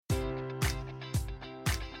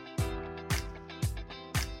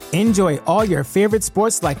Enjoy all your favorite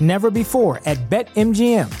sports like never before at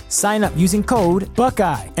BetMGM. Sign up using code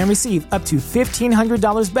Buckeye and receive up to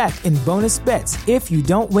 $1,500 back in bonus bets if you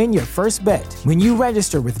don't win your first bet. When you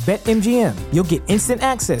register with BetMGM, you'll get instant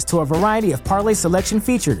access to a variety of parlay selection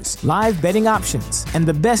features, live betting options, and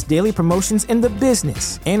the best daily promotions in the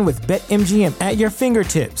business. And with BetMGM at your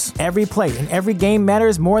fingertips, every play and every game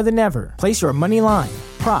matters more than ever. Place your money line,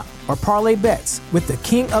 prop, or parlay bets with the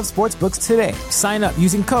king of sportsbooks today. Sign up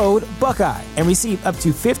using code Buckeye and receive up to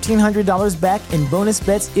 $1,500 back in bonus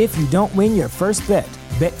bets if you don't win your first bet.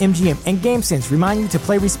 BetMGM and GameSense remind you to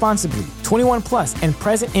play responsibly. 21 plus and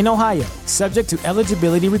present in Ohio, subject to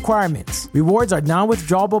eligibility requirements. Rewards are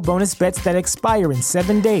non-withdrawable bonus bets that expire in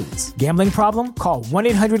 7 days. Gambling problem? Call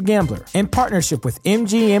 1-800-GAMBLER. In partnership with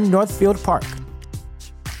MGM Northfield Park.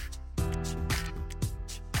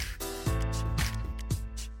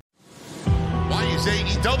 Why is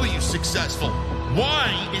AEW successful?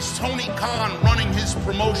 Why is Tony Khan running his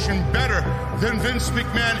promotion better than Vince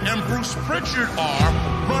McMahon and Bruce Pritchard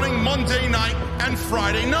are running Monday night and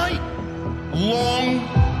Friday night?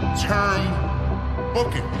 Long-term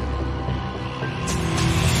booking.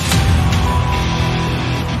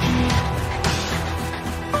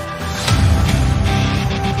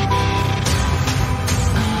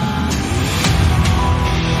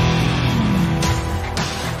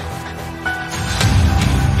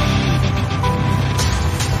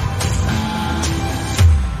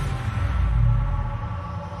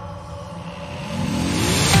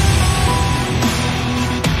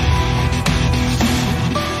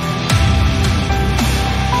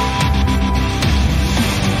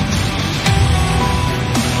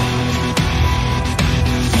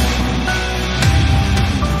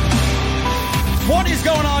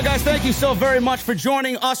 Thank you so very much for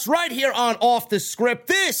joining us right here on Off the Script.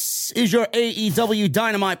 This is your AEW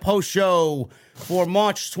Dynamite post show for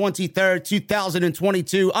March 23rd,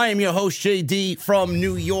 2022. I am your host, JD from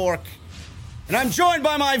New York. And I'm joined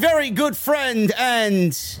by my very good friend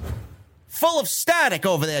and full of static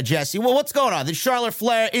over there, Jesse. Well, what's going on? Did Charlotte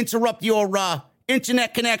Flair interrupt your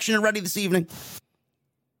internet connection already this evening?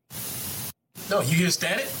 No, you hear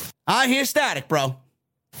static? I hear static, bro. All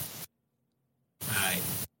right.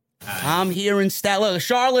 I'm hearing Look,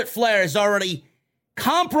 Charlotte Flair has already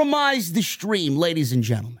compromised the stream, ladies and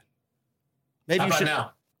gentlemen. Maybe How about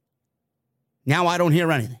now? Now I don't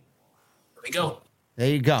hear anything. There we go. There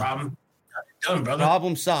you go. Problem done, brother.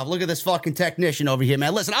 Problem solved. Look at this fucking technician over here,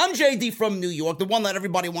 man. Listen, I'm JD from New York, the one that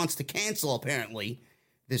everybody wants to cancel, apparently,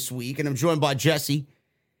 this week. And I'm joined by Jesse.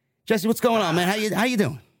 Jesse, what's going on, man? How you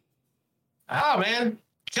doing? Oh, man.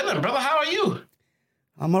 Chilling, brother. How are you?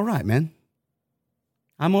 I'm all right, man.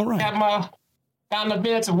 I'm all right. I'm down the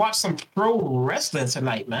bed to watch some pro wrestling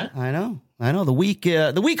tonight, man. I know. The week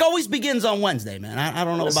always begins on Wednesday, man. I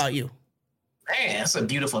don't know about you. Man, that's a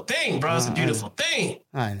beautiful thing, bro. It's a beautiful thing.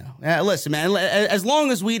 I know. Listen, man, as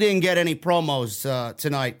long as we didn't get any promos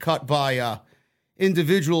tonight cut by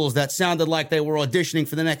individuals that sounded like they were auditioning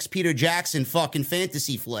for the next Peter Jackson fucking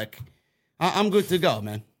fantasy flick, I'm good to go,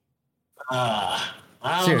 man.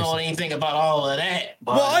 I don't know anything about all of that.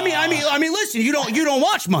 But, well, I mean, listen, you don't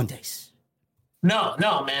watch Mondays. No,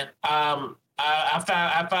 man.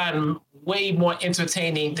 I find way more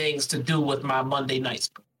entertaining things to do with my Monday nights.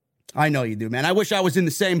 I know you do, man. I wish I was in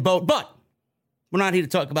the same boat, but we're not here to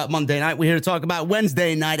talk about Monday night. We're here to talk about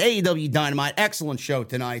Wednesday night, AEW Dynamite. Excellent show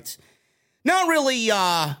tonight. Not really,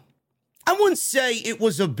 I wouldn't say it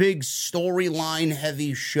was a big storyline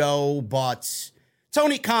heavy show, but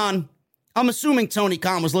Tony Khan, I'm assuming Tony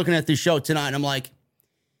Khan was looking at this show tonight, and I'm like,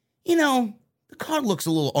 the card looks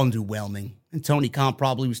a little underwhelming. And Tony Khan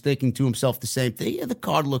probably was thinking to himself the same thing. Yeah, the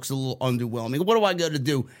card looks a little underwhelming. What do I got to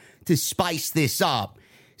do to spice this up?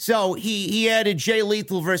 So he added Jay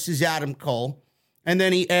Lethal versus Adam Cole, and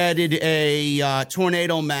then he added a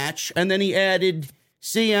tornado match, and then he added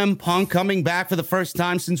CM Punk coming back for the first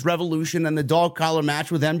time since Revolution, and the dog collar match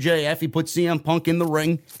with MJF. He put CM Punk in the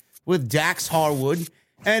ring with Dax Harwood.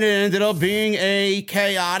 And it ended up being a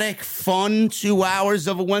chaotic, fun 2 hours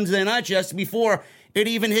of a Wednesday night, just before it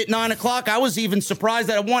even hit 9 o'clock. I was even surprised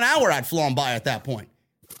that 1 hour had flown by at that point.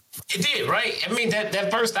 It did, right? I mean,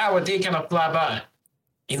 that first hour did kind of fly by.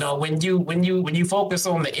 When you focus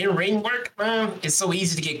on the in-ring work, man, it's so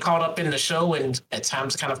easy to get caught up in the show, and at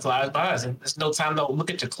times it kind of flies by. And there's no time to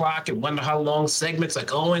look at your clock and wonder how long segments are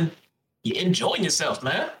going. You're enjoying yourself,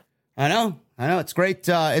 man. I know. It's great.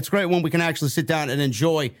 It's great when we can actually sit down and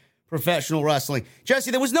enjoy professional wrestling.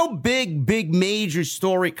 Jesse, there was no big major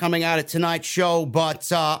story coming out of tonight's show,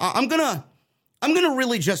 but I'm gonna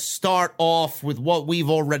really just start off with what we've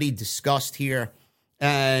already discussed here,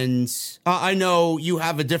 And I know you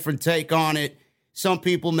have a different take on it. Some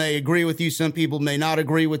people may agree with you. Some people may not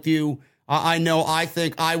agree with you. I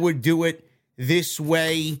think I would do it this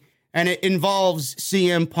way. And it involves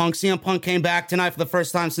CM Punk. CM Punk came back tonight for the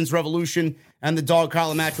first time since Revolution and the dog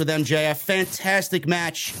collar match with MJF. Fantastic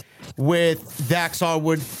match with Dax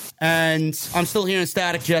Harwood. And I'm still hearing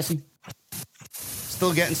static, Jesse.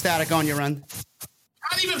 Still getting static on your end.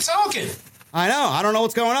 I'm not even talking. I know. I don't know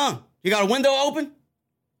what's going on. You got a window open?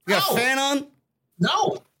 You got a fan on?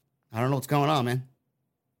 No. I don't know what's going on, man.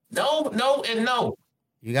 No, and no.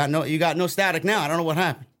 You got no static now. I don't know what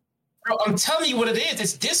happened. Bro, I'm telling you what it is.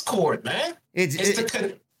 It's Discord, man. It's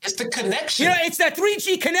the connection. You know, it's that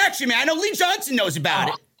 3G connection, man. I know Lee Johnson knows about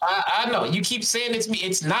it. I know. You keep saying it's me.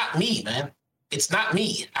 It's not me, man. It's not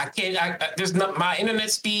me. I can't. There's not. My internet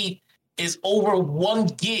speed is over 1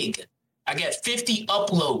 gig. I get 50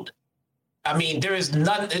 upload. I mean, there is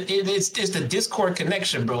nothing. It's the Discord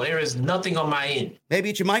connection, bro. There is nothing on my end. Maybe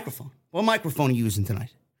it's your microphone. What microphone are you using tonight?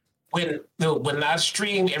 When I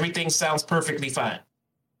stream, everything sounds perfectly fine.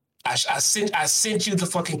 I sent you the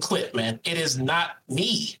fucking clip, man. It is not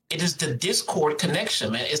me. It is the Discord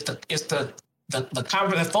connection, man. It's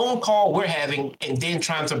the phone call we're having and then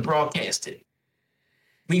trying to broadcast it.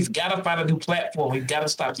 We've got to find a new platform. We've got to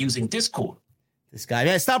stop using Discord. This guy,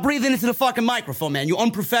 man, stop breathing into the fucking microphone, man. You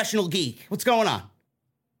unprofessional geek. What's going on?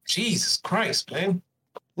 Jesus Christ, man.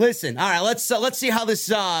 Listen, all right, let's see how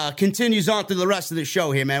this continues on through the rest of the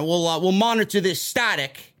show here, man. We'll monitor this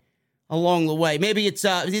static along the way. Maybe it's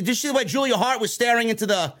did you see the way Julia Hart was staring into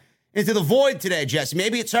the void today, Jesse?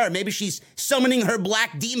 Maybe it's her. Maybe she's summoning her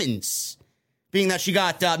black demons, being that she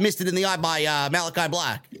got misted in the eye by Malachi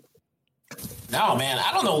Black. No, man,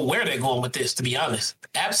 I don't know where they're going with this, to be honest.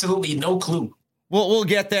 Absolutely no clue. We'll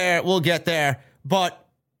get there. We'll get there. But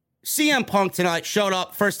CM Punk tonight showed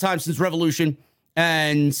up, first time since Revolution,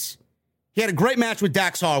 and he had a great match with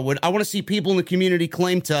Dax Harwood. I want to see people in the community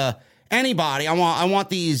claim to anybody. I want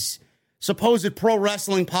these supposed pro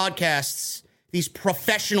wrestling podcasts, these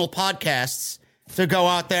professional podcasts, to go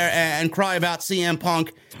out there and cry about CM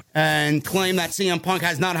Punk and claim that CM Punk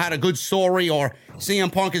has not had a good story, or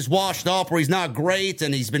CM Punk is washed up, or he's not great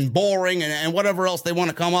and he's been boring, and whatever else they want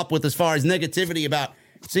to come up with as far as negativity about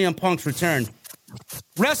CM Punk's return.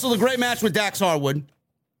 Wrestled a great match with Dax Harwood,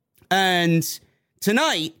 and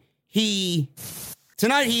tonight he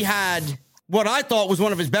had what I thought was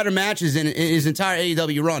one of his better matches in his entire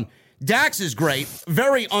AEW run. Dax is great,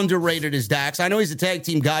 very underrated as Dax. I know he's a tag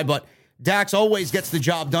team guy, but Dax always gets the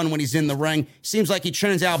job done when he's in the ring. Seems like he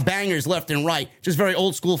churns out bangers left and right. Just very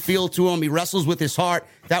old school feel to him. He wrestles with his heart.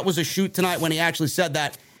 That was a shoot tonight when he actually said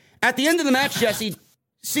that. At the end of the match, Jesse,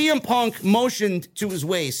 CM Punk motioned to his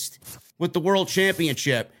waist with the World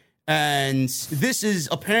Championship. And this is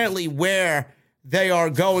apparently where they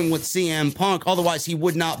are going with CM Punk. Otherwise, he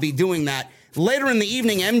would not be doing that. Later in the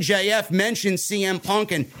evening, MJF mentioned CM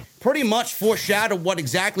Punk and pretty much foreshadowed what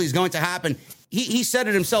exactly is going to happen. He said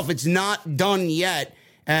it himself. It's not done yet,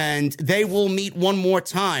 and they will meet one more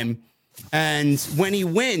time. And when he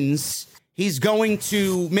wins, he's going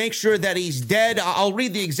to make sure that he's dead. I'll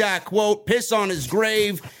read the exact quote: piss on his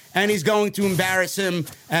grave, and he's going to embarrass him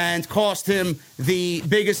and cost him the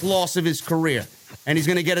biggest loss of his career. And he's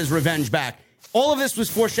going to get his revenge back. All of this was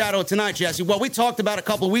foreshadowed tonight, Jesse. What we talked about a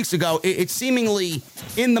couple of weeks ago, it's seemingly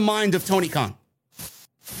in the mind of Tony Khan.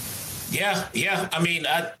 Yeah. I mean,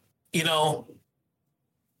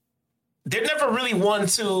 they're never really one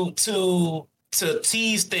to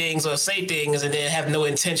tease things or say things and then have no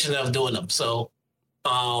intention of doing them. So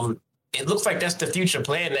it looks like that's the future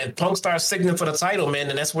plan. And Punk starts signaling for the title, man,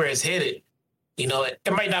 and that's where it's headed. You know, it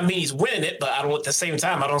might not mean he's winning it, but at the same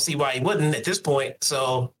time, I don't see why he wouldn't at this point.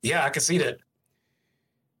 So, yeah, I can see that.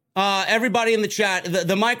 Everybody in the chat,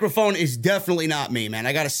 the microphone is definitely not me, man.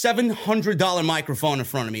 I got a $700 microphone in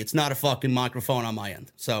front of me. It's not a fucking microphone on my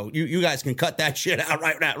end. So you guys can cut that shit out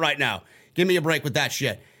right now. Give me a break with that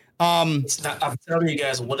shit. It's not, I'm telling you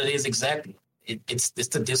guys what it is exactly. It's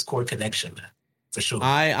the Discord connection, man, for sure.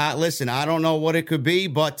 I listen, I don't know what it could be,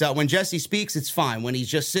 but when Jesse speaks, it's fine. When he's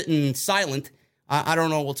just sitting silent, I don't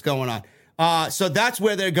know what's going on. So that's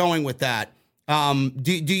where they're going with that.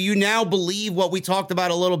 Do you now believe what we talked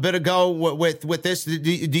about a little bit ago with this? Do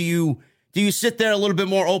you sit there a little bit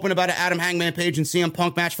more open about an Adam Hangman Page and CM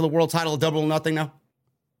Punk match for the world title of Double or Nothing now?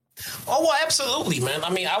 Oh, well, absolutely, man. I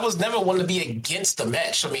mean, I was never one to be against the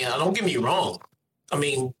match. I mean, don't get me wrong. I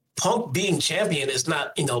mean, Punk being champion is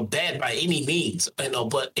not, bad by any means,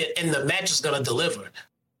 but and the match is going to deliver.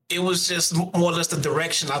 It was just more or less the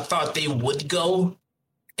direction I thought they would go.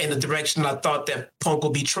 in the direction I thought that Punk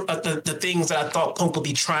would be, the things that I thought Punk would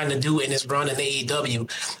be trying to do in his run in AEW.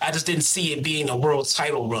 I just didn't see it being a world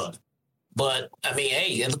title run. But I mean,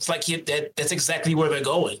 hey, it looks like that's exactly where they're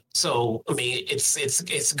going. So I mean,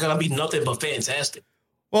 it's gonna be nothing but fantastic.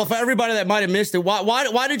 Well, for everybody that might have missed it,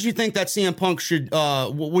 why did you think that CM Punk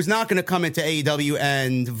was not going to come into AEW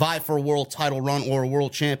and vie for a world title run or a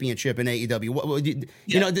world championship in AEW?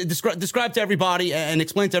 Describe to everybody and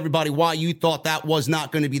explain to everybody why you thought that was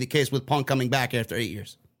not going to be the case with Punk coming back after 8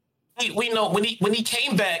 years. We know when he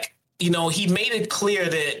came back, he made it clear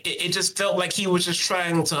that it just felt like he was just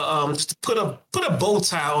trying to just put a bow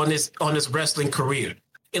tie on his wrestling career,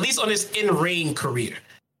 at least on his in-ring career.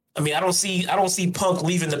 I mean, I don't see Punk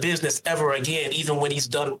leaving the business ever again, even when he's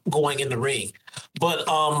done going in the ring. But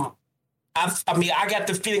I got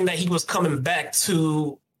the feeling that he was coming back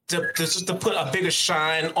to put a bigger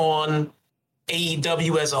shine on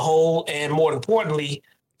AEW as a whole, and more importantly,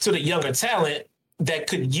 to the younger talent that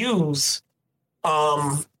could use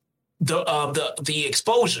the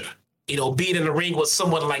exposure. Being in the ring with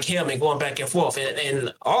someone like him and going back and forth,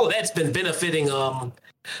 and all of that's been benefiting.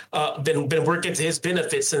 Been working to his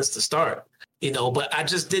benefit since the start, but I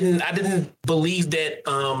didn't believe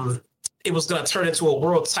that it was going to turn into a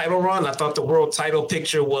world title run. I thought the world title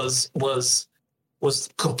picture was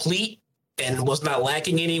complete and was not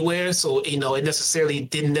lacking anywhere. So, it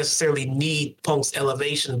didn't necessarily need Punk's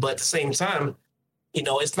elevation, but at the same time,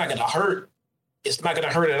 it's not going to hurt. It's not going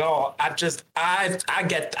to hurt at all. I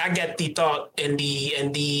get the thought and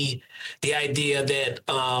the idea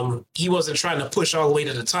that he wasn't trying to push all the way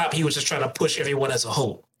to the top. He was just trying to push everyone as a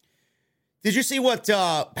whole. Did you see what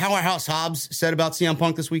Powerhouse Hobbs said about CM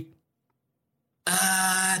Punk this week?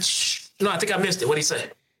 No, I think I missed it. What did he say?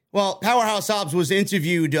 Well, Powerhouse Hobbs was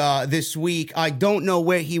interviewed this week. I don't know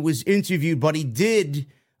where he was interviewed, but he did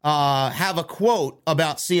have a quote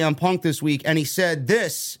about CM Punk this week, and he said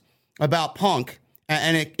this about Punk,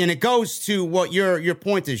 and it goes to what your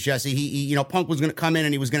point is, Jesse. He Punk was going to come in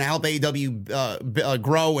and he was going to help AEW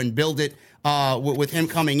grow and build it with him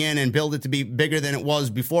coming in and build it to be bigger than it was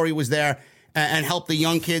before he was there, and help the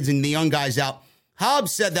young kids and the young guys out.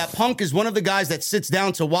 Hobbs said that Punk is one of the guys that sits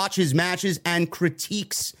down to watch his matches and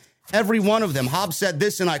critiques every one of them. Hobbs said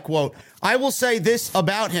this, and I quote, "I will say this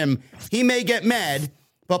about him. He may get mad,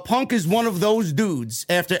 but Punk is one of those dudes.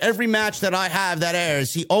 After every match that I have that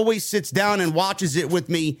airs, he always sits down and watches it with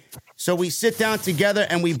me. So we sit down together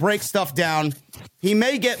and we break stuff down. He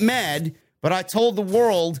may get mad, but I told the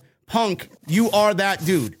world, Punk, you are that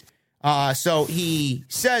dude." So he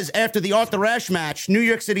says after the Arthur Ashe match, New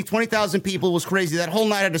York City, 20,000 people, was crazy. That whole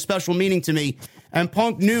night had a special meaning to me. And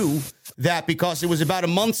Punk knew that because it was about a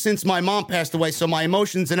month since my mom passed away. So my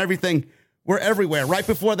emotions and everything were everywhere. Right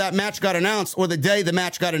before that match got announced, or the day the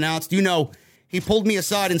match got announced, he pulled me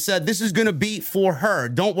aside and said, "This is going to be for her.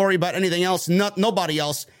 Don't worry about anything else. Nobody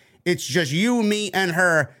else. It's just you, me, and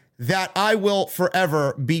her that I will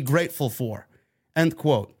forever be grateful for." End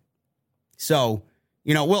quote. So,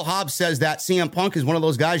 Will Hobbs says that CM Punk is one of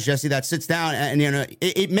those guys, Jesse, that sits down and,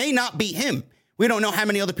 it may not be him. We don't know how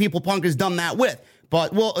many other people Punk has done that with.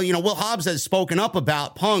 But, Will Hobbs has spoken up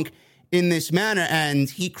about Punk in this manner, and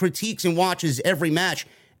he critiques and watches every match.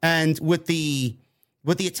 And with the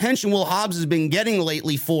attention Will Hobbs has been getting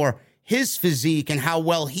lately for his physique and how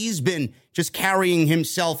well he's been just carrying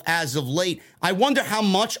himself as of late, I wonder how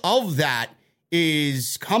much of that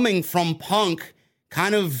is coming from Punk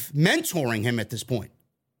kind of mentoring him at this point.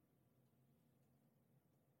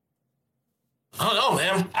 I don't know,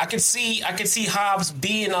 man. I could see Hobbs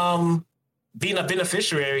being a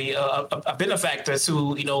beneficiary, a benefactor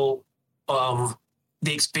to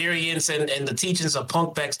the experience and the teachings of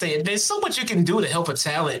Punk backstage. There's so much you can do to help a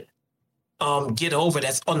talent get over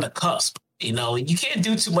that's on the cusp. You can't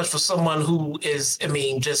do too much for someone who is,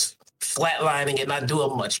 just flatlining and not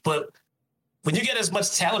doing much. But when you get as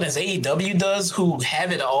much talent as AEW does, who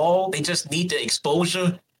have it all, they just need the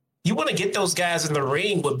exposure. You want to get those guys in the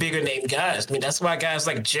ring with bigger name guys. That's why guys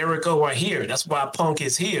like Jericho are here. That's why Punk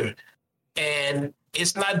is here. And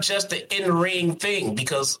it's not just the in-ring thing,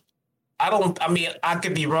 because I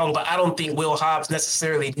could be wrong, but I don't think Will Hobbs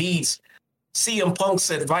necessarily needs CM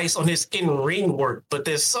Punk's advice on his in-ring work. But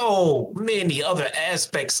there's so many other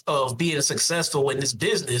aspects of being successful in this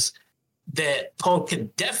business that Punk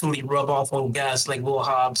could definitely rub off on guys like Will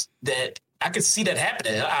Hobbs, that I could see that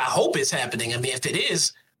happening. I hope it's happening. If it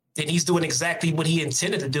is, then he's doing exactly what he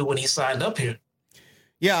intended to do when he signed up here.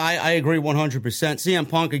 Yeah, I agree 100%. CM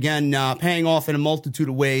Punk, again, paying off in a multitude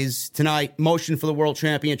of ways tonight. Motion for the World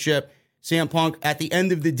Championship. CM Punk, at the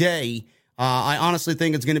end of the day, I honestly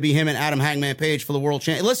think it's going to be him and Adam Hangman Page for the world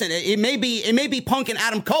champion. Listen, it may be Punk and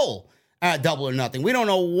Adam Cole at Double or Nothing. We don't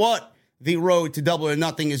know what the road to Double or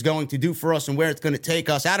Nothing is going to do for us and where it's going to take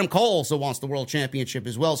us. Adam Cole also wants the world championship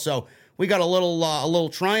as well. So we got a little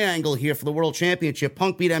triangle here for the world championship.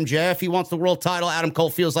 Punk beat MJF. He wants the world title. Adam Cole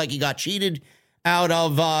feels like he got cheated out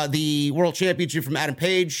of the world championship from Adam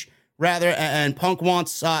Page, rather, and Punk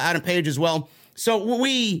wants Adam Page as well. So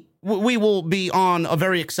we will be on a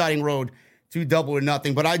very exciting road to Double or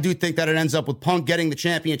Nothing, but I do think that it ends up with Punk getting the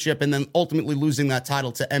championship and then ultimately losing that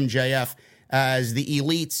title to MJF, as the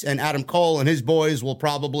Elites and Adam Cole and his boys will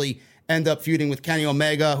probably end up feuding with Kenny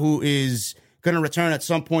Omega, who is going to return at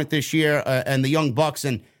some point this year, and the Young Bucks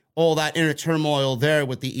and all that inner turmoil there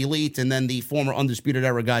with the Elite and then the former Undisputed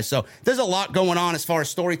Era guys. So there's a lot going on as far as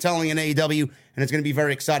storytelling in AEW, and it's going to be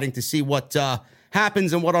very exciting to see what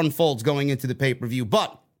happens and what unfolds going into the pay-per-view.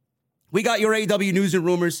 But we got your AEW news and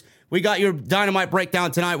rumors. We got your Dynamite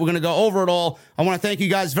breakdown tonight. We're going to go over it all. I want to thank you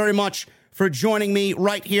guys very much for joining me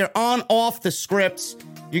right here on Off the Script.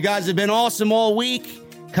 You guys have been awesome all week.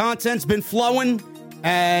 Content's been flowing,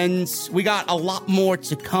 and we got a lot more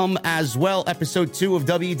to come as well. Episode 2 of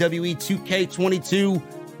WWE 2K22,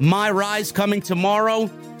 My Rise, coming tomorrow.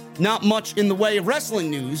 Not much in the way of wrestling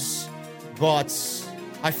news, but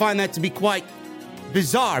I find that to be quite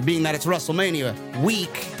bizarre, being that it's WrestleMania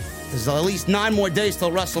week. There's at least 9 more days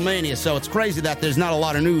till WrestleMania, so it's crazy that there's not a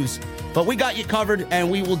lot of news. But we got you covered, and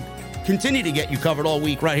we will continue to get you covered all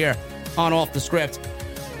week right here on Off the Script.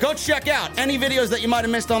 Go check out any videos that you might have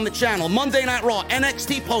missed on the channel. Monday Night Raw,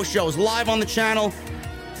 NXT post shows live on the channel,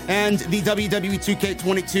 and the WWE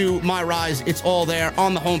 2K22 My Rise. It's all there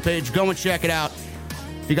on the homepage. Go and check it out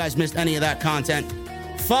if you guys missed any of that content.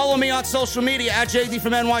 Follow me on social media at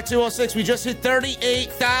JDfromNY206. We just hit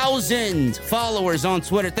 38,000 followers on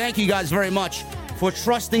Twitter. Thank you guys very much for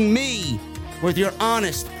trusting me with your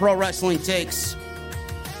honest pro wrestling takes.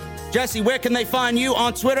 Jesse, where can they find you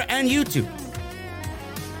on Twitter and YouTube?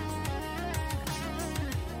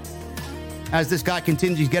 As this guy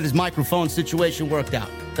continues to get his microphone situation worked out.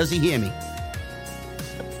 Does he hear me?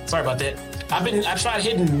 Sorry about that. I tried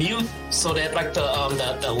hitting mute so that like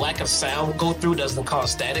the lack of sound go through doesn't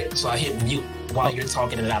cause static. So I hit mute while you're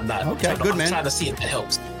talking and I'm not. Okay, good man. I'm trying to see if that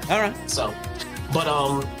helps. All right. So, but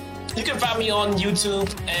you can find me on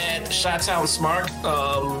YouTube at Chi-Town Smart,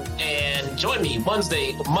 and join me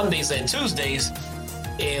Mondays and Tuesdays,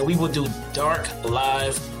 and we will do dark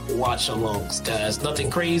live watch-alongs, guys. Nothing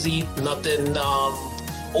crazy, nothing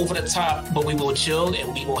over the top, but we will chill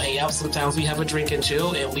and we will hang out. Sometimes we have a drink and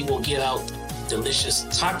chill, and we will get out delicious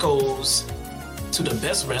tacos to the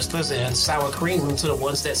best wrestlers and sour cream to the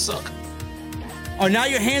ones that suck. Oh, now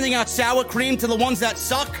you're handing out sour cream to the ones that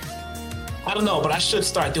suck? I don't know, but I should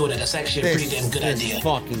start doing it. That's actually a pretty damn good idea. This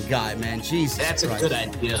fucking guy, man. Jesus That's Christ. a good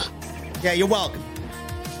idea. Yeah, you're welcome.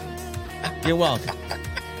 You're welcome.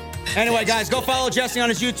 Anyway, guys, go follow Jesse on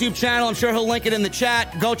his YouTube channel. I'm sure he'll link it in the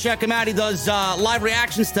chat. Go check him out. He does live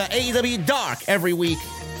reactions to AEW Dark every week,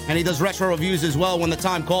 and he does retro reviews as well when the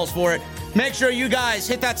time calls for it. Make sure you guys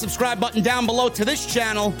hit that subscribe button down below to this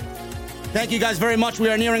channel. Thank you guys very much. We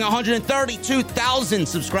are nearing 132,000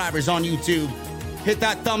 subscribers on YouTube. Hit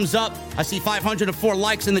that thumbs up. I see 504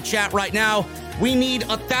 likes in the chat right now. We need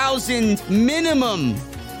 1,000 minimum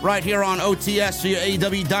right here on OTS for your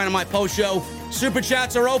AEW Dynamite post show. Super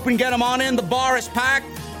chats are open. Get them on in. The bar is packed.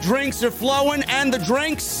 Drinks are flowing. And the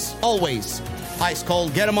drinks, always ice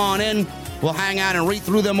cold. Get them on in. We'll hang out and read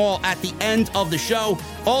through them all at the end of the show.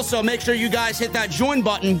 Also, make sure you guys hit that join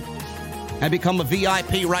button and become a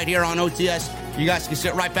VIP right here on OTS. You guys can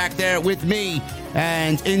sit right back there with me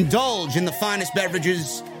and indulge in the finest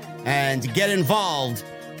beverages and get involved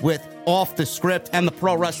with Off the Script and the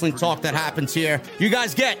pro wrestling talk that happens here. You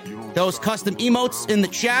guys get those custom emotes in the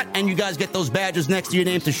chat, and you guys get those badges next to your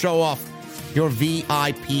name to show off your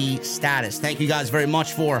VIP status. Thank you guys very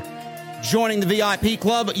much for joining the VIP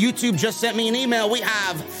club. YouTube just sent me an email. We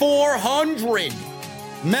have 400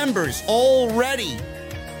 members already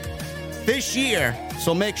this year,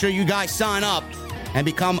 so make sure you guys sign up and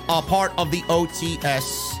become a part of the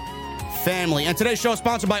OTS family. And today's show is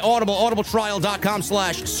sponsored by Audible,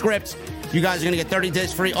 audibletrial.com/script. You guys are going to get 30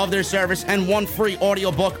 days free of their service and one free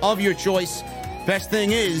audiobook of your choice. Best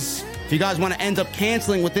thing is, if you guys want to end up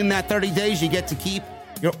canceling within that 30 days, you get to keep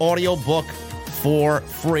your audiobook for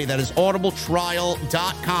free. That is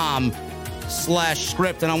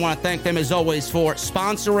audibletrial.com/script. And I want to thank them, as always, for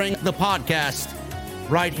sponsoring the podcast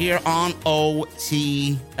right here on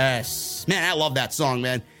OTS. Man, I love that song,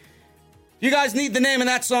 man. You guys need the name of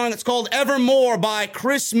that song. It's called Evermore by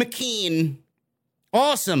Chris McKean.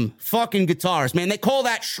 Awesome fucking guitarist, man. They call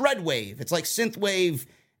that shred wave. It's like synth wave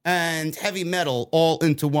and heavy metal all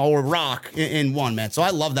into one, or rock in one, man. So I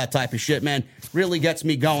love that type of shit, man. Really gets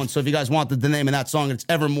me going. So if you guys wanted the name of that song, it's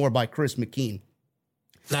Evermore by Chris McKean.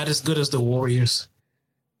 Not as good as the Warriors.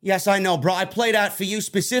 Yes, I know, bro. I played out for you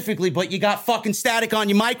specifically, but you got fucking static on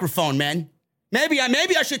your microphone, man. Maybe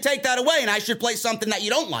I should take that away and I should play something that you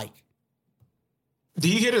don't like. Do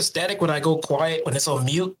you hear the static when I go quiet, when it's on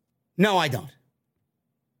mute? No, I don't.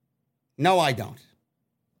 No, I don't.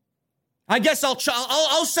 I guess I'll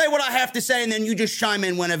say what I have to say, and then you just chime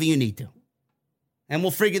in whenever you need to. And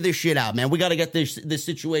we'll figure this shit out, man. We got to get this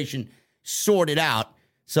situation sorted out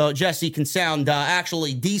so Jesse can sound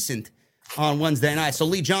actually decent on Wednesday night, so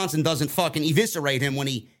Lee Johnson doesn't fucking eviscerate him when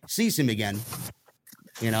he sees him again.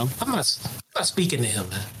 You know? I'm not speaking to him,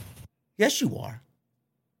 man. Yes, you are.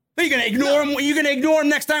 Are you going to ignore him? Are you going to ignore him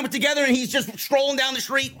next time we're together and he's just strolling down the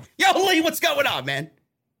street? Yo, Lee, what's going on, man?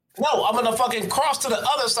 No, I'm going to fucking cross to the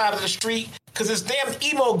other side of the street because his damn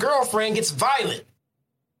emo girlfriend gets violent.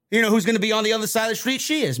 You know who's going to be on the other side of the street?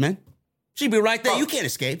 She is, man. She'd be right there. You can't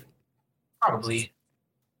escape. Probably.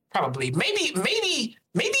 Maybe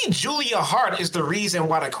Julia Hart is the reason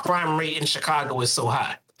why the crime rate in Chicago is so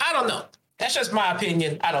high. I don't know. That's just my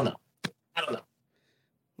opinion. I don't know.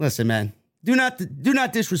 Listen, man. Do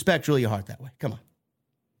not disrespect Julia Hart that way. Come on.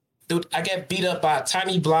 Dude, I got beat up by a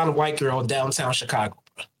tiny blonde white girl in downtown Chicago.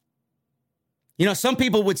 You know, some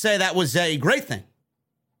people would say that was a great thing.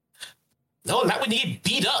 No, not when you get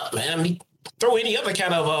beat up, man. I mean, throw any other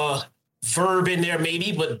kind of verb in there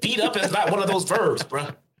maybe, but beat up is not one of those verbs, bro.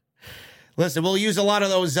 Listen, we'll use a lot of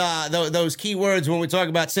those key words when we talk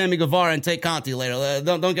about Sammy Guevara and Tay Conti later.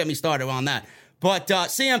 Don't get me started on that. But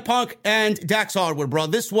CM Punk and Dax Harwood, bro,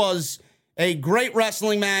 this was a great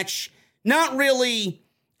wrestling match. Not really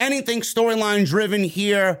anything storyline driven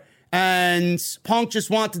here. And Punk just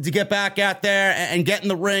wanted to get back out there and get in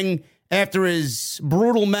the ring after his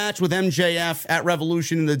brutal match with MJF at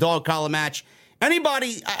Revolution in the dog collar match.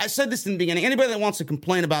 Anybody, I said this in the beginning, anybody that wants to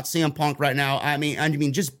complain about CM Punk right now, I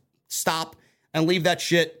mean, just stop and leave that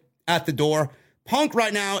shit at the door. Punk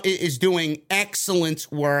right now is doing excellent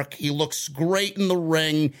work. He looks great in the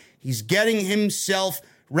ring. He's getting himself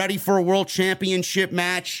ready for a world championship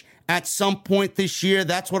match at some point this year.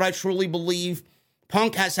 That's what I truly believe.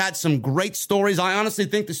 Punk has had some great stories. I honestly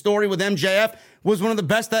think the story with MJF was one of the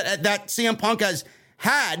best that CM Punk has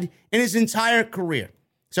had in his entire career.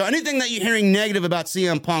 So anything that you're hearing negative about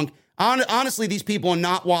CM Punk, honestly, these people are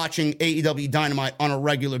not watching AEW Dynamite on a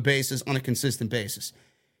regular basis, on a consistent basis.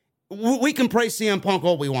 We can praise CM Punk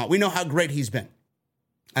all we want. We know how great he's been.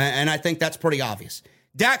 And I think that's pretty obvious.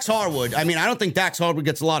 Dax Harwood, I mean, I don't think Dax Harwood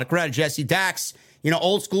gets a lot of credit, Jesse. Dax,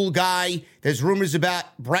 old school guy. There's rumors about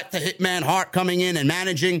Bret the Hitman Hart coming in and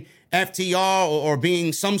managing FTR or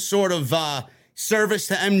being some sort of service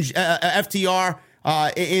to FTR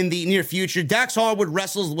in the near future. Dax Harwood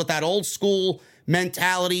wrestles with that old school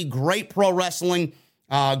mentality, great pro wrestling,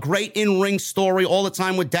 great in-ring story all the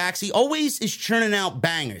time with Dax. He always is churning out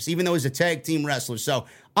bangers, even though he's a tag team wrestler. So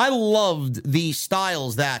I loved the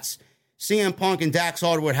styles that CM Punk and Dax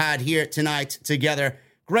Harwood had here tonight together.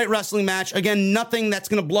 Great wrestling match. Again, nothing that's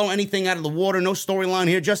going to blow anything out of the water. No storyline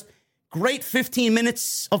here. Just great 15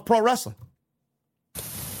 minutes of pro wrestling.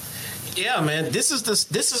 Yeah, man. This is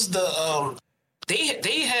the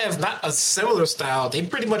they have not a similar style. They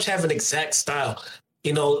pretty much have an exact style.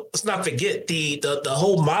 Let's not forget the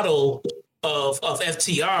whole motto of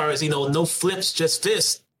FTR is, no flips, just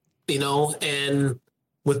fists, and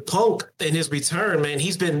with Punk and his return, man,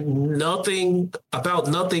 he's been nothing but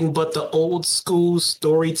the old school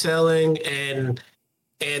storytelling and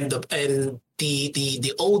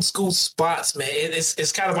the old school spots, man.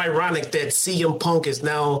 It's kind of ironic that CM Punk is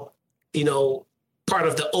now, part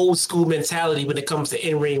of the old school mentality when it comes to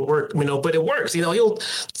in-ring work, but it works. He'll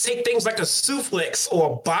take things like a suplex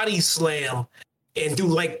or a body slam and do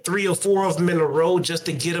like 3 or 4 of them in a row just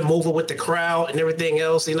to get him over with the crowd and everything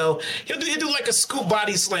else. He'll do like a scoop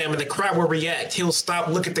body slam and the crowd will react. He'll stop,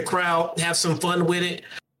 look at the crowd, have some fun with it,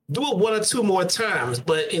 do it 1 or 2 more times.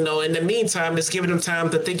 But, in the meantime, it's giving him time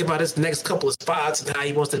to think about his next couple of spots and how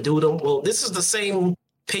he wants to do them. Well, this is the same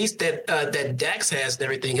pace that Dax has and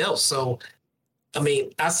everything else. So,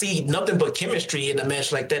 I see nothing but chemistry in a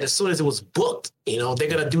match like that as soon as it was booked. They're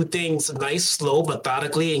going to do things nice, slow,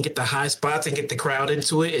 methodically, and get the high spots and get the crowd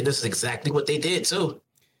into it. And this is exactly what they did, too.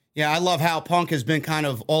 Yeah, I love how Punk has been kind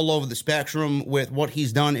of all over the spectrum with what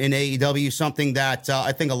he's done in AEW, something that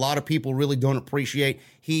I think a lot of people really don't appreciate.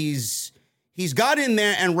 He's he's got in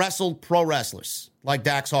there and wrestled pro wrestlers like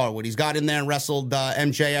Dax Harwood. He's got in there and wrestled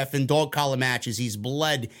MJF in dog collar matches. He's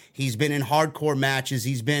bled. He's been in hardcore matches.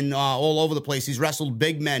 He's been all over the place. He's wrestled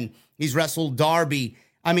big men. He's wrestled Darby.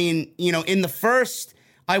 I mean, in the first,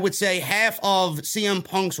 I would say, half of CM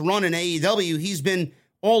Punk's run in AEW, he's been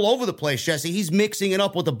all over the place, Jesse. He's mixing it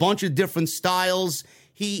up with a bunch of different styles.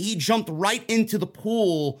 He jumped right into the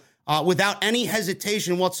pool without any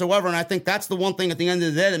hesitation whatsoever. And I think that's the one thing at the end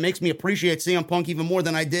of the day that makes me appreciate CM Punk even more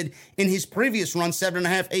than I did in his previous run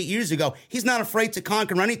 7.5, 8 years ago. He's not afraid to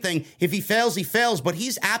conquer anything. If he fails, he fails. But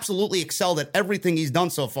he's absolutely excelled at everything he's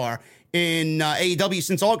done so far in AEW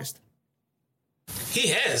since August. He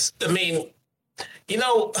has. I mean,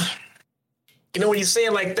 when you say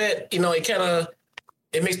it like that,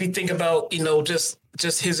 it makes me think about,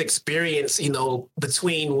 just his experience,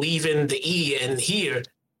 between leaving the E and here.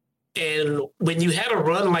 And when you had a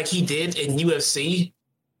run like he did in UFC,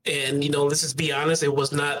 and, let's just be honest, it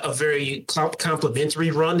was not a very complimentary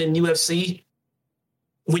run in UFC.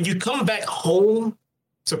 When you come back home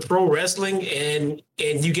to pro wrestling and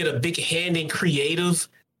you get a big hand in creative,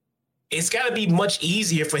 it's got to be much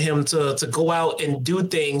easier for him to go out and do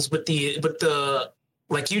things with the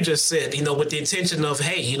like you just said, with the intention of,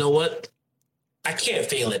 hey, you know what? I can't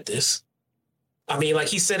fail at this. I mean, like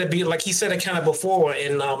he said it kind of before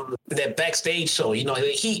in that backstage show. He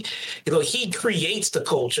creates the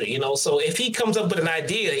culture. So if he comes up with an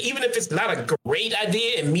idea, even if it's not a great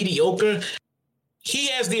idea and mediocre, he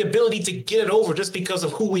has the ability to get it over just because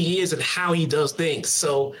of who he is and how he does things.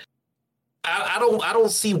 So I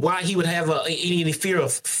don't see why he would have any fear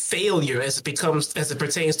of failure as it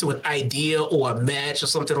pertains to an idea or a match or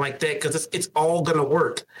something like that, because it's all gonna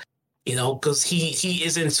work. Because he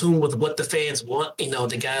is in tune with what the fans want.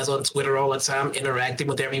 The guy's on Twitter all the time interacting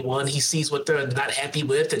with everyone. He sees what they're not happy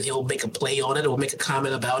with, and he'll make a play on it or make a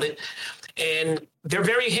comment about it. And they're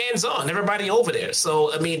very hands-on, everybody over there.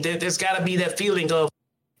 So, I mean, there's got to be that feeling of,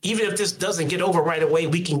 even if this doesn't get over right away,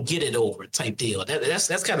 we can get it over type deal.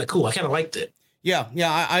 That's kind of cool. I kind of liked it. Yeah,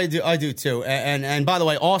 I do too. And by the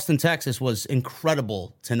way, Austin, Texas was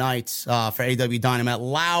incredible tonight for AEW Dynamite.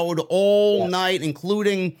 Loud all night,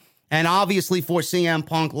 including... And obviously for CM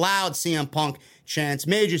Punk, loud CM Punk chants,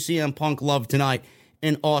 major CM Punk love tonight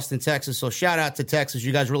in Austin, Texas. So shout out to Texas.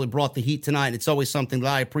 You guys really brought the heat tonight. It's always something that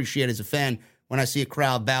I appreciate as a fan when I see a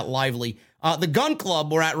crowd that lively. The Gun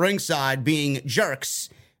Club were at ringside being jerks,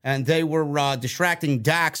 and they were distracting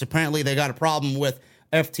Dax. Apparently they got a problem with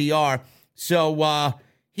FTR. So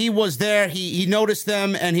he was there. He noticed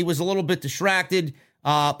them, and he was a little bit distracted.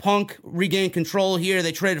 Punk regained control here.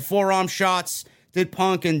 They traded forearm shots. Did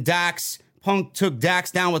Punk and Dax. Punk took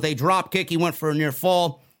Dax down with a drop kick. He went for a near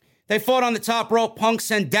fall. They fought on the top rope. Punk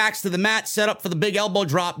sent Dax to the mat, set up for the big elbow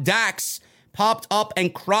drop. Dax popped up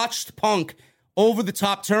and crotched Punk over the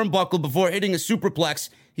top turnbuckle before hitting a superplex.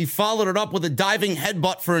 He followed it up with a diving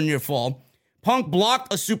headbutt for a near fall. Punk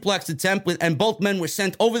blocked a suplex attempt, and both men were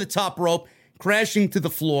sent over the top rope, crashing to the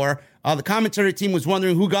floor. The commentary team was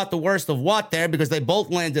wondering who got the worst of what there, because they both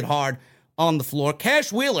landed hard on the floor.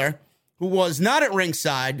 Cash Wheeler, who was not at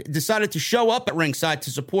ringside, decided to show up at ringside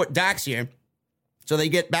to support Dax here. So they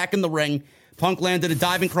get back in the ring. Punk landed a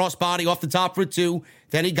diving crossbody off the top for 2.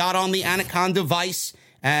 Then he got on the Anaconda Vice,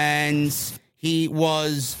 and he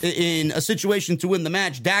was in a situation to win the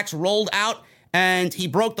match. Dax rolled out, and he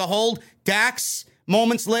broke the hold. Dax,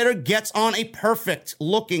 moments later, gets on a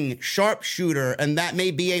perfect-looking sharpshooter, and that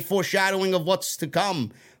may be a foreshadowing of what's to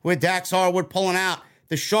come, with Dax Harwood pulling out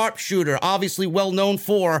the sharpshooter, obviously well known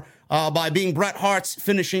for by being Bret Hart's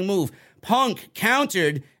finishing move. Punk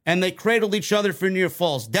countered, and they cradled each other for near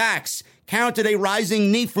falls. Dax countered a rising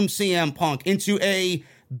knee from CM Punk into a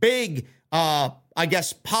big, pop-up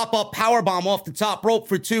powerbomb off the top rope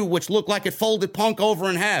for 2, which looked like it folded Punk over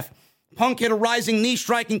in half. Punk hit a rising knee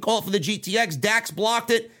striking call for the GTX. Dax blocked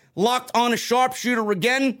it, locked on a sharpshooter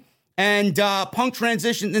again, and Punk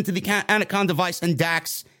transitioned into the Anaconda Vice, and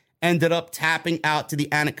Dax ended up tapping out to the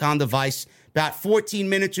Anaconda Vice. About 14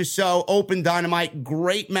 minutes or so, open Dynamite,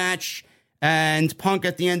 great match. And Punk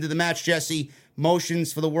at the end of the match, Jesse,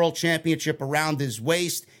 motions for the World Championship around his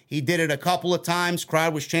waist. He did it a couple of times.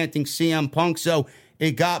 Crowd was chanting CM Punk, so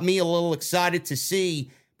it got me a little excited to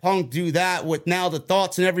see Punk do that. With now the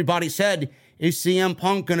thoughts in everybody's head, is CM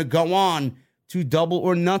Punk going to go on to Double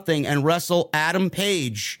or Nothing and wrestle Adam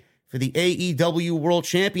Page for the AEW World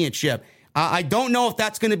Championship? I don't know if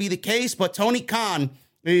that's going to be the case, but Tony Khan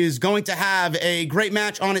is going to have a great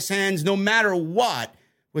match on his hands no matter what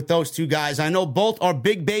with those two guys. I know both are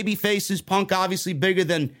big baby faces. Punk obviously bigger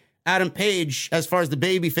than Adam Page as far as the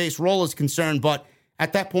babyface role is concerned, but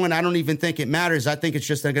at that point, I don't even think it matters. I think it's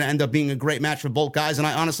just going to end up being a great match for both guys, and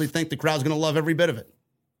I honestly think the crowd's going to love every bit of it.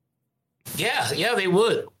 Yeah, they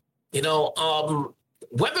would. You know,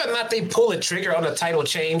 whether or not they pull a trigger on a title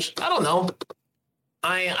change, I don't know.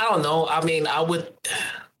 I don't know. I mean, I would,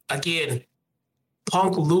 again,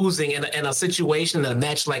 Punk losing in a situation, in a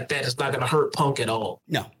match like that is not going to hurt Punk at all.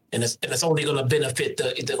 No. And it's only going to benefit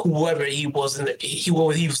the whoever he was in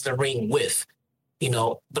the ring with, you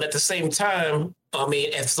know. But at the same time, I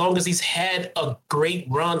mean, as long as he's had a great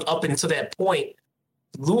run up until that point,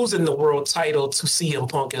 losing the world title to CM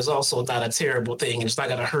Punk is also not a terrible thing, and it's not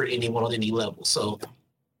going to hurt anyone on any level. So,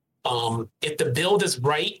 if the build is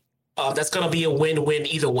right, that's going to be a win-win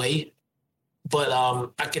either way. But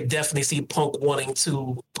I could definitely see Punk wanting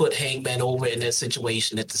to put Hangman over in that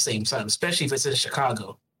situation at the same time, especially if it's in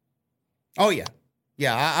Chicago. Oh, yeah.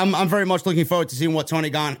 Yeah, I'm very much looking forward to seeing what Tony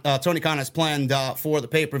Khan has planned for the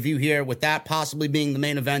pay-per-view here, with that possibly being the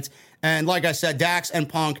main event. And like I said, Dax and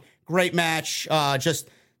Punk, great match. Just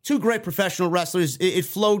two great professional wrestlers. It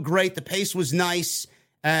flowed great. The pace was nice.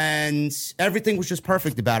 And everything was just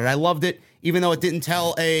perfect about it. I loved it, even though it didn't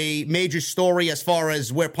tell a major story as far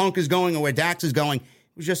as where Punk is going or where Dax is going.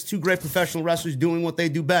 It was just two great professional wrestlers doing what they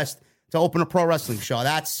do best to open a pro wrestling show.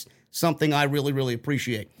 That's something I really, really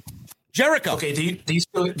appreciate. Jericho. Okay, do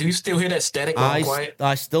you still hear that static?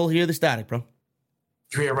 I still hear the static, bro.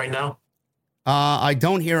 You hear it right now? I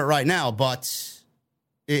don't hear it right now, but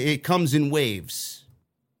it comes in waves.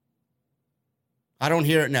 I don't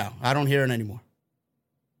hear it now. I don't hear it anymore.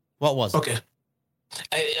 What was it? Okay.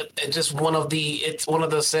 It's just one of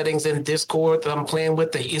the settings in Discord that I'm playing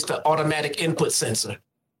with. It's the automatic input sensor.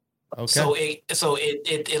 Okay. So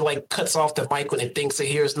it like cuts off the mic when it thinks it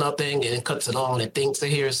hears nothing, and it cuts it on when it thinks it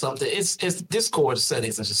hears something. It's Discord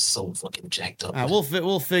settings are just so fucking jacked up.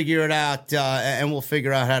 We'll figure it out, and we'll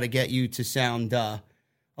figure out how to get you to sound a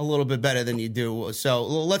little bit better than you do. So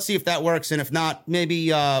let's see if that works, and if not,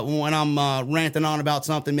 maybe when I'm ranting on about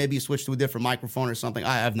something, maybe you switch to a different microphone or something.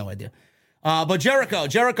 I have no idea. But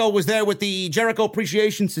Jericho was there with the Jericho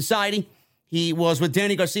Appreciation Society. He was with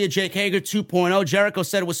Danny Garcia, Jake Hager 2.0. Jericho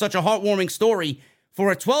said it was such a heartwarming story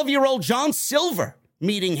for a 12-year-old John Silver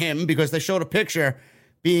meeting him, because they showed a picture,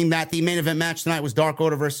 being that the main event match tonight was Dark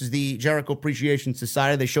Order versus the Jericho Appreciation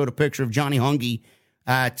Society. They showed a picture of Johnny Hungy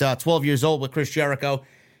at 12 years old with Chris Jericho.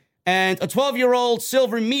 And a 12-year-old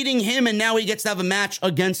Silver meeting him, and now he gets to have a match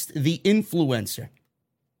against the influencer.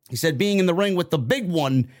 He said being in the ring with the big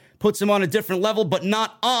one puts him on a different level, but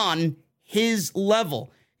not on his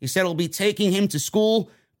level. He said he'll be taking him to school.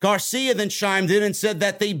 Garcia then chimed in and said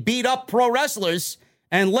that they beat up pro wrestlers,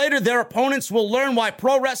 and later their opponents will learn why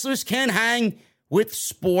pro wrestlers can hang with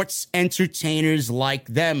sports entertainers like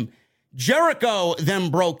them. Jericho then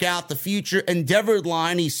broke out the Future Endeavor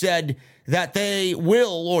line. He said that he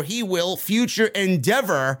will Future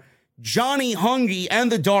Endeavor Johnny Hungy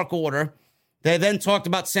and the Dark Order. They then talked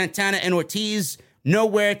about Santana and Ortiz,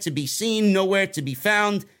 nowhere to be seen, nowhere to be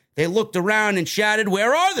found. They looked around and shouted,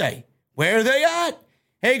 "Where are they? Where are they at?"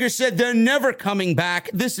 Hager said they're never coming back.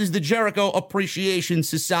 This is the Jericho Appreciation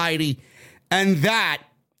Society, and that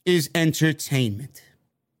is entertainment.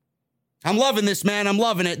 I'm loving this, man. I'm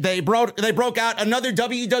loving it. They broke out another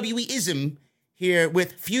WWE-ism here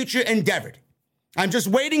with Future Endeavored. I'm just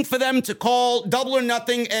waiting for them to call Double or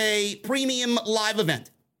Nothing a premium live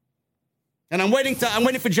event. And I'm waiting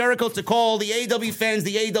for Jericho to call the AEW fans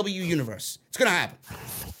the AEW universe. It's going to happen.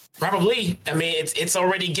 Probably. I mean, it's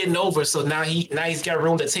already getting over, so now he's got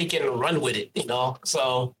room to take it and run with it, you know?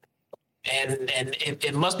 So, and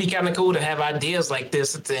it must be kind of cool to have ideas like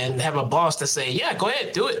this and have a boss to say, yeah, go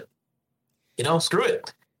ahead, do it. You know, screw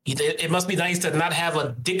it. It must be nice to not have a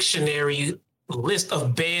dictionary list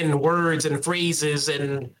of banned words and phrases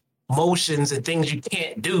and motions and things you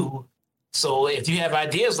can't do. So if you have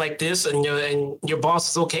ideas like this and your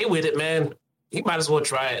boss is okay with it, man, you might as well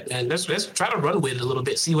try it, man. Let's try to run with it a little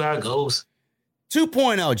bit, see how it goes.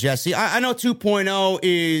 2.0, Jesse. I know 2.0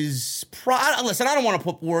 is... Listen, I don't want to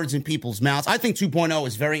put words in people's mouths. I think 2.0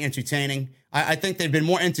 is very entertaining. I think they've been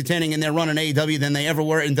more entertaining in their run in AEW than they ever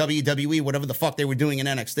were in WWE, whatever the fuck they were doing in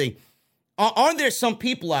NXT. Are there some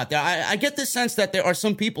people out there? I get the sense that there are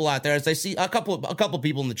some people out there, as I see a couple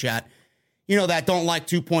people in the chat, you know, that don't like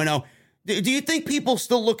 2.0. Do you think people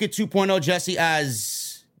still look at 2.0, Jesse,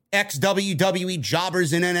 as ex-WWE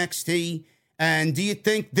jobbers in NXT? And do you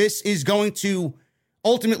think this is going to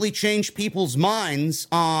ultimately change people's minds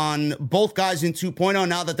on both guys in 2.0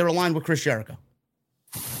 now that they're aligned with Chris Jericho?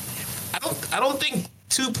 I don't think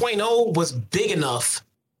 2.0 was big enough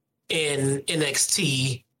in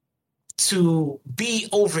NXT to be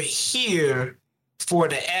over here for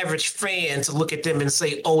the average fan to look at them and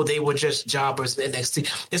say, oh, they were just jobbers in NXT.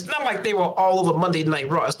 It's not like they were all over Monday Night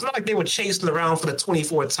Raw. It's not like they were chasing around for the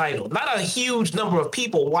 24 title. Not a huge number of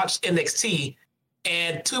people watched NXT,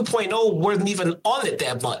 and 2.0 wasn't even on it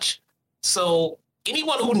that much. So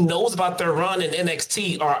anyone who knows about their run in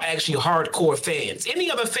NXT are actually hardcore fans. Any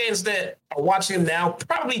other fans that are watching now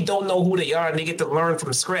probably don't know who they are, and they get to learn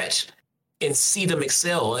from scratch and see them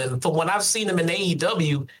excel. And from when I've seen them in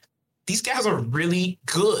AEW, these guys are really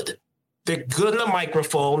good. They're good in the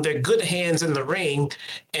microphone. They're good hands in the ring.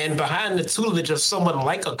 And behind the tutelage of someone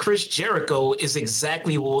like a Chris Jericho is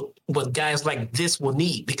exactly what guys like this will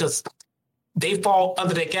need, because they fall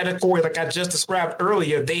under that category like I just described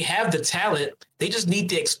earlier. They have the talent. They just need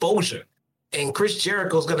the exposure. And Chris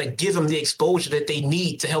Jericho is going to give them the exposure that they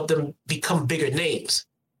need to help them become bigger names.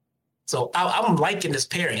 So I'm liking this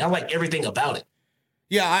pairing. I like everything about it.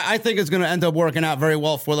 Yeah, I think it's going to end up working out very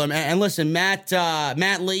well for them. And listen, Matt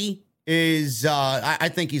Lee is, I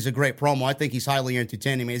think he's a great promo. I think he's highly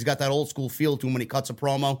entertaining. He's got that old school feel to him when he cuts a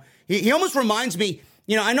promo. He almost reminds me,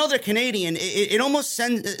 you know, I know they're Canadian. It almost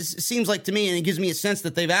seems like to me, and it gives me a sense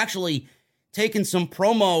that they've actually taken some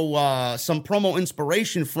promo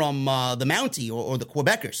inspiration from the Mountie or the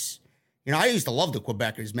Quebecers. You know, I used to love the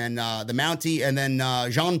Quebecers, man. The Mountie, and then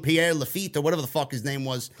Jean-Pierre Lafitte, or whatever the fuck his name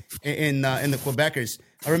was in the Quebecers.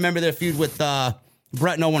 I remember their feud with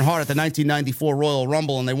Bret and Owen Hart at the 1994 Royal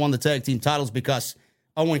Rumble, and they won the tag team titles because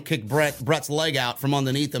Owen kicked Bret's leg out from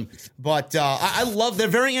underneath him. But I love, they're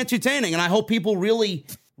very entertaining, and I hope people really,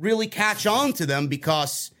 really catch on to them,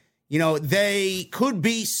 because, you know, they could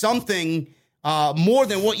be something more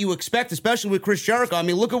than what you expect, especially with Chris Jericho. I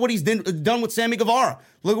mean, look at what he's done with Sammy Guevara.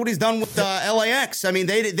 Look at what he's done with LAX. I mean,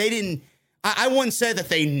 they didn't, I wouldn't say that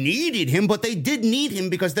they needed him, but they did need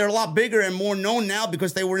him because they're a lot bigger and more known now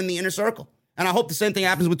because they were in the inner circle. And I hope the same thing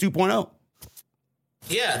happens with 2.0.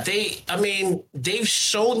 Yeah, they've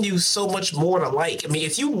shown you so much more to like. I mean,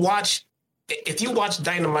 if you watch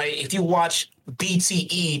Dynamite, if you watch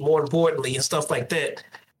BTE, more importantly, and stuff like that.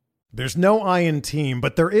 There's no I in team,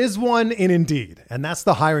 but there is one in Indeed, and that's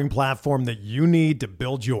the hiring platform that you need to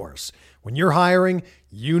build yours. When you're hiring,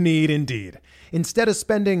 you need Indeed. Instead of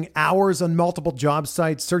spending hours on multiple job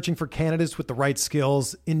sites searching for candidates with the right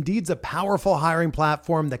skills, Indeed's a powerful hiring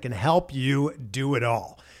platform that can help you do it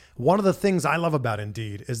all. One of the things I love about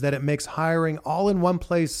Indeed is that it makes hiring all in one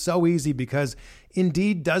place so easy, because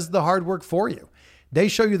Indeed does the hard work for you. They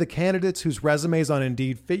show you the candidates whose resumes on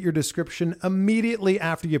Indeed fit your description immediately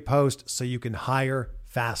after you post, so you can hire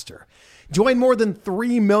faster. Join more than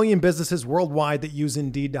 3 million businesses worldwide that use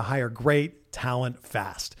Indeed to hire great talent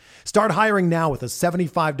fast. Start hiring now with a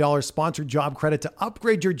 $75 sponsored job credit to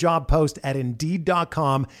upgrade your job post at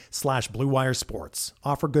Indeed.com/Blue Wire Sports.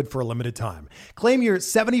 Offer good for a limited time. Claim your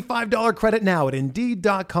 $75 credit now at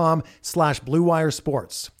Indeed.com/Blue Wire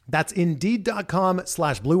Sports. That's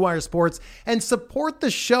Indeed.com/Blue Wire Sports, and support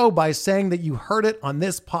the show by saying that you heard it on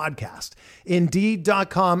this podcast.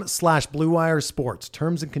 Indeed.com/Blue Wire Sports.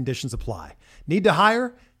 Terms and conditions apply. Need to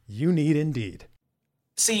hire? You need Indeed.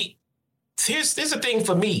 See, here's the thing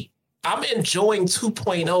for me. I'm enjoying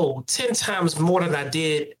 2.0 10 times more than I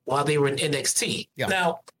did while they were in NXT. Yeah.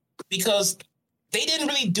 Now, because they didn't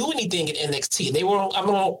really do anything in NXT. They were, I'm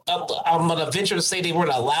gonna venture to say they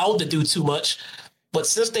weren't allowed to do too much. But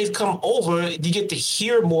since they've come over, you get to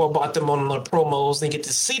hear more about them on the promos and get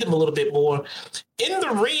to see them a little bit more. In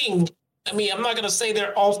the ring, I mean, I'm not going to say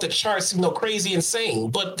they're off the charts, crazy insane,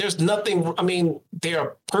 but there's nothing, they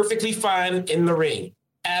are perfectly fine in the ring.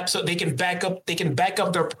 Absolutely. They can back up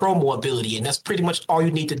their promo ability, and that's pretty much all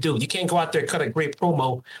you need to do. You can't go out there, cut a great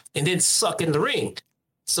promo, and then suck in the ring.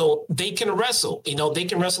 So they can wrestle. They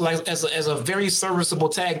can wrestle as a very serviceable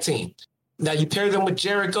tag team. Now, you pair them with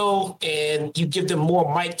Jericho and you give them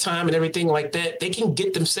more mic time and everything like that, they can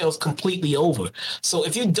get themselves completely over. So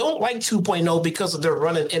if you don't like 2.0 because of their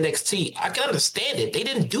run in NXT, I can understand it. They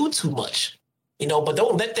didn't do too much, but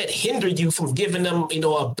don't let that hinder you from giving them,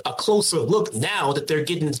 a closer look now that they're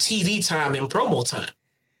getting TV time and promo time.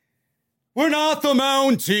 We're not the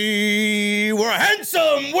Mountie. We're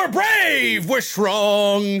handsome. We're brave. We're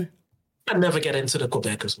strong. I never get into the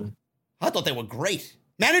Quebecers, man. I thought they were great.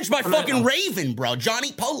 Managed by fucking Raven, bro.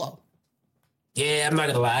 Johnny Polo. Yeah, I'm not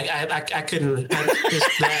gonna lie. I couldn't. I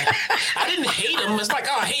didn't hate them. It's like,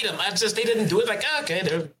 I hate them. They didn't do it. Like,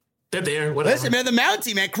 okay, they're there. Whatever. Listen, man, the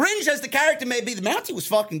Mountie, man. Cringe as the character may be, the Mountie was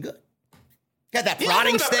fucking good. Got that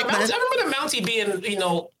prodding stick, man. I remember the Mountie being,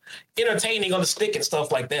 entertaining on the stick and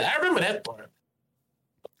stuff like that. I remember that part.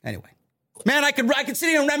 Anyway. Man, I could sit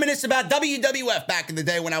here and reminisce about WWF back in the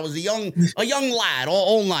day when I was a young lad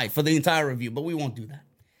all night for the entire review, but we won't do that.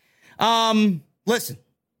 Listen,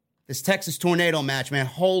 this Texas Tornado match, man,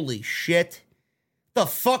 holy shit. The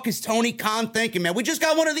fuck is Tony Khan thinking, man? We just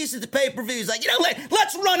got one of these at the pay-per-view. He's like,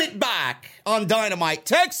 let's run it back on Dynamite.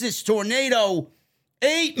 Texas Tornado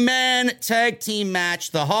 8-man tag team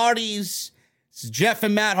match. The Hardys, this is Jeff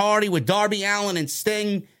and Matt Hardy with Darby Allin and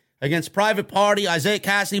Sting against Private Party, Isaiah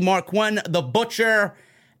Cassidy, Mark Quinn, The Butcher,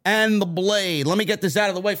 and The Blade. Let me get this out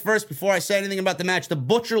of the way first before I say anything about the match. The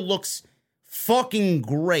Butcher looks fucking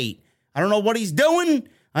great. I don't know what he's doing.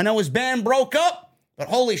 I know his band broke up. But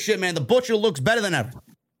holy shit, man, the Butcher looks better than ever.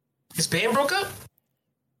 His band broke up?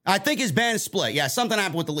 I think his band is split. Yeah, something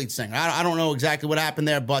happened with the lead singer. I don't know exactly what happened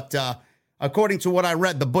there, but according to what I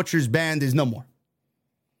read, the Butcher's band is no more.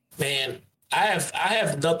 Man, I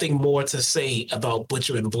have nothing more to say about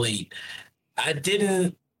Butcher and Blade. I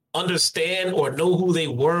didn't understand or know who they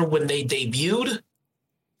were when they debuted.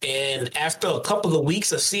 And after a couple of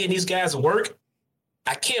weeks of seeing these guys work,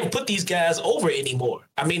 I can't put these guys over anymore.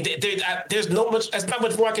 I mean, there's that's not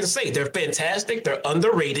much more I can say. They're fantastic. They're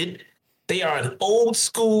underrated. They are an old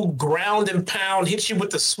school ground and pound, hit you with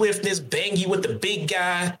the swiftness, bang you with the big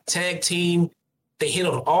guy tag team. They hit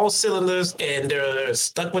on all cylinders, and they're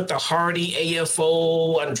stuck with the Hardy,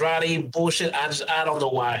 AFO, Andrade bullshit. I don't know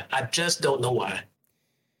why. I just don't know why.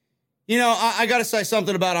 You know, I got to say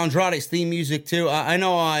something about Andrade's theme music, too. I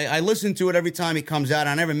know I listen to it every time he comes out.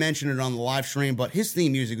 I never mention it on the live stream, but his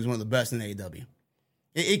theme music is one of the best in AEW.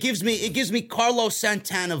 It gives me Carlos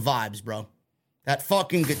Santana vibes, bro. That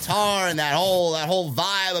fucking guitar and that whole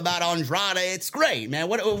vibe about Andrade. It's great, man.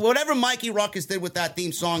 Whatever Mikey Ruckus did with that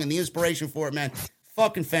theme song and the inspiration for it, man,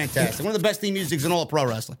 fucking fantastic. One of the best theme musics in all of pro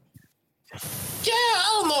wrestling. Yeah,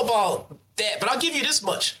 I don't know about that, but I'll give you this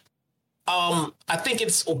much. I think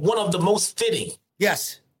it's one of the most fitting.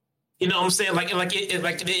 Yes. You know what I'm saying? Like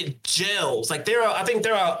it gels. Like I think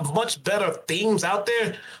there are much better themes out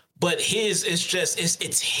there, but his is just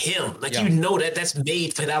it's him. Like you know that's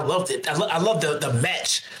made for it. I loved it. I love the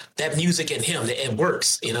match, that music and him. It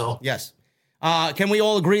works, you know. Yes. Can we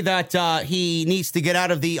all agree that he needs to get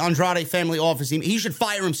out of the Andrade family office? He should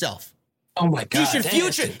fire himself. Oh my God. He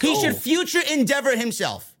should future endeavor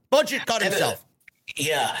himself. Budget cut himself.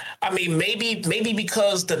 Yeah, I mean, maybe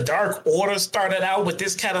because the Dark Order started out with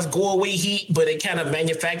this kind of go-away heat, but it kind of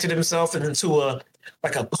manufactured himself into a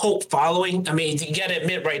cult following. I mean, you got to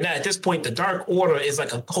admit right now, at this point, the Dark Order is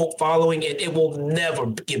like a cult following, and it will never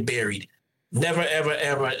get buried. Never, ever,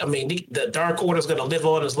 ever. I mean, the Dark Order is going to live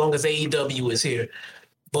on as long as AEW is here.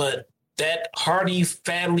 But that Hardy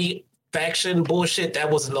family faction bullshit, that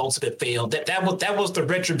was an ultimate fail. That was the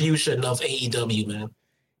retribution of AEW, man.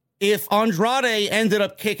 If Andrade ended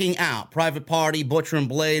up kicking out Private Party, Butcher and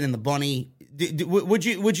Blade, and the Bunny, would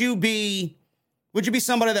you be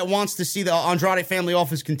somebody that wants to see the Andrade family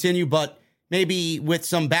office continue, but maybe with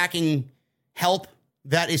some backing help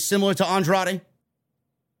that is similar to Andrade?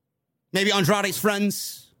 Maybe Andrade's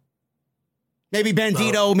friends, maybe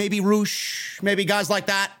Bandito, maybe Roosh, maybe guys like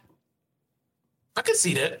that. I can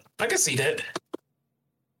see that.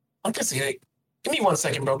 Give me 1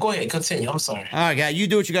 second, bro. Go ahead, continue. I'm sorry. All right, guy, you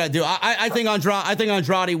do what you got to do. I think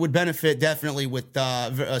Andrade would benefit definitely with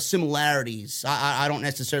similarities. I don't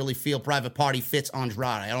necessarily feel Private Party fits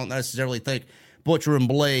Andrade. I don't necessarily think Butcher and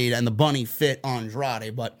Blade and the Bunny fit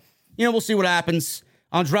Andrade, but we'll see what happens.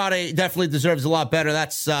 Andrade definitely deserves a lot better.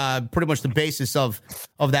 That's pretty much the basis of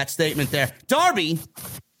that statement there.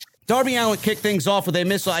 Darby Allin kicked things off with a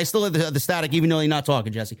missile. I still have the static, even though you're not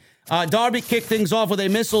talking, Jesse. Darby kicked things off with a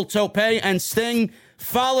missile tope, and Sting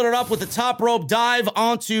followed it up with a top rope dive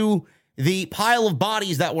onto the pile of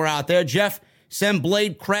bodies that were out there. Jeff sent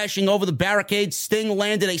Blade crashing over the barricade. Sting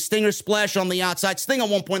landed a stinger splash on the outside. Sting at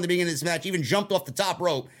one point in the beginning of this match even jumped off the top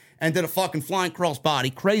rope and did a fucking flying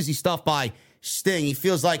crossbody. Crazy stuff by Sting. He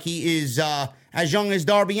feels like he is as young as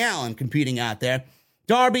Darby Allin competing out there.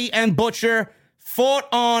 Darby and Butcher fought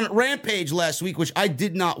on Rampage last week, which I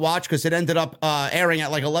did not watch because it ended up airing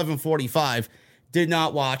at like 11:45. Did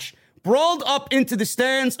not watch. Brawled up into the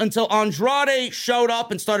stands until Andrade showed up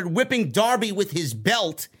and started whipping Darby with his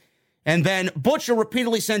belt. And then Butcher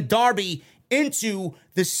repeatedly sent Darby into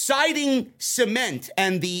the siding cement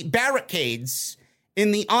and the barricades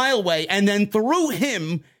in the aisleway and then threw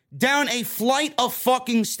him down a flight of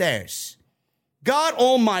fucking stairs. God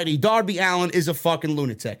almighty, Darby Allin is a fucking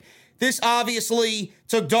lunatic. This obviously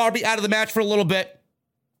took Darby out of the match for a little bit.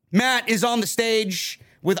 Matt is on the stage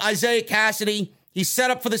with Isaiah Cassidy. He's set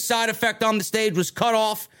up for the side effect on the stage, was cut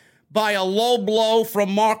off by a low blow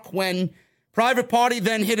from Mark Quinn. Private Party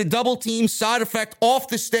then hit a double team side effect off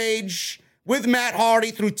the stage with Matt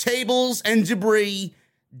Hardy through tables and debris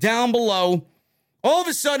down below. All of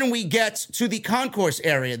a sudden, we get to the concourse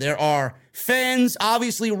area. There are Fans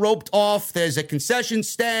obviously roped off. There's a concession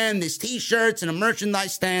stand, there's T-shirts and a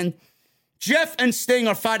merchandise stand. Jeff and Sting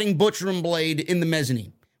are fighting Butcher and Blade in the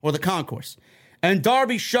mezzanine, or the concourse. And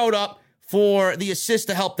Darby showed up for the assist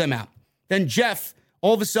to help them out. Then Jeff,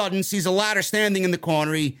 all of a sudden, sees a ladder standing in the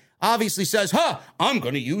corner. He obviously says, I'm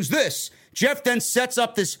going to use this. Jeff then sets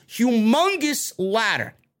up this humongous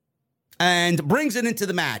ladder and brings it into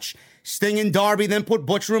the match. Sting and Darby then put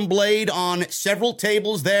Butcher and Blade on several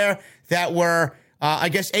tables there that were,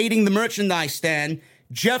 aiding the merchandise stand.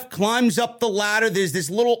 Jeff climbs up the ladder. There's this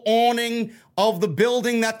little awning of the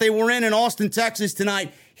building that they were in Austin, Texas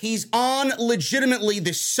tonight. He's on legitimately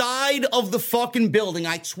the side of the fucking building.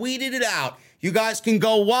 I tweeted it out. You guys can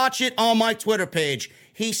go watch it on my Twitter page.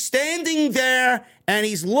 He's standing there and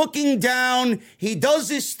he's looking down. He does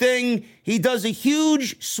this thing. He does a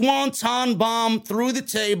huge swanton bomb through the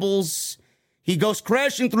tables. He goes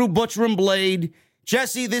crashing through Butcher and Blade.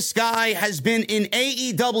 Jesse, this guy has been in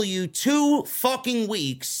AEW 2 fucking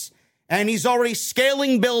weeks, and he's already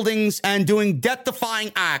scaling buildings and doing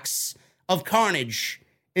death-defying acts of carnage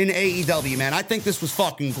in AEW, man. I think this was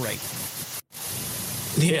fucking great.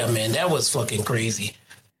 Yeah, man, that was fucking crazy.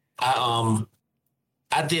 I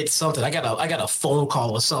did something. I got a phone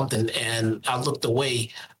call or something, and I looked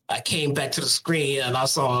away. I came back to the screen and I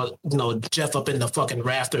saw, Jeff up in the fucking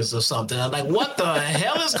rafters or something. I'm like, what the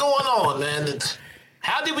hell is going on, man?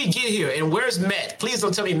 How did we get here? And where's Matt? Please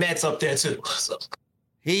don't tell me Matt's up there too.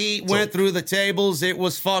 He went through the tables. It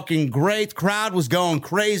was fucking great. Crowd was going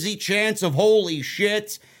crazy. Chants of holy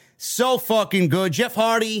shit. So fucking good. Jeff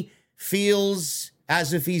Hardy feels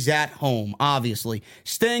as if he's at home, obviously.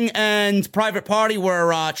 Sting and Private Party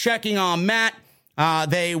were checking on Matt.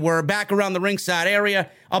 They were back around the ringside area.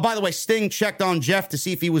 Oh, by the way, Sting checked on Jeff to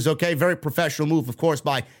see if he was okay. Very professional move, of course,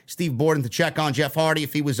 by Steve Borden to check on Jeff Hardy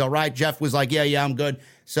if he was all right. Jeff was like, yeah, I'm good.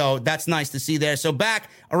 So that's nice to see there. So back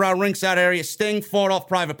around ringside area, Sting fought off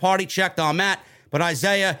Private Party, checked on Matt, but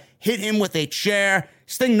Isaiah hit him with a chair.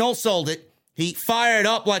 Sting no-sold it. He fired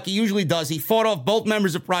up like he usually does. He fought off both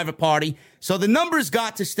members of Private Party. So the numbers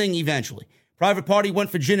got to Sting eventually. Private Party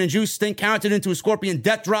went for gin and juice. Sting countered into a Scorpion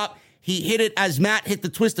Death Drop. He hit it as Matt hit the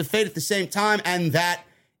Twist of Fate at the same time, and that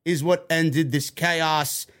is what ended this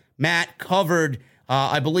chaos. Matt covered,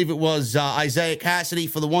 I believe it was Isaiah Cassidy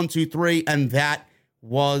for the 1, 2, 3, and that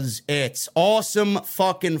was it. Awesome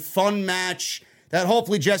fucking fun match that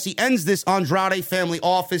hopefully, Jesse, ends this Andrade family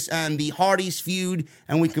office and the Hardys feud,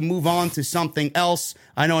 and we can move on to something else.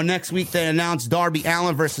 I know next week they announced Darby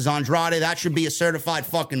Allin versus Andrade. That should be a certified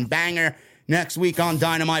fucking banger next week on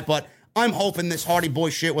Dynamite, but I'm hoping this Hardy Boy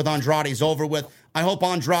shit with Andrade is over with. I hope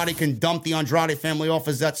Andrade can dump the Andrade family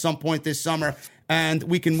office at some point this summer, and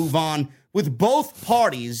we can move on with both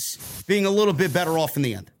parties being a little bit better off in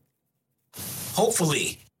the end.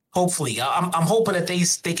 Hopefully, I'm hoping that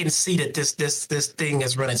they can see that this thing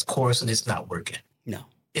has run its course and it's not working. No,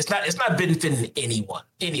 it's not benefiting anyone.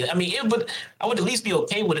 I mean, I would at least be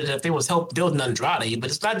okay with it if there was help building Andrade, but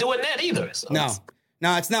it's not doing that either. So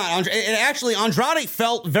No, it's not. Actually, Andrade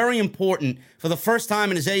felt very important for the first time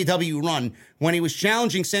in his AEW run when he was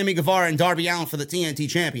challenging Sammy Guevara and Darby Allin for the TNT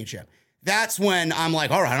Championship. That's when I'm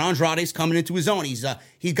like, all right, Andrade's coming into his own.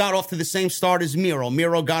 He got off to the same start as Miro.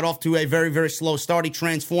 Miro got off to a very, very slow start. He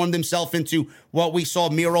transformed himself into what we saw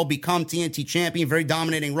Miro become, TNT champion, very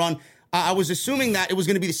dominating run. I was assuming that it was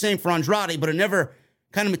going to be the same for Andrade, but it never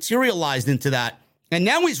kind of materialized into that. And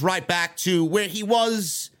now he's right back to where he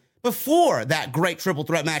was before that great triple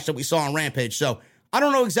threat match that we saw on Rampage. So I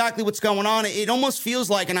don't know exactly what's going on. It almost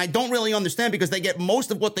feels like, and I don't really understand because they get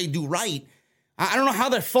most of what they do right. I don't know how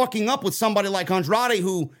they're fucking up with somebody like Andrade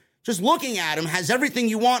who, just looking at him, has everything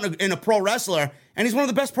you want in a pro wrestler, and he's one of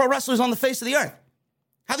the best pro wrestlers on the face of the earth.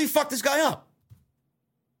 How do you fuck this guy up?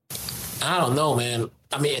 I don't know, man.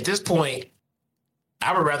 I mean, at this point,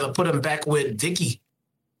 I would rather put him back with Vicky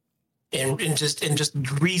and just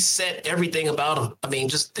reset everything about him. I mean,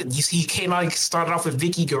 he came out, he started off with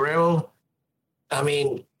Vicky Guerrero. I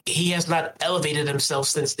mean, he has not elevated himself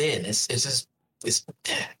since then. It's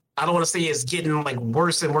I don't want to say it's getting like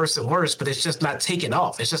worse and worse and worse, but it's just not taking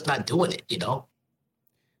off. It's just not doing it,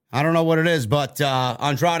 I don't know what it is, but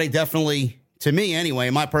Andrade definitely, to me anyway,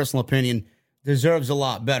 in my personal opinion, deserves a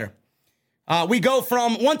lot better. We go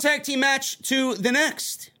from one tag team match to the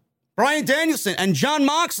next. Bryan Danielson and Jon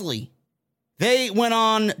Moxley, they went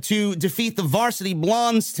on to defeat the Varsity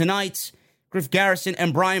Blondes tonight. Griff Garrison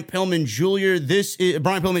and Brian Pillman Jr. This is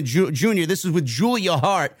Brian Pillman Jr. This is with Julia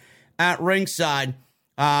Hart at ringside.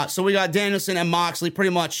 So we got Danielson and Moxley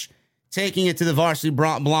pretty much taking it to the Varsity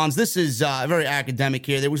Blondes. This is very academic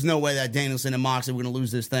here. There was no way that Danielson and Moxley were going to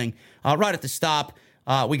lose this thing right at the stop.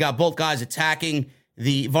 We got both guys attacking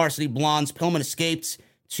the Varsity Blondes. Pillman escaped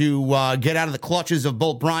to get out of the clutches of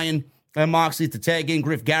both Bryan and Moxley to tag in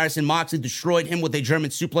Griff Garrison. Moxley destroyed him with a German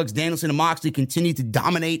suplex. Danielson and Moxley continued to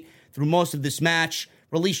dominate through most of this match.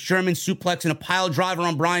 Released German suplex and a pile driver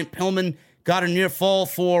on Brian Pillman. Got a near fall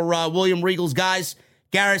for William Regal's guys.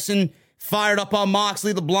 Garrison fired up on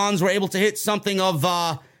Moxley. The Blondes were able to hit something of,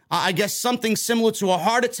 I guess, something similar to a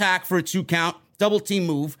heart attack for a 2 count. Double team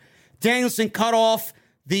move. Danielson cut off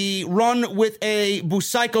the run with a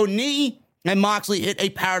Busaiku knee. And Moxley hit a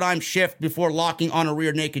paradigm shift before locking on a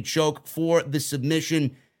rear naked choke for the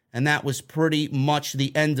submission. And that was pretty much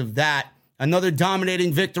the end of that. Another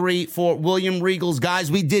dominating victory for William Regal's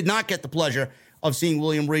guys. We did not get the pleasure of seeing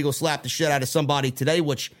William Regal slap the shit out of somebody today,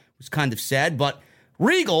 which was kind of sad. But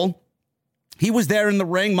Regal, he was there in the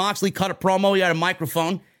ring. Moxley cut a promo. He had a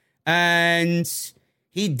microphone. And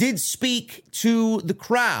he did speak to the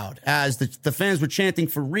crowd as the fans were chanting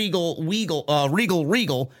for Regal.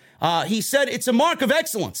 He said, "It's a mark of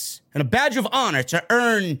excellence and a badge of honor to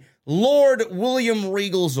earn Lord William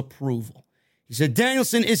Regal's approval." He said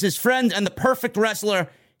Danielson is his friend and the perfect wrestler. He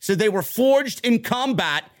said they were forged in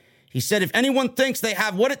combat. He said if anyone thinks they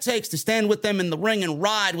have what it takes to stand with them in the ring and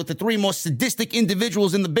ride with the 3 most sadistic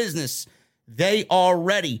individuals in the business, they are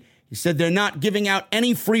ready. He said they're not giving out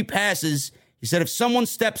any free passes. He said if someone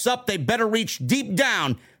steps up, they better reach deep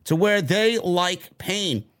down to where they like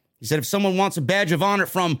pain. He said if someone wants a badge of honor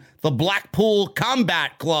from the Blackpool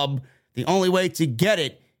Combat Club, the only way to get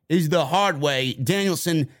it is the hard way.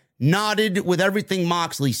 Danielson nodded with everything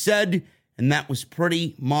Moxley said, and that was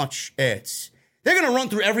pretty much it. They're going to run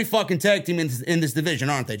through every fucking tag team in this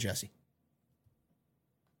division, aren't they, Jesse?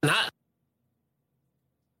 Not.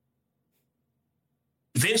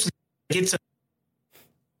 Eventually get to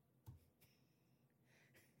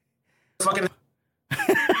fucking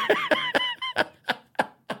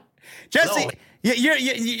Jesse,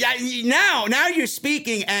 now you're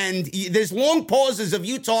speaking, and there's long pauses of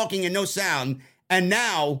you talking and no sound, and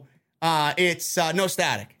now it's no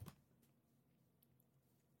static.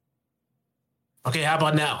 Okay, how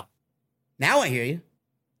about now? Now I hear you.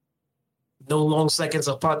 No long seconds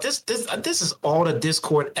apart. This is all the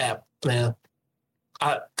Discord app, man.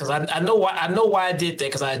 Because I know why I did that,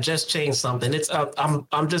 because I just changed something. It's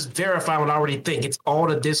I'm just verifying what I already think. It's all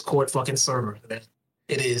the Discord fucking server, man.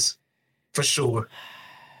 It is. For sure.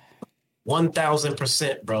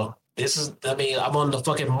 1,000%, bro. I'm on the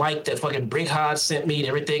fucking mic that fucking Brighod sent me and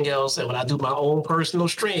everything else. And when I do my own personal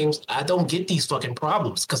streams, I don't get these fucking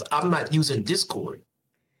problems because I'm not using Discord.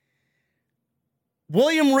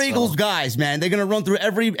 William Regal's guys, man, they're going to run through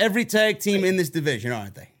every tag team in this division,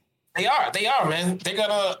 aren't they? They are, man. They're going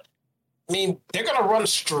to run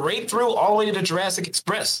straight through all the way to Jurassic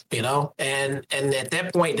Express, you know? And at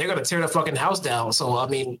that point, they're going to tear the fucking house down. So, I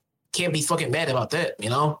mean, can't be fucking mad about that, you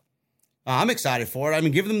know? I'm excited for it. I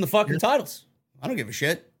mean, give them the fucking titles. I don't give a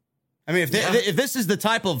shit. I mean, if this is the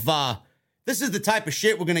type of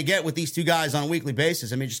shit we're gonna get with these two guys on a weekly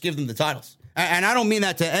basis, I mean, just give them the titles. And I don't mean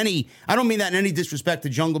that in any disrespect to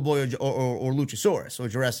Jungle Boy or Luchasaurus or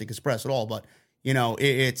Jurassic Express at all. But you know,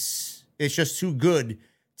 it's just too good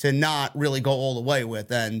to not really go all the way with.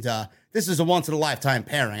 And this is a once in a lifetime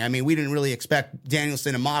pairing. I mean, we didn't really expect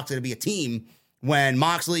Danielson and Moxley to be a team. When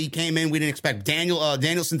Moxley came in, we didn't expect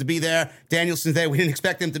Danielson to be there. Danielson's there. We didn't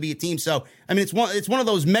expect them to be a team. So, I mean, it's one of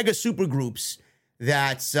those mega super groups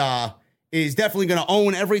that is definitely going to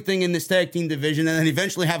own everything in this tag team division and then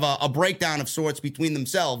eventually have a breakdown of sorts between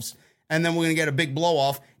themselves. And then we're going to get a big blow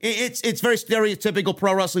off. It's very stereotypical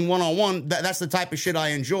pro wrestling one-on-one. That's the type of shit I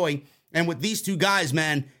enjoy. And with these two guys,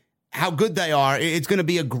 man, how good they are, it's going to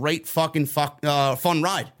be a great fucking fun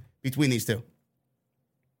ride between these two.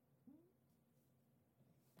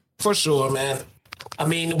 For sure, man. I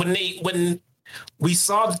mean, when we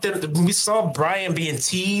saw Bryan being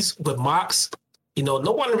teased with Mox, you know,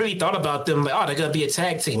 no one really thought about them like, oh, they're gonna be a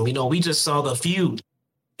tag team. You know, we just saw the feud,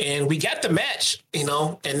 and we got the match, you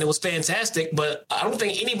know, and it was fantastic. But I don't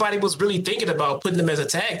think anybody was really thinking about putting them as a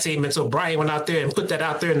tag team until Bryan went out there and put that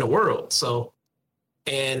out there in the world. So,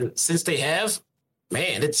 and since they have,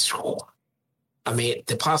 man, I mean,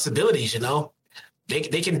 the possibilities, you know.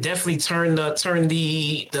 They can definitely turn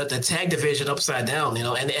the tag division upside down, you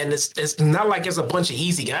know, and it's not like it's a bunch of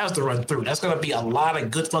easy guys to run through. That's gonna be a lot of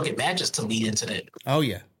good fucking matches to lead into that. Oh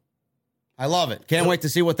yeah, I love it. Can't wait to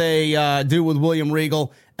see what they do with William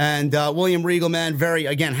Regal. And William Regal, man, very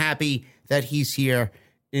again happy that he's here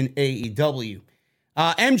in AEW.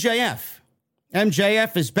 MJF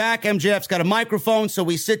is back. MJF's got a microphone, so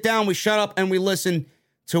we sit down, we shut up, and we listen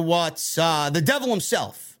to what the devil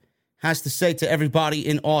himself has to say to everybody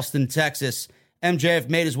in Austin, Texas. MJF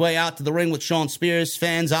made his way out to the ring with Shawn Spears.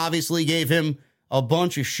 Fans obviously gave him a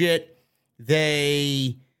bunch of shit.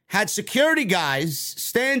 They had security guys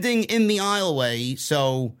standing in the aisleway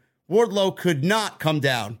so Wardlow could not come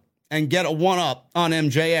down and get a one-up on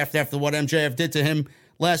MJF after what MJF did to him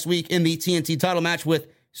last week in the TNT title match with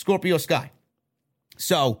Scorpio Sky.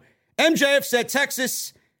 So MJF said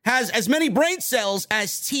Texas has as many brain cells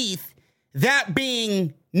as teeth, that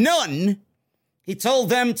being none. He told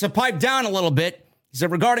them to pipe down a little bit. He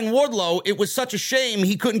said regarding Wardlow, it was such a shame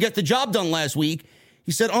he couldn't get the job done last week.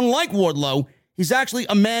 He said, unlike Wardlow, he's actually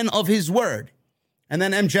a man of his word. And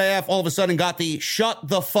then MJF all of a sudden got the shut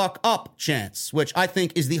the fuck up chants, which I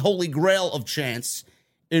think is the holy grail of chants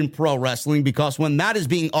in pro wrestling, because when that is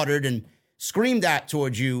being uttered and screamed at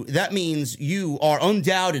towards you, that means you are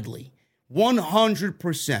undoubtedly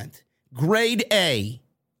 100% grade A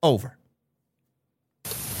over.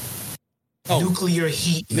 Oh. Nuclear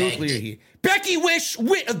heat. Nuclear heat. Becky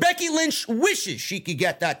Lynch wishes she could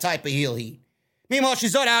get that type of heel heat. Meanwhile,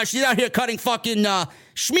 she's out here cutting fucking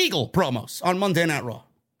Schmiegel promos on Monday Night Raw.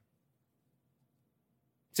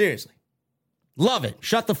 Seriously. Love it.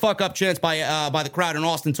 Shut the fuck up chants by the crowd in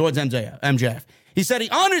Austin towards MJF. He said he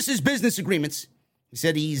honors his business agreements. He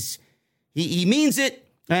said he means it.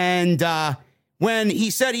 And when he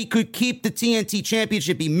said he could keep the TNT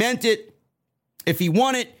championship, he meant it if he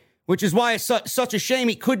won it, which is why it's such a shame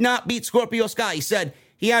he could not beat Scorpio Sky. He said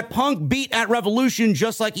he had Punk beat at Revolution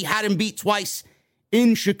just like he had him beat twice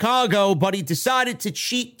in Chicago, but he decided to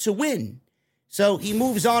cheat to win. So he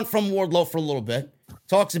moves on from Wardlow for a little bit,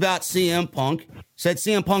 talks about CM Punk, said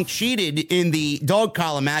CM Punk cheated in the dog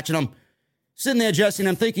collar match, and I'm sitting there, Jesse, and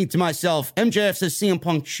I'm thinking to myself, MJF says CM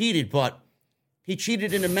Punk cheated, but he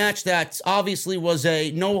cheated in a match that obviously was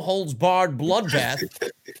a no-holds-barred bloodbath,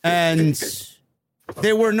 and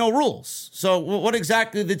there were no rules. So what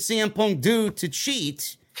exactly did CM Punk do to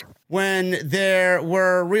cheat when there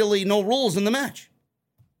were really no rules in the match?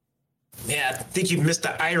 Yeah, I think you missed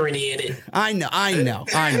the irony in it. I know.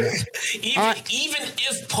 Even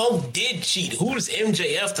if Punk did cheat, who's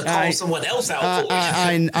MJF to call someone else out for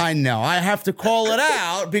it? I know. I have to call it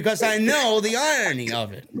out because I know the irony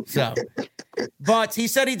of it. So, but he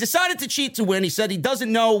said he decided to cheat to win. He said he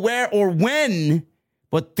doesn't know where or when,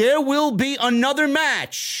 but there will be another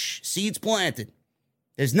match. Seeds planted.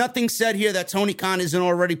 There's nothing said here that Tony Khan isn't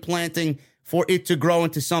already planting for it to grow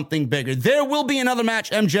into something bigger. There will be another match,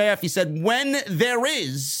 MJF. He said when there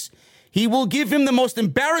is, he will give him the most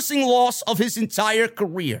embarrassing loss of his entire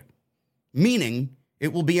career. Meaning,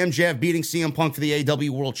 it will be MJF beating CM Punk for the AEW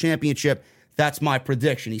World Championship. That's my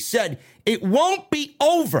prediction. He said it won't be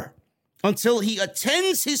over until he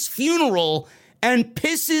attends his funeral and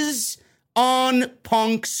pisses on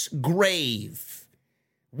Punk's grave.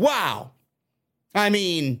 Wow. I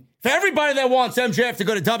mean, for everybody that wants MJF to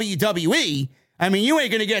go to WWE, I mean, you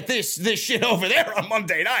ain't going to get this shit over there on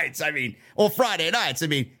Monday nights, or Friday nights.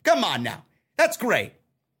 Come on now. That's great.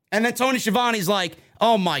 And then Tony Schiavone's like,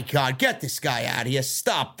 oh my God, get this guy out of here.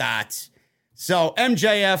 Stop that. So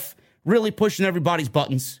MJF really pushing everybody's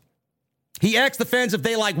buttons. He asked the fans if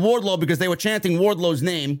they like Wardlow because they were chanting Wardlow's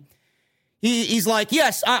name. He's like,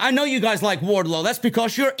 yes, I know you guys like Wardlow. That's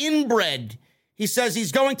because you're inbred. He says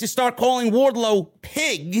he's going to start calling Wardlow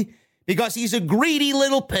Pig because he's a greedy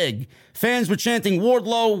little pig. Fans were chanting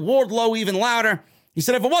Wardlow even louder. He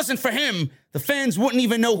said if it wasn't for him, the fans wouldn't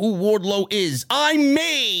even know who Wardlow is. I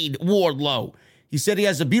made Wardlow. He said he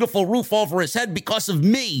has a beautiful roof over his head because of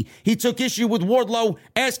me. He took issue with Wardlow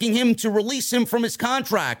asking him to release him from his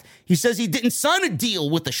contract. He says he didn't sign a deal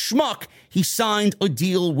with the schmuck. He signed a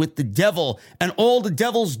deal with the devil. And all the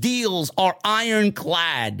devil's deals are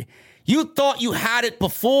ironclad. You thought you had it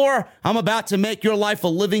before? I'm about to make your life a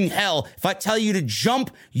living hell. If I tell you to jump,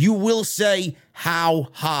 you will say, how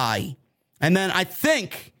high? And then I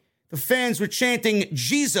think the fans were chanting,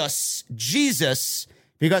 Jesus, Jesus,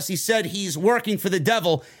 because he said he's working for the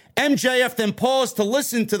devil. MJF then paused to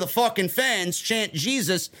listen to the fucking fans chant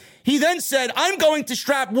Jesus. He then said, I'm going to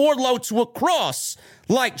strap Wardlow to a cross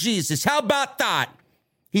like Jesus. How about that?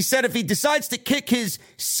 He said if he decides to kick his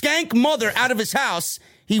skank mother out of his house,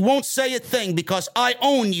 he won't say a thing because I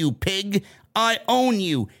own you, pig. I own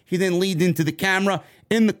you. He then leaned into the camera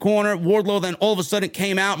in the corner. Wardlow then all of a sudden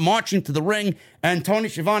came out marching to the ring. And Tony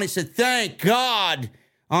Schiavone said, thank God,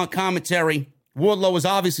 on commentary. Wardlow was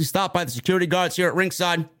obviously stopped by the security guards here at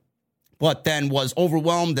ringside, but then was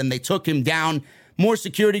overwhelmed and they took him down. More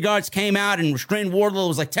security guards came out and restrained Wardlow. It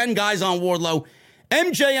was like 10 guys on Wardlow.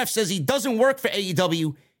 MJF says he doesn't work for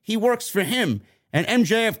AEW. He works for him. And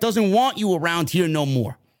MJF doesn't want you around here no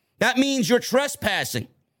more. That means you're trespassing.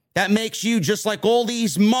 That makes you just like all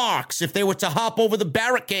these marks if they were to hop over the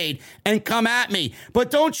barricade and come at me.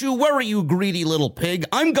 But don't you worry, you greedy little pig.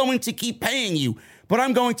 I'm going to keep paying you, but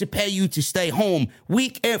I'm going to pay you to stay home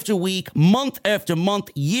week after week, month after month,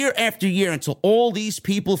 year after year, until all these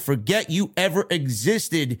people forget you ever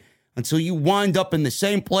existed, until you wind up in the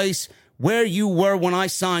same place where you were when I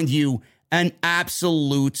signed you, an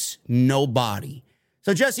absolute nobody.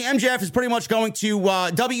 So, Jesse, MJF is pretty much going to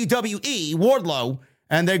WWE, Wardlow,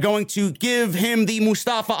 and they're going to give him the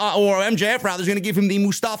Mustafa, or MJF rather, is going to give him the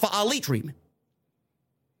Mustafa Ali treatment.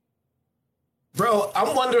 Bro,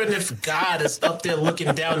 I'm wondering if God is up there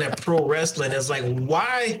looking down at pro wrestling. It's like,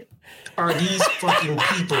 why are these fucking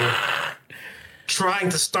people trying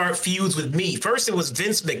to start feuds with me? First, it was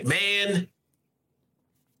Vince McMahon.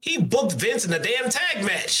 He booked Vince in a damn tag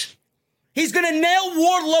match. He's going to nail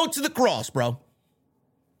Wardlow to the cross, bro.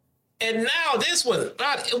 And now this one.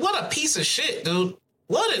 God, what a piece of shit, dude.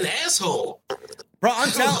 What an asshole. Bro,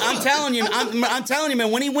 I'm telling you,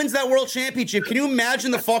 man, when he wins that world championship, can you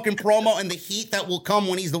imagine the fucking promo and the heat that will come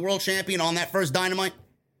when he's the world champion on that first Dynamite?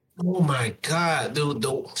 Oh my God, dude.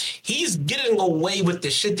 He's getting away with the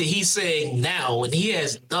shit that he's saying now, and he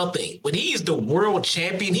has nothing. When he's the world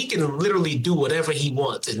champion, he can literally do whatever he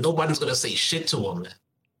wants, and nobody's going to say shit to him.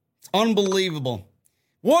 It's unbelievable.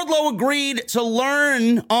 Wardlow agreed to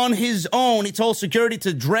learn on his own. He told security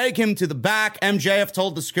to drag him to the back. MJF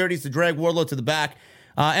told the security to drag Wardlow to the back.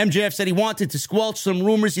 MJF said he wanted to squelch some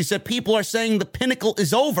rumors. He said people are saying the pinnacle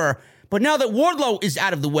is over, but now that Wardlow is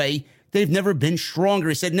out of the way, they've never been stronger.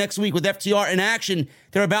 He said next week with FTR in action,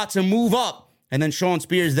 they're about to move up. And then Sean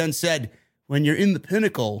Spears then said, when you're in the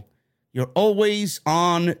pinnacle, you're always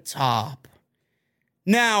on top.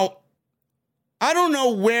 Now, I don't know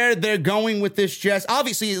where they're going with this, Jess.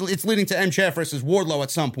 Obviously, it's leading to MJF versus Wardlow at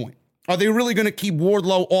some point. Are they really going to keep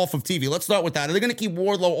Wardlow off of TV? Let's start with that. Are they going to keep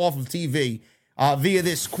Wardlow off of TV via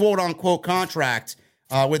this quote-unquote contract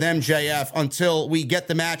with MJF until we get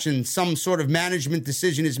the match and some sort of management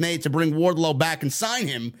decision is made to bring Wardlow back and sign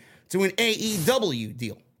him to an AEW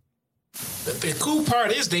deal? The cool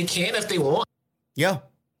part is they can if they want. Yeah.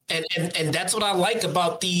 And that's what I like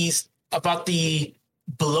about the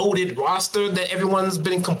bloated roster that everyone's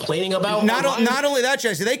been complaining about. Not only that,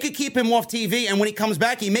 Jesse, they could keep him off TV, and when he comes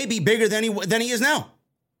back, he may be bigger than he is now.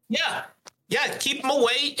 Yeah, keep him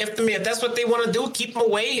away. If that's what they want to do, keep him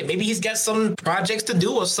away. Maybe he's got some projects to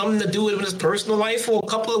do or something to do in his personal life for a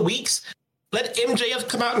couple of weeks. Let MJF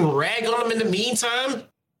come out and rag on him in the meantime,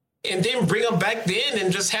 and then bring him back then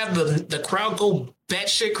and just have the crowd go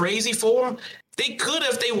batshit crazy for him. They could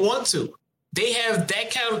if they want to. They have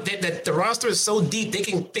that kind of that the roster is so deep they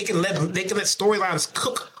can let storylines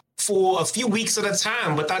cook for a few weeks at a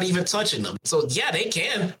time without even touching them. So yeah, they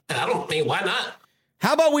can. And why not?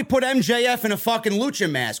 How about we put MJF in a fucking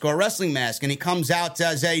lucha mask or a wrestling mask, and he comes out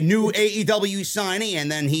as a new AEW signee,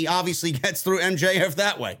 and then he obviously gets through MJF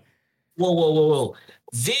that way. Whoa.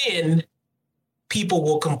 Then people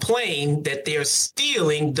will complain that they're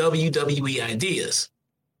stealing WWE ideas.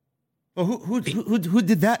 Well, who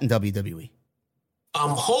did that in WWE?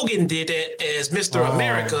 Hogan did it as Mr.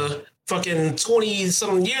 America fucking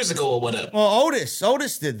 20-something years ago or whatever. Well,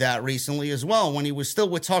 Otis did that recently as well when he was still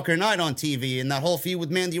with Tucker Knight on TV in that whole feud with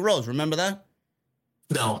Mandy Rose. Remember that?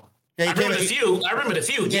 No. Yeah, I remember the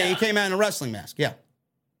feud. Yeah, he came out in a wrestling mask. Yeah.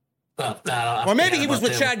 Or maybe he was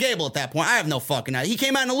with Chad Gable at that point. I have no fucking idea. He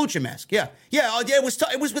came out in a lucha mask. Yeah.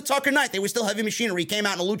 It was with Tucker Knight. They were still Heavy Machinery. He came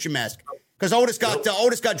out in a lucha mask because Otis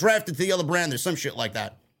got drafted to the other brand or some shit like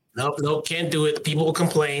that. Nope, can't do it. People will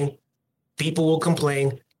complain.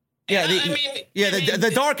 Yeah,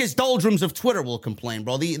 the darkest doldrums of Twitter will complain,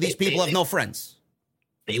 bro. These people have no friends.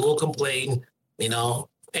 They will complain, and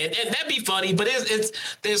that'd be funny. But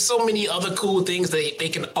there's so many other cool things they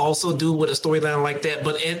can also do with a storyline like that.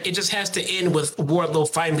 But it just has to end with Wardlow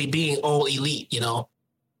finally being all elite,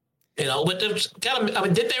 But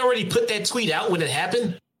did they already put that tweet out when it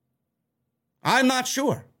happened? I'm not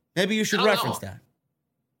sure. Maybe you should reference that.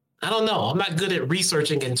 I don't know. I'm not good at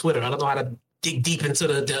researching in Twitter. I don't know how to dig deep into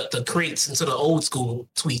the crates, into the old school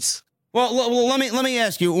tweets. Well, let me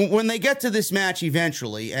ask you, when they get to this match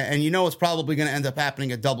eventually, and it's probably going to end up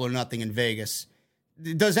happening at Double or Nothing in Vegas,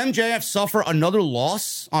 does MJF suffer another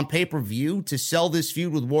loss on pay-per-view to sell this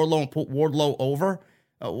feud with Wardlow and put Wardlow over?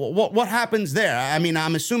 What happens there? I mean,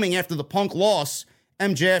 I'm assuming after the Punk loss,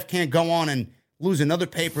 MJF can't go on and lose another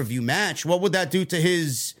pay-per-view match. What would that do to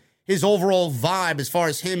his overall vibe as far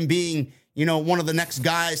as him being, one of the next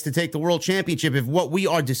guys to take the world championship if what we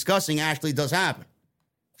are discussing actually does happen?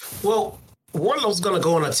 Well, Wardlow's going to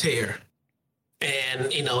go on a tear.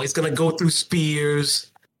 And, he's going to go through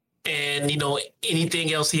Spears. and, you know,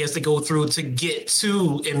 anything else he has to go through to get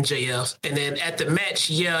to MJF. And then at the match,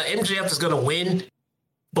 yeah, MJF is going to win,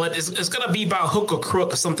 but it's going to be about hook or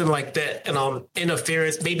crook or something like that. And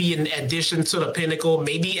interference, maybe in addition to the Pinnacle,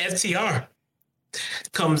 maybe FTR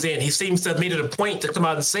comes in. He seems to have made it a point to come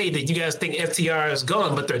out and say that you guys think FTR is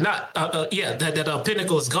gone, but they're not. That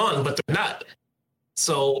Pinnacle is gone, but they're not.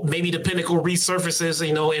 So maybe the Pinnacle resurfaces,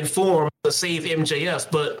 you know, in form to save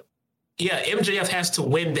MJF, but yeah, MJF has to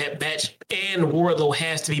win that match, and Wardlow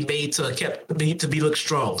has to be made to be look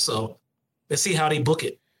strong. So let's see how they book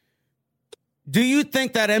it. Do you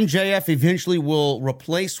think that MJF eventually will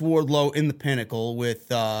replace Wardlow in the Pinnacle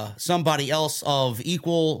with somebody else of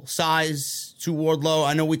equal size to Wardlow?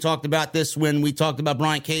 I know we talked about this when we talked about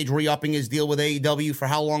Brian Cage re-upping his deal with AEW for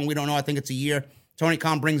how long, we don't know. I think it's a year. Tony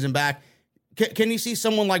Khan brings him back. Can you see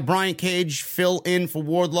someone like Brian Cage fill in for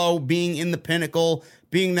Wardlow, being in the Pinnacle,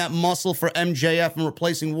 being that muscle for MJF and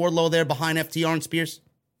replacing Wardlow there behind FTR and Spears?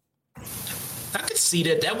 I could see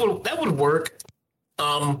that. That would work.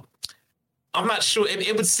 I'm not sure.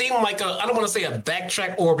 It would seem like I don't want to say a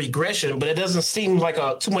backtrack or a regression, but it doesn't seem like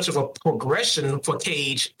too much of a progression for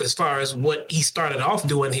Cage as far as what he started off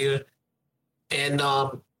doing here. And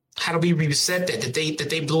how do we reset that? Did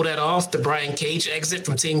they blow that off, the Brian Cage exit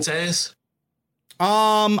from Team Taz?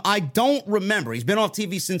 I don't remember. He's been off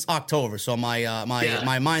TV since October, so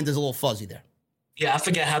my mind is a little fuzzy there. Yeah, I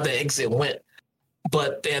forget how the exit went,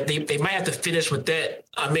 but they might have to finish with that.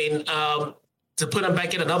 I mean, to put him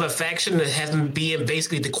back in another faction that has him being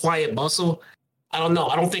basically the quiet muscle, I don't know.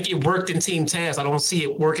 I don't think it worked in Team Taz. I don't see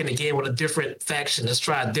it working again with a different faction. Let's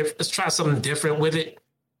try something different with it.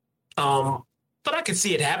 But I can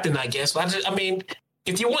see it happen, I guess. I mean,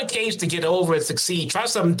 if you want Cage to get over and succeed, try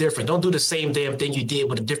something different. Don't do the same damn thing you did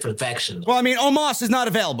with a different faction. Well, I mean, Omos is not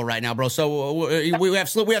available right now, bro. So we have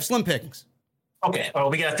slim pickings. Okay. Oh,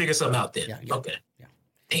 we got to figure something out then. Yeah. Okay. Yeah.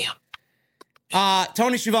 Damn.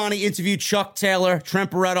 Tony Schiavone interviewed Chuck Taylor, Trent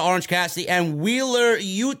Beretta, Orange Cassidy, and Wheeler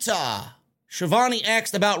Yuta. Schiavone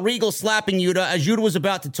asked about Regal slapping Yuta. As Yuta was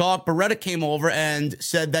about to talk, Beretta came over and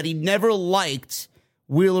said that he never liked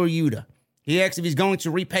Wheeler Yuta. He asked if he's going to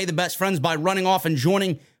repay the best friends by running off and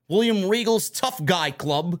joining William Regal's Tough Guy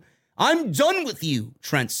Club. I'm done with you,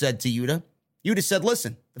 Trent said to Yuta. Yuta said,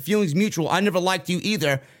 listen, the feeling's mutual. I never liked you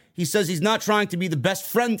either. He says he's not trying to be the best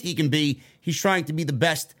friend he can be. He's trying to be the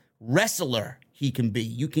best wrestler he can be.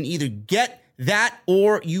 You can either get that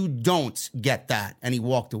or you don't get that. And he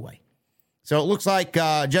walked away. So it looks like,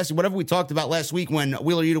 Jesse, whatever we talked about last week when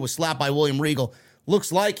Wheeler Yuta was slapped by William Regal,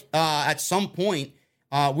 looks like at some point,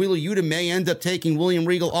 Wheeler Yuta may end up taking William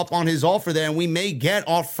Regal up on his offer there, and we may get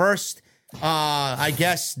our first,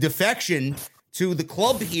 defection to the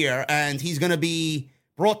club here, and he's going to be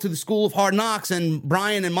brought to the School of Hard Knocks, and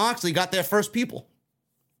Bryan and Moxley got their first people.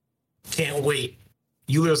 Can't wait.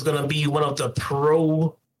 Wheeler's going to be one of the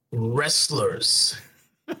pro wrestlers.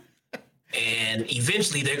 And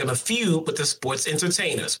eventually they're going to feud with the sports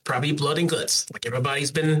entertainers, probably blood and guts, like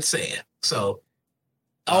everybody's been saying. So...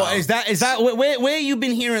 is that where you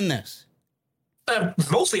been hearing this?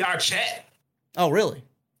 Mostly our chat. Oh, really?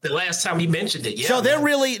 The last time we mentioned it, yeah. So they're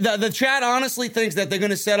really the chat honestly thinks that they're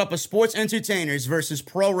going to set up a sports entertainers versus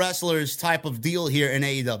pro wrestlers type of deal here in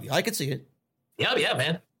AEW. I could see it. Yeah,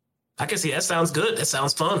 man. I can see that. Sounds good. That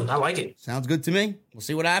sounds fun. I like it. Sounds good to me. We'll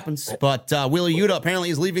see what happens. But Wheeler Yuta apparently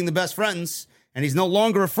is leaving the best friends, and he's no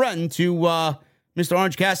longer a friend to Mr.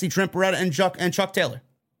 Orange Cassidy, Trent Beretta, and Chuck Taylor.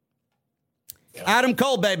 Adam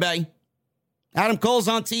Cole, baby. Adam Cole's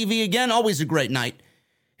on TV again. Always a great night.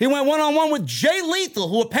 He went one-on-one with Jay Lethal,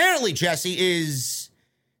 who apparently, Jesse, is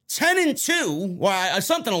 10-2, or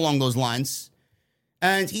something along those lines.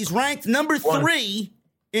 And he's ranked number 3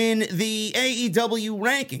 in the AEW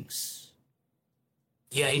rankings.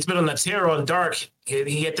 Yeah, he's been on a tear on Dark.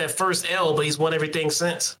 He hit that first L, but he's won everything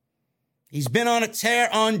since. He's been on a tear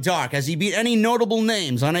on Dark. Has he beat any notable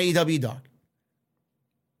names on AEW Dark?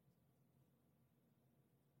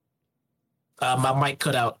 My mic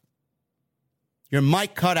cut out. Your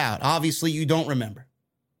mic cut out. Obviously, you don't remember.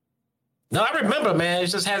 No, I remember, man. It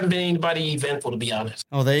just hasn't been anybody eventful, to be honest.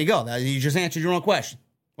 Oh, there you go. You just answered your own question.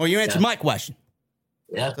 Or you answered my question.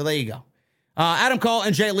 Yeah. So there you go. Adam Cole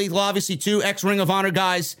and Jay Lethal, obviously two ex-Ring of Honor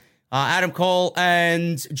guys. Adam Cole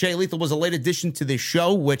and Jay Lethal was a late addition to this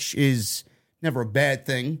show, which is never a bad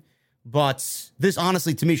thing. But this,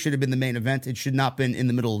 honestly, to me, should have been the main event. It should not have been in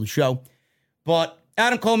the middle of the show. But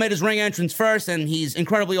Adam Cole made his ring entrance first, and he's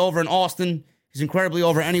incredibly over in Austin. He's incredibly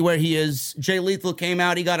over anywhere he is. Jay Lethal came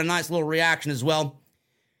out. He got a nice little reaction as well.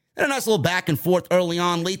 And a nice little back and forth early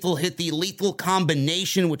on. Lethal hit the lethal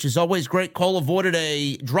combination, which is always great. Cole avoided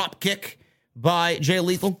a drop kick by Jay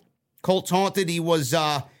Lethal. Cole taunted. He was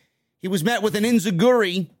met with an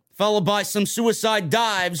enziguri, followed by some suicide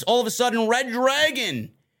dives. All of a sudden, Red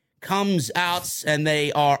Dragon comes out, and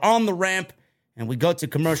they are on the ramp, and we go to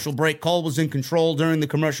commercial break. Cole was in control during the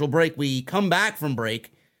commercial break. We come back from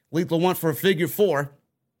break. Lethal went for a figure four.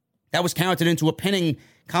 That was counted into a pinning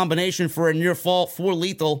combination for a near fall for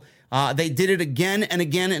Lethal. They did it again and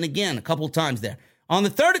again and again, a couple of times there. On the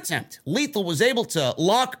third attempt, Lethal was able to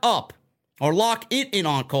lock it in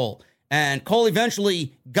on Cole, and Cole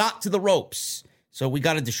eventually got to the ropes. So we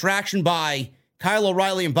got a distraction by Kyle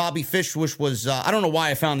O'Reilly and Bobby Fish, which was, I don't know why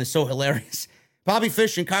I found this so hilarious. Bobby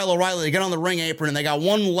Fish and Kyle O'Reilly, they get on the ring apron, and they got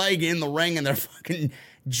one leg in the ring, and they're fucking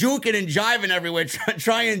juking and jiving everywhere,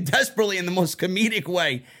 trying desperately in the most comedic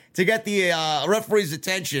way to get the referee's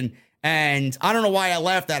attention. And I don't know why I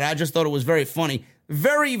laughed at it. I just thought it was very funny.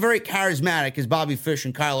 Very, very charismatic is Bobby Fish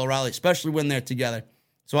and Kyle O'Reilly, especially when they're together.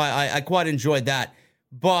 So I quite enjoyed that.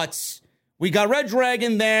 But we got Red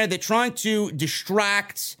Dragon there. They're trying to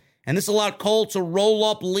distract, and this allowed Cole to roll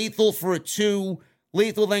up Lethal for a 2.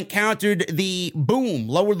 Lethal then countered the boom,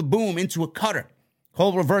 lowered the boom into a cutter.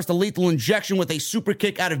 Cole reversed the Lethal injection with a super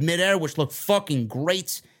kick out of midair, which looked fucking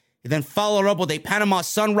great. He then followed up with a Panama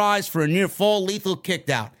Sunrise for a near fall. Lethal kicked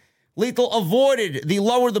out. Lethal avoided the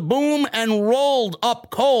lower the boom and rolled up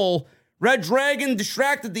Cole. Red Dragon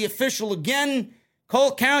distracted the official again.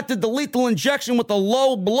 Cole countered the Lethal injection with a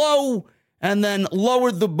low blow and then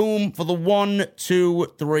lowered the boom for the 1,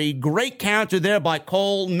 2, 3. Great counter there by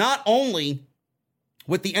Cole, not only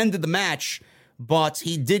with the end of the match, but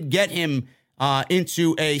he did get him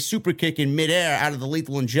into a super kick in midair out of the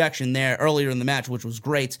Lethal injection there earlier in the match, which was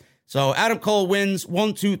great. So Adam Cole wins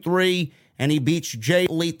 1, 2, 3, and he beats Jay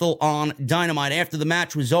Lethal on Dynamite. After the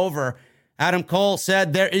match was over, Adam Cole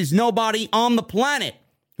said there is nobody on the planet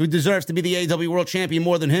who deserves to be the AEW World Champion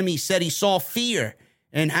more than him. He said he saw fear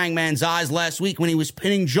in Hangman's eyes last week when he was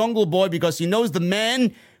pinning Jungle Boy because he knows the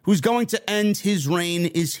man who's going to end his reign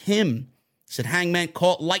is him. He said Hangman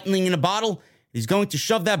caught lightning in a bottle. He's going to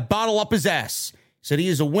shove that bottle up his ass. He said he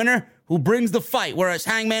is a winner who brings the fight, whereas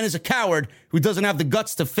Hangman is a coward who doesn't have the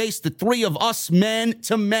guts to face the three of us man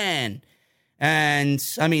to man. And,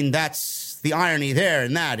 I mean, that's the irony there,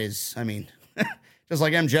 and that is, I mean, just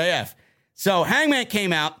like MJF. So Hangman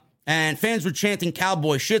came out, and fans were chanting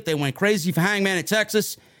cowboy shit. They went crazy for Hangman in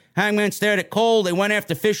Texas. Hangman stared at Cole. They went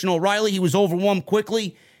after Fish and O'Reilly. He was overwhelmed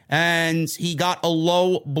quickly, and he got a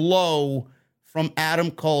low blow from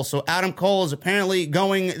Adam Cole. So Adam Cole is apparently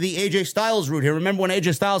going the AJ Styles route here. Remember when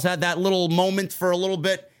AJ Styles had that little moment for a little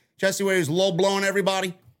bit, Jesse, where he was low blowing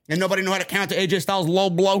everybody, and nobody knew how to counter AJ Styles'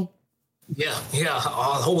 low blow? Yeah, a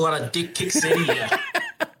whole lot of dick kick city, yeah.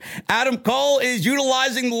 Adam Cole is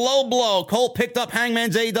utilizing the low blow. Cole picked up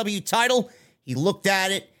Hangman's AEW title. He looked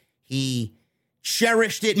at it. He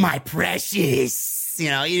cherished it. My precious. You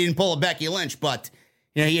know, he didn't pull a Becky Lynch, but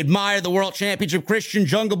you know, he admired the world championship. Christian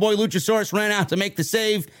Jungle Boy Luchasaurus ran out to make the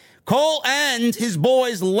save. Cole and his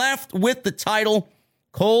boys left with the title.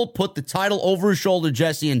 Cole put the title over his shoulder,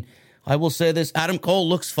 Jesse, and I will say this, Adam Cole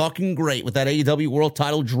looks fucking great with that AEW world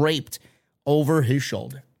title draped over his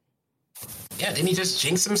shoulder. Yeah, didn't he just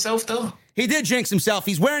jinx himself, though? He did jinx himself.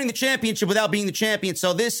 He's wearing the championship without being the champion.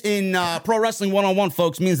 So this in Pro Wrestling 101,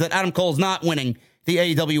 folks, means that Adam Cole is not winning the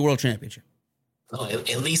AEW World Championship. Oh,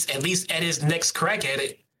 at least at his next crack at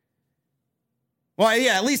it. Well,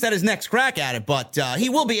 yeah, at least at his next crack at it. But he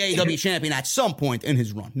will be AEW champion at some point in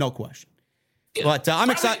his run, no question. Yeah, but I'm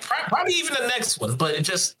excited. Probably even the next one, but it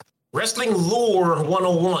just Wrestling Lore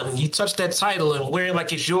 101. You touch that title and wear it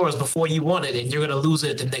like it's yours before you want it, and you're going to lose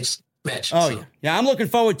it at the next match. Oh, so. Yeah. I'm looking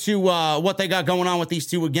forward to what they got going on with these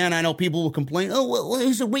two again. I know people will complain, oh, well,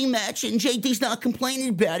 there's a rematch, and JD's not complaining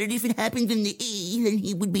about it. If it happened in the E, then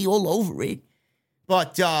he would be all over it.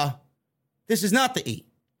 But this is not the E,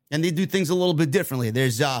 and they do things a little bit differently.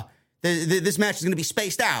 There's this match is going to be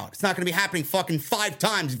spaced out. It's not going to be happening fucking 5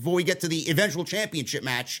 times before we get to the eventual championship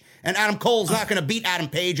match. And Adam Cole's not going to beat Adam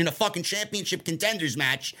Page in a fucking championship contenders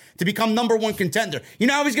match to become number one contender. You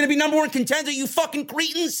know how he's going to be number one contender, you fucking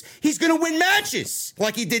cretins? He's going to win matches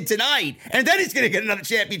like he did tonight. And then he's going to get another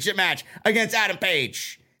championship match against Adam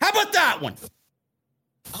Page. How about that one?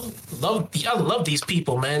 I love these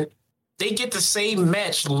people, man. They get the same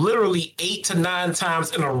match literally 8 to 9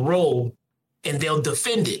 times in a row, and they'll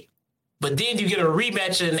defend it. But then you get a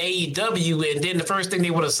rematch in AEW, and then the first thing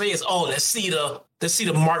they want to say is, "Oh, let's see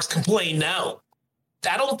the marks complain now."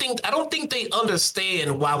 I don't think they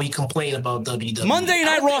understand why we complain about WWE. Monday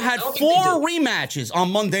Night Raw had 4 rematches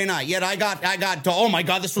on Monday night. Yet I got. Oh my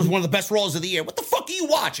God, this was one of the best Raws of the year. What the fuck are you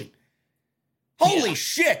watching? Holy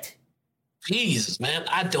shit! Jesus, man,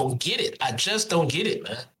 I don't get it. I just don't get it,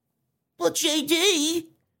 man. But JD,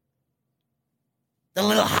 the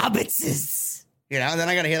little hobbitses. You know, then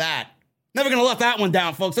I got to hear that. Never going to let that one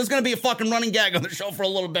down, folks. There's going to be a fucking running gag on the show for a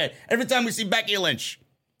little bit. Every time we see Becky Lynch.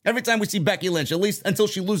 At least until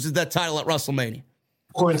she loses that title at WrestleMania.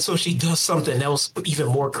 Or until she does something else even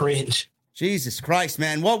more cringe. Jesus Christ,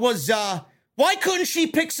 man. What was, why couldn't she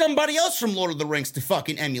pick somebody else from Lord of the Rings to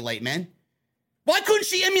fucking emulate, man? Why couldn't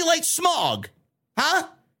she emulate Smaug? Huh?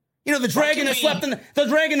 You know, the dragon that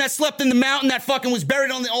slept in the mountain that fucking was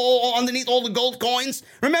buried underneath all the gold coins.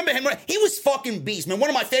 Remember him? He was fucking beast, man. One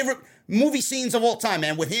of my favorite movie scenes of all time,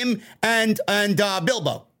 man, with him and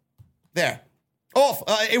Bilbo. There.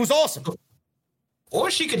 It was awesome.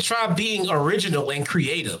 Or she could try being original and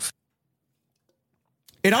creative.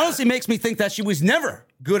 It honestly makes me think that she was never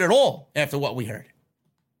good at all after what we heard.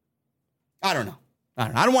 I don't know.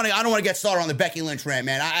 I don't want to get started on the Becky Lynch rant,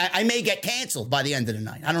 man. I may get canceled by the end of the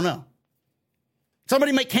night. I don't know.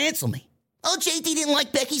 Somebody may cancel me. Oh, JD didn't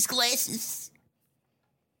like Becky's glasses.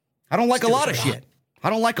 I don't like a lot of shit.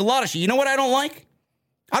 You know what I don't like?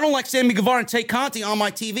 I don't like Sammy Guevara and Tay Conti on my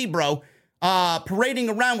TV, bro, parading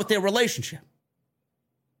around with their relationship.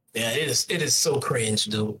 Yeah, it is so cringe,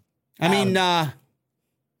 dude. I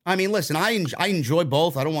mean, listen, I enjoy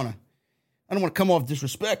both. I don't want to come off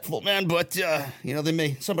disrespectful, man, but you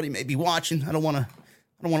know, somebody may be watching. I don't want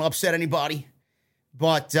to upset anybody.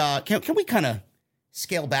 But can we kind of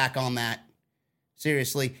scale back on that?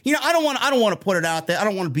 Seriously. You know, I don't want to put it out there. I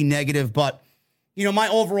don't want to be negative, but you know, my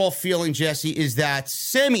overall feeling, Jesse, is that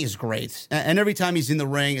Sammy is great. And every time he's in the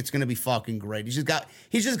ring, it's going to be fucking great. He's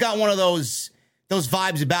just got one of those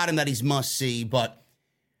vibes about him that he's must see, but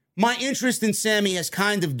my interest in Sammy has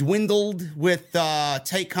kind of dwindled with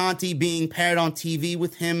Tay Conti being paired on TV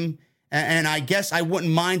with him. And I guess I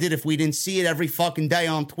wouldn't mind it if we didn't see it every fucking day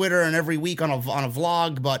on Twitter and every week on a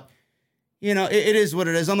vlog. But, you know, it is what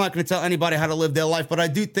it is. I'm not going to tell anybody how to live their life. But I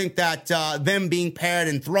do think that them being paired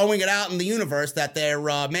and throwing it out in the universe that they're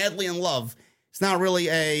madly in love, it's not really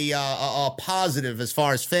a positive as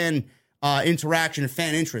far as fan interaction and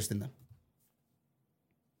fan interest in them.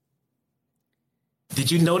 Did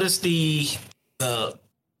you notice the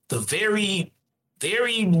very,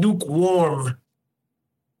 very lukewarm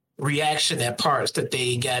reaction at parts that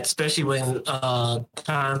they got, especially when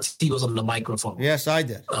Conti was on the microphone? Yes, I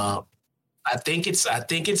did. I think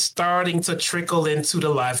it's starting to trickle into the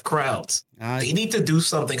live crowds. They need to do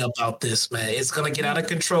something about this, man. It's gonna get out of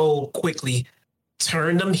control quickly.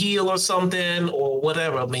 Turn them heel or something or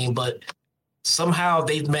whatever. I mean, but somehow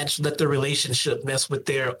they've mentioned that the relationship mess with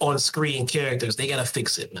their on-screen characters. They got to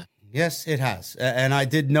fix it, man. Yes, it has. And I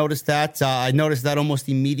did notice that. I noticed that almost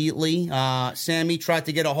immediately. Sammy tried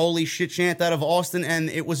to get a holy shit chant out of Austin, and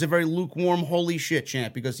it was a very lukewarm holy shit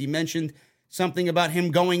chant because he mentioned something about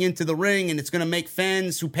him going into the ring, and it's going to make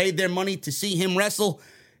fans who paid their money to see him wrestle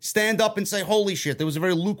stand up and say holy shit. There was a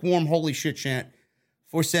very lukewarm holy shit chant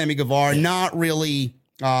for Sammy Guevara, not really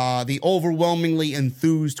the overwhelmingly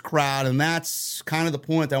enthused crowd, and that's kind of the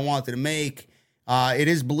point I wanted to make. It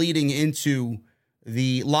is bleeding into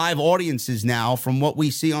the live audiences now from what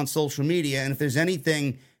we see on social media, and if there's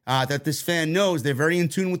anything that this fan knows, they're very in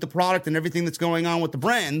tune with the product and everything that's going on with the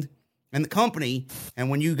brand and the company, and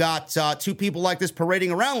when you got two people like this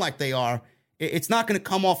parading around like they are, it's not going to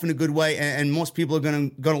come off in a good way, and most people are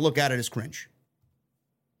going to look at it as cringe.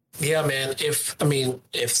 Yeah, man.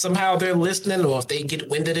 If somehow they're listening or if they get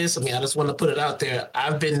wind of this, I just want to put it out there.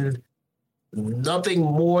 I've been nothing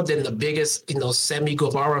more than the biggest, Sammy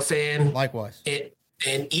Guevara fan. Likewise.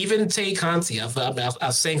 And even Tay Conti,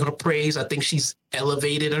 I've sang her praise. I think she's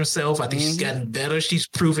elevated herself. I think she's gotten better. She's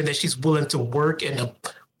proven that she's willing to work and to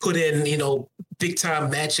put in, big time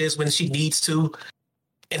matches when she needs to.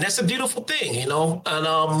 And that's a beautiful thing,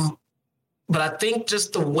 And but I think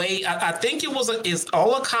just the way I think it's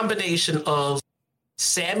all a combination of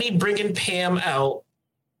Sammy bringing Pam out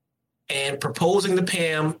and proposing to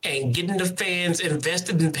Pam and getting the fans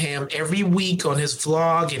invested in Pam every week on his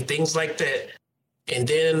vlog and things like that. And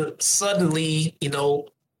then suddenly,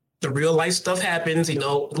 the real life stuff happens.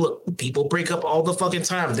 Look, people break up all the fucking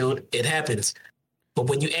time, dude. It happens. But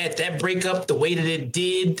when you add that breakup the way that it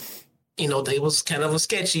did, they was kind of a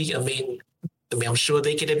sketchy. I'm sure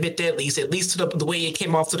they can admit that at least to the way it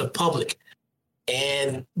came off to the public,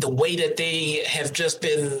 and the way that they have just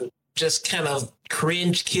been kind of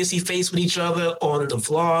cringe, kissy face with each other on the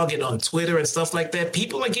vlog and on Twitter and stuff like that.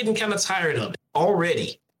 People are getting kind of tired of it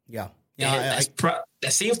already. Yeah.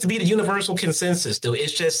 That seems to be the universal consensus, though.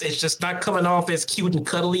 It's just not coming off as cute and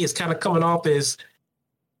cuddly. It's kind of coming off as,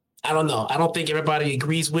 I don't know. I don't think everybody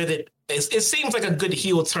agrees with it. It seems like a good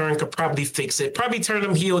heel turn could probably fix it. Probably turn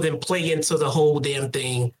them heel, then play into the whole damn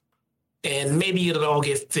thing. and maybe it'll all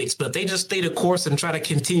get fixed. But if they just stay the course and try to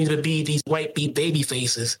continue to be these white beat baby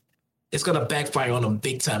faces, it's going to backfire on them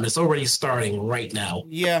big time. It's already starting right now.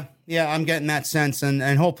 Yeah, I'm getting that sense, and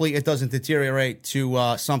hopefully it doesn't deteriorate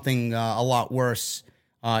to something a lot worse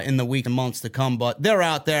in the week and months to come. But they're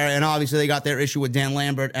out there, and obviously they got their issue with Dan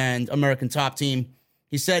Lambert and American Top Team.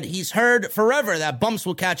 He said he's heard forever that bumps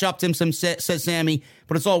will catch up to him, says Sammy,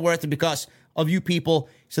 but it's all worth it because of you people.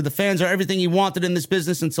 He said the fans are everything he wanted in this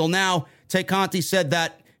business until now. Tay Conti said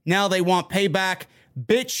that now they want payback.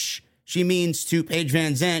 Bitch, she means to Paige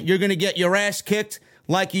Van Zandt. You're going to get your ass kicked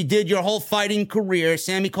like you did your whole fighting career.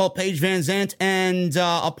 Sammy called Paige Van Zandt and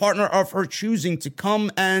a partner of her choosing to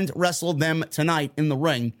come and wrestle them tonight in the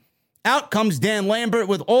ring. Out comes Dan Lambert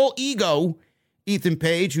with all ego. Ethan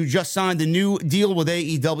Page, who just signed a new deal with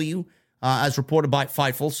AEW, as reported by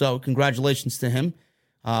Fightful, so congratulations to him.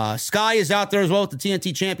 Sky is out there as well with the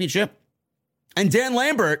TNT Championship. And Dan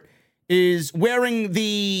Lambert is wearing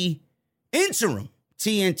the interim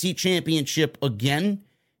TNT Championship again.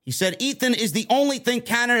 He said, Ethan is the only thing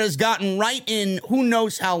Canada has gotten right in who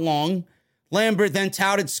knows how long. Lambert then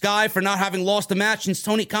touted Sky for not having lost a match since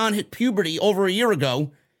Tony Khan hit puberty over a year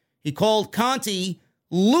ago. He called Conti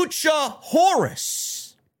Lucha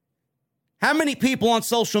Horus. How many people on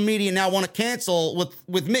social media now want to cancel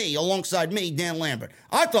with me, alongside me, Dan Lambert?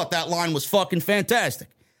 I thought that line was fucking fantastic.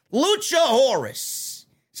 Lucha Horus,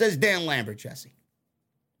 says Dan Lambert, Jesse.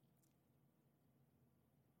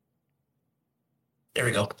 There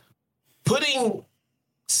we go. Putting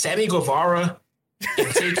Sammy Guevara and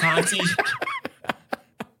Tay Conti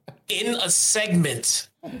in a segment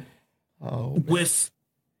with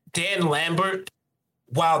Dan Lambert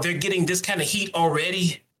while they're getting this kind of heat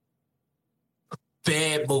already,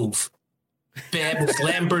 bad move. Bad move.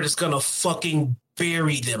 Lambert is going to fucking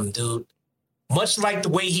bury them, dude. Much like the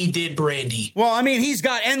way he did Brandy. Well, I mean, he's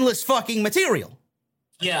got endless fucking material.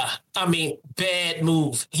 Yeah, I mean, bad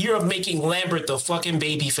move. You're making Lambert the fucking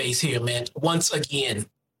babyface here, man, once again.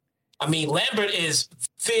 I mean, Lambert is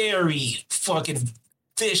very fucking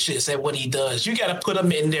vicious at what he does. You got to put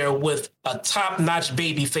him in there with a top-notch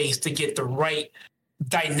babyface to get the right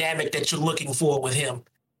dynamic that you're looking for with him.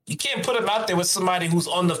 You can't put him out there with somebody who's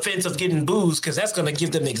on the fence of getting booed, because that's going to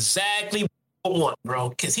give them exactly what they want, bro,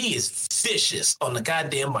 because he is vicious on the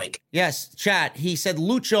goddamn mic. Yes, chat, he said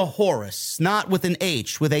Lucha Horus, not with an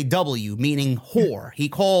H, with a W, meaning whore. He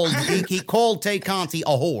called Tay Conti a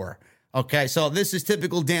whore. Okay, so this is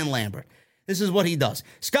typical Dan Lambert. This is what he does.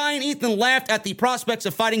 Sky and Ethan laughed at the prospects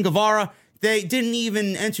of fighting Guevara. They didn't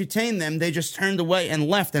even entertain them. They just turned away and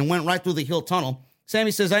left and went right through the heel tunnel.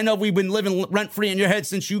 Sammy says, I know we've been living rent-free in your head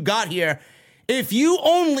since you got here. If you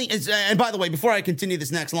only... And by the way, before I continue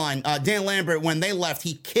this next line, Dan Lambert, when they left,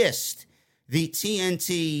 he kissed the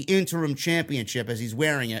TNT Interim Championship as he's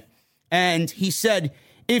wearing it. And he said,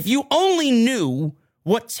 if you only knew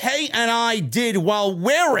what Tay and I did while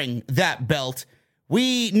wearing that belt,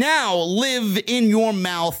 we now live in your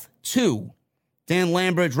mouth too. Dan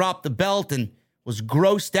Lambert dropped the belt and was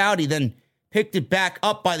grossed out. He then picked it back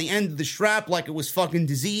up by the end of the strap like it was fucking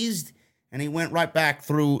diseased, and he went right back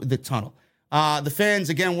through the tunnel. The fans,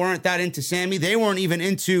 again, weren't that into Sammy. They weren't even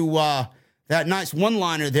into that nice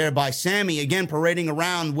one-liner there by Sammy, again, parading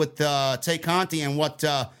around with Tay Conti and what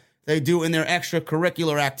they do in their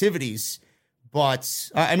extracurricular activities.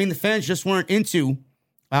 But, I mean, the fans just weren't into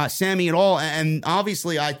Sammy at all. And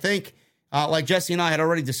obviously, I think, like Jesse and I had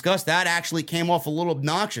already discussed, that actually came off a little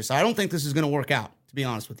obnoxious. I don't think this is going to work out, to be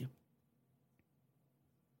honest with you.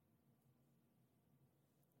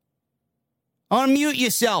 Unmute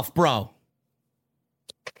yourself, bro.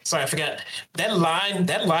 Sorry, I forgot. That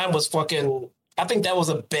line was fucking... I think that was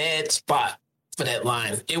a bad spot for that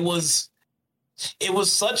line. It was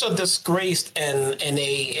such a disgrace and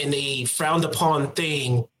a frowned upon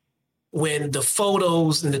thing when the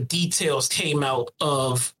photos and the details came out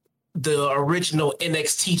of the original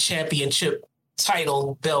NXT Championship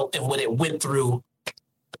title belt and what it went through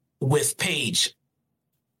with Paige.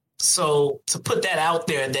 So to put that out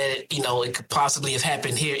there that, you know, it could possibly have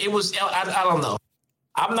happened here, it was, I don't know.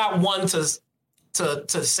 I'm not one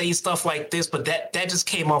to say stuff like this, but that just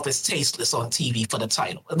came off as tasteless on TV for the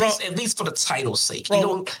title. At least for the title's sake.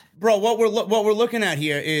 Bro, what we're looking at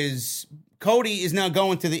here is Cody is now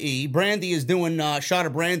going to the E. Brandy is doing Shot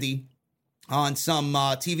of Brandy on some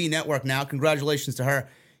TV network now. Congratulations to her.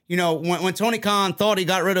 You know, when Tony Khan thought he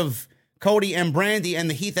got rid of Cody and Brandy and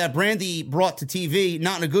the heat that Brandy brought to TV,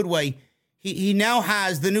 not in a good way, he now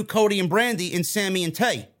has the new Cody and Brandy in Sammy and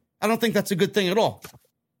Tay. I don't think that's a good thing at all.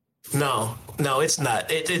 No, it's not.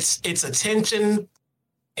 It's attention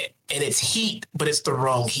and it's heat, but it's the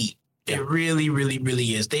wrong heat. It really, really,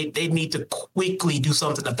 really is. They need to quickly do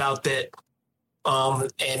something about that.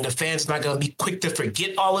 And the fans not going to be quick to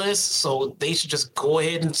forget all of this. So they should just go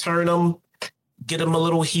ahead and turn them, get them a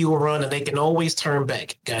little heel run, and they can always turn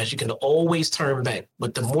back. Guys, you can always turn back.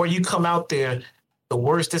 But the more you come out there, the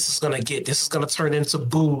worse this is going to get. This is going to turn into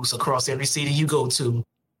boos across every city you go to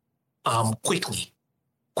quickly.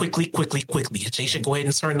 They should go ahead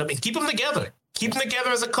and turn them and keep them together. Keep them together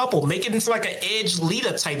as a couple. Make it into like an Edge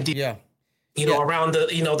Lita type deal. Yeah. Around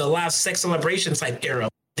the last Sex Celebration type era.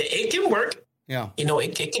 It can work. Yeah.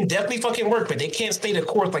 It can definitely fucking work, but they can't stay the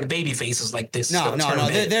course like baby faces like this. No.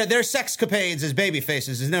 Their sexcapades as baby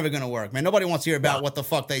faces is never going to work, man. Nobody wants to hear about what the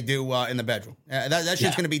fuck they do in the bedroom. That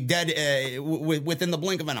shit's going to be dead within the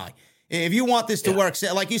blink of an eye. If you want this to work,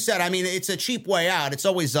 like you said, I mean, it's a cheap way out. It's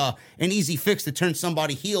always an easy fix to turn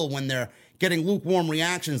somebody heel when they're getting lukewarm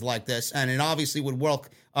reactions like this, and it obviously would work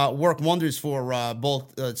wonders for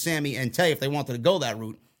both Sammy and Tay if they wanted to go that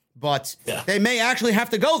route. But they may actually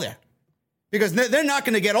have to go there. Because they're not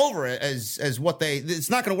going to get over it as what it's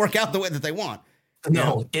not going to work out the way that they want.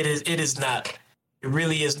 No, it is not. It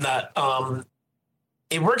really is not.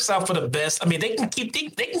 It works out for the best. I mean, they can keep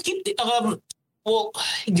you can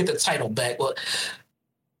get the title back. Well,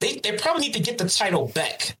 they probably need to get the title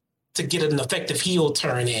back to get an effective heel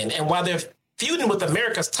turn in. And while they're feuding with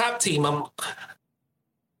America's top team, man,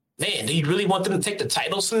 do you really want them to take the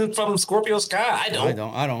titles from Scorpio Sky? I don't.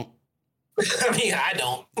 I mean, I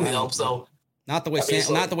don't. So. Not the way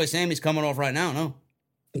Sammy's coming off right now, no.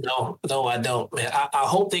 No, I don't, man. I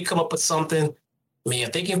hope they come up with something. Man,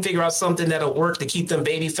 if they can figure out something that'll work to keep them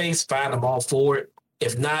babyface, fine, I'm all for it.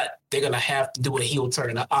 If not, they're going to have to do a heel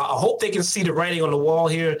turn. I hope they can see the writing on the wall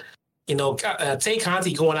here. Tay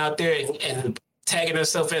Conti going out there and tagging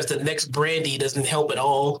herself as the next Brandy doesn't help at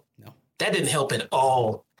all. No. That didn't help at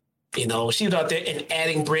all. She was out there and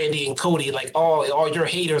adding Brandy and Cody, like, all your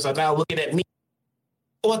haters are now looking at me.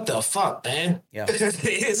 What the fuck, man? Yeah. This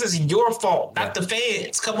is your fault, not the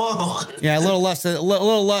fans. Come on. Yeah, a little less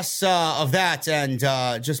of that, and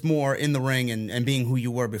just more in the ring and being who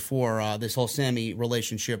you were before this whole Sammy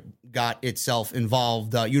relationship got itself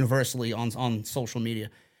involved universally on social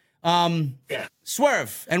media.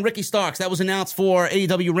 Swerve and Ricky Starks, that was announced for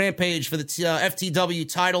AEW Rampage for the FTW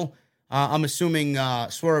title. I'm assuming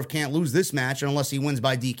Swerve can't lose this match unless he wins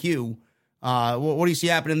by DQ. What do you see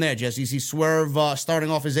happening there, Jesse? You see Swerve starting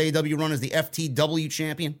off his AEW run as the FTW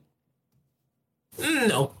champion?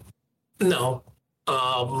 No.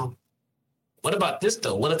 What about this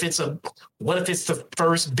though? What if it's the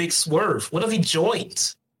first big Swerve? What if he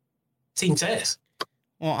joins Team Taz?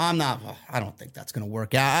 Well, I don't think that's going to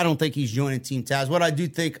work out. I don't think he's joining Team Taz. What I do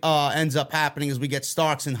think ends up happening is we get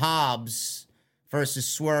Starks and Hobbs versus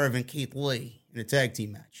Swerve and Keith Lee in a tag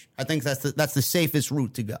team match. I think that's the safest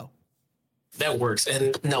route to go. That works.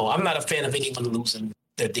 And no, I'm not a fan of anyone losing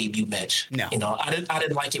their debut match. No. I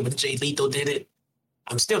didn't like it when Jay Lethal did it.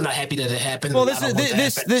 I'm still not happy that it happened. Well,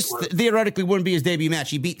 this theoretically wouldn't be his debut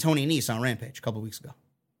match. He beat Tony Nese on Rampage a couple weeks ago.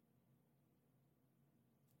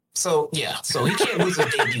 So he can't lose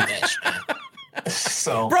a debut match, man.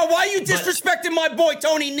 So, bro, why are you disrespecting my boy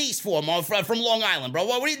Tony Nese from Long Island, bro?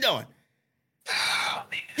 What are you doing? Oh,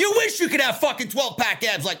 man. You wish you could have fucking 12-pack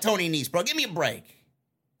abs like Tony Nese, bro. Give me a break.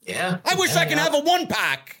 Yeah. I wish I could have a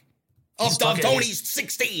 1-pack of Tony's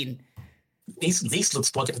 16. Nese looks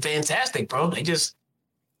fucking fantastic, bro. I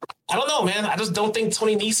don't know, man. I just don't think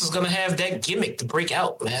Tony Nese is going to have that gimmick to break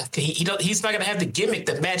out, man. He's not going to have the gimmick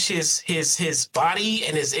that match his body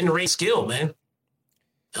and his in-ring skill, man.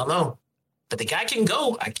 I don't know. But the guy can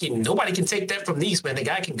go. Nobody can take that from Nese, man. The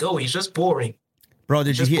guy can go. He's just boring. Bro,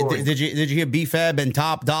 did you hear BFAB and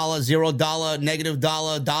Top Dollar, $0,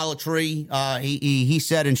 $, Dollar Tree? He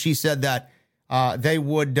said and she said that they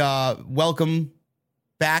would welcome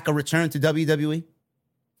back a return to WWE. Of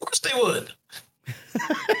course they would.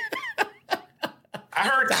 I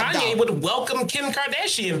heard Kanye would welcome Kim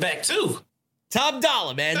Kardashian back too. Top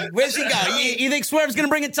Dollar, man. Where's he go? You think Swerve's gonna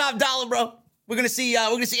bring in Top Dollar, bro? We're gonna see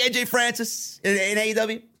AJ Francis in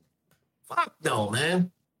AEW. Fuck no, man.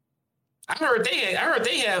 I heard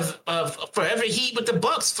they have forever heat with the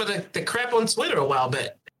Bucks for the crap on Twitter a while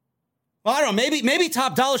back. Well, I don't know. Maybe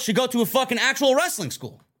Top Dollar should go to a fucking actual wrestling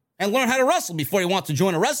school and learn how to wrestle before he wants to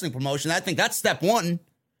join a wrestling promotion. I think that's step one.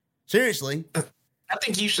 Seriously. I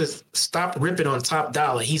think you should stop ripping on Top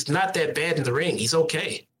Dollar. He's not that bad in the ring. He's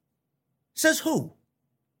okay. Says who?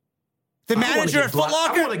 The manager at Foot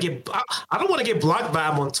Locker? I don't want to get blocked by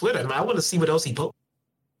him on Twitter, man. I want to see what else he posts.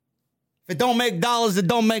 If it don't make dollars, it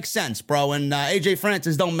don't make sense, bro. And AJ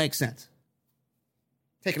Francis don't make sense.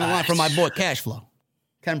 Taking a line from my boy Cashflow.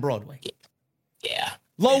 Ken Broadway. Yeah.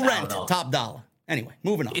 Low rent, top dollar. Anyway,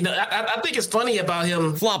 moving on. You know, I think it's funny about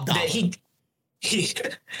him Flop dollar. that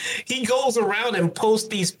he goes around and posts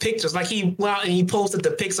these pictures. Like he posted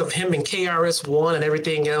the pics of him and KRS-One and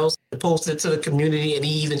everything else. He posted it to the community, and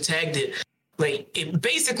he even tagged it.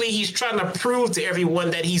 Basically, he's trying to prove to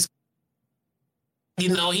everyone that he's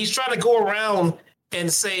trying to go around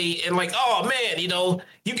and say, and like, oh man,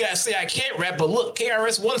 you guys say I can't rap, but look,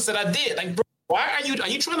 KRS-One said I did. Like, bro, why are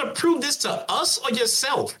you trying to prove this to us or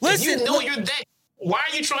yourself? Listen, you're that. Why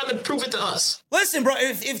are you trying to prove it to us? Listen, bro,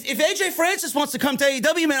 if AJ Francis wants to come to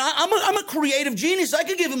AEW, man, I'm a creative genius. I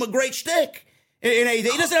could give him a great shtick in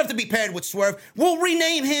AEW. He doesn't have to be paired with Swerve. We'll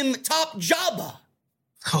rename him Top Jabba.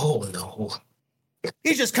 Oh, no.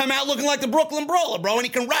 He's just come out looking like the Brooklyn Brawler, bro, and he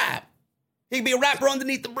can rap. He can be a rapper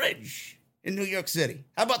underneath the bridge in New York City.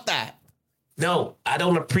 How about that? No, I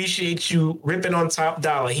don't appreciate you ripping on Top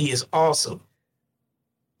Dollar. He is awesome.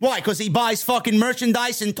 Why? Because he buys fucking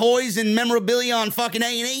merchandise and toys and memorabilia on fucking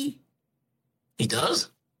A&E? He does?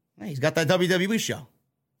 Hey, he's got that WWE show.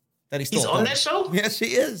 He's on that show? Yes, he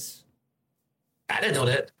is. I didn't know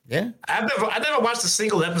that. Yeah. I never watched a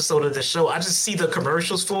single episode of the show. I just see the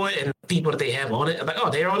commercials for it and the people that they have on it. I'm like, oh,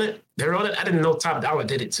 they're on it? They're on it? I didn't know Top Dollar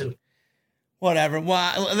did it too. Whatever.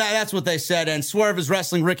 Well, that's what they said. And Swerve is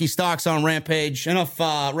wrestling Ricky Starks on Rampage. Enough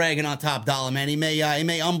ragging on Top Dollar, man. He may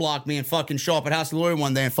unblock me and fucking show up at House of Glory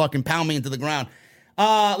one day and fucking pound me into the ground.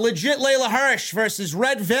 Legit Layla Hirsch versus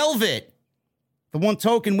Red Velvet. The one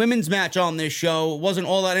token women's match on this show wasn't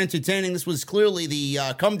all that entertaining. This was clearly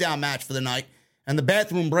the come-down match for the night and the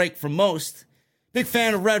bathroom break for most. Big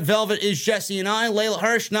fan of Red Velvet is Jesse and I. Layla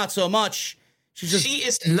Hirsch, not so much. She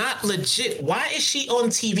is not legit. Why is she on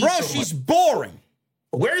TV bro, so she's much? Boring.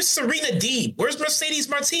 Where's Serena Deeb? Where's Mercedes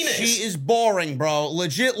Martinez? She is boring, bro.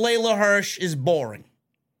 Legit Layla Hirsch is boring.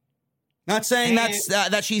 Not saying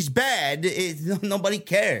that she's bad. Nobody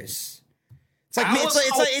cares. It's like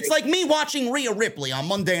it's like me watching Rhea Ripley on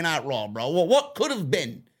Monday Night Raw, bro. Well, what could have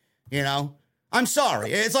been? I'm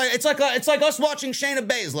sorry. It's like us watching Shayna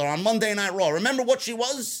Baszler on Monday Night Raw. Remember what she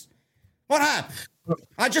was? What happened?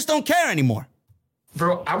 I just don't care anymore.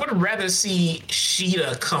 Bro, I would rather see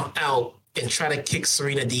Sheeta come out and try to kick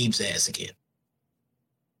Serena Deeb's ass again.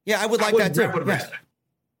 Yeah, I would like that too. I would rather.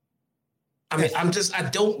 I mean, I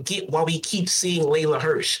don't get why we keep seeing Layla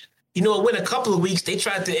Hirsch. It went a couple of weeks, they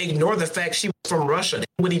tried to ignore the fact she was from Russia. They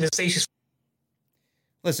wouldn't even say she's.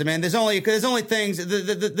 Listen, man, there's only things,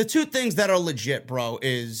 the two things that are legit, bro,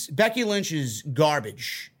 is Becky Lynch is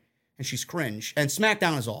garbage and she's cringe, and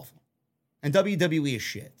SmackDown is awful. And WWE is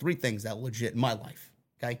shit. Three things that are legit in my life,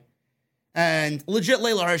 okay? And legit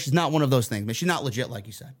Layla Hirsch is not one of those things, man. She's not legit, like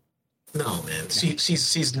you said. No, man.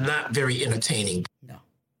 She's not very entertaining.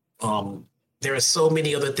 No. There are so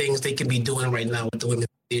many other things they can be doing right now with the women's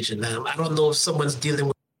division. Now, I don't know if someone's dealing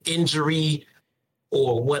with injury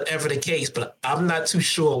or whatever the case, but I'm not too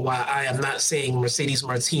sure why I am not seeing Mercedes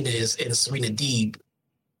Martinez and Serena Deeb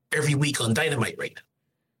every week on Dynamite right now.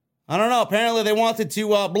 I don't know. Apparently, they wanted to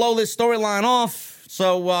blow this storyline off.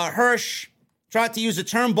 So Hirsch tried to use a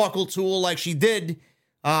turnbuckle tool like she did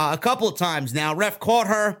a couple of times now. Ref caught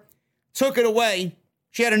her, took it away.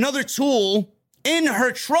 She had another tool in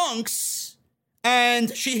her trunks,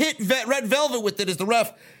 and she hit Red Velvet with it as the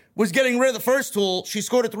ref was getting rid of the first tool. She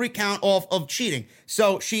scored a 3 count off of cheating.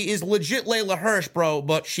 So she is legit Layla Hirsch, bro,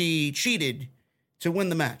 but she cheated to win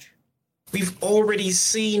the match. We've already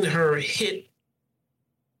seen her attack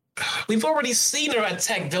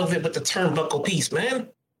Velvet with the turnbuckle piece, man.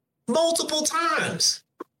 Multiple times.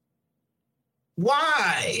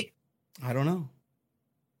 Why? I don't know.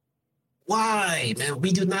 Why, man?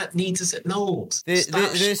 We do not need to say no.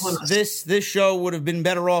 This show would have been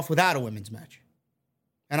better off without a women's match.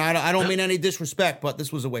 And I don't mean any disrespect, but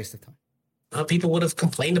this was a waste of time. People would have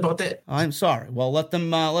complained about that. I'm sorry. Well, let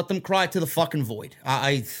them cry to the fucking void.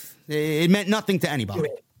 It meant nothing to anybody.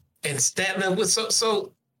 And Statler was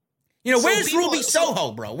so. Where's Ruby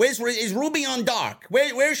Soho, bro? Is Ruby on Dark?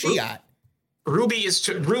 Where's she at? Ruby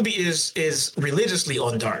is religiously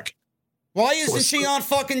on Dark. Why isn't she on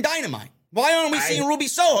fucking Dynamite? Why aren't we seeing Ruby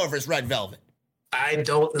Soho versus Red Velvet? I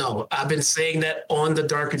don't know. I've been saying that on the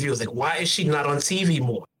Dark Reviews. Like, why is she not on TV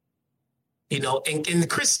more? And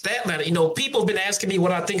Chris Statlander, people have been asking me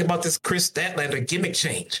what I think about this Chris Statlander gimmick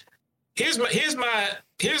change. Here's my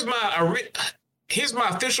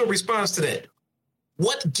official response to that.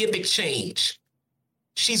 What gimmick change?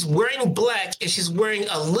 She's wearing black and she's wearing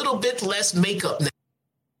a little bit less makeup now.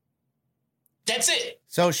 That's it.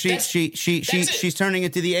 So she's turning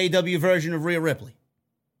into the AEW version of Rhea Ripley.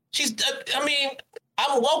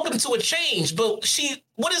 I'm welcome to a change, but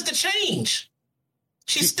what is the change?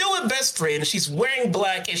 She's still a best friend. She's wearing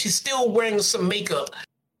black, and she's still wearing some makeup.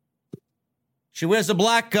 She wears a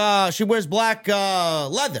black. She wears black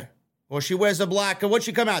leather, or she wears a black. What'd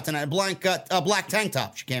she come out tonight? A black tank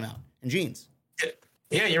top. She came out in jeans.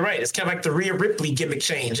 Yeah, you're right. It's kind of like the Rhea Ripley gimmick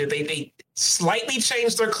change. They slightly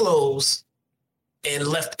changed their clothes and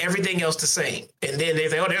left everything else the same. And then they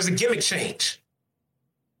say, "Oh, there's a gimmick change."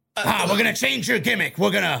 We're gonna change your gimmick.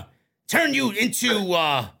 We're gonna turn you into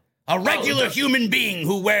a regular human being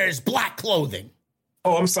who wears black clothing.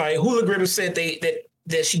 Oh, I'm sorry. Hologram said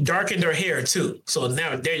that she darkened her hair too. So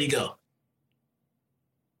now there you go.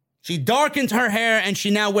 She darkened her hair and she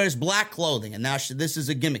now wears black clothing. And now this is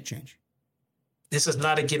a gimmick change. This is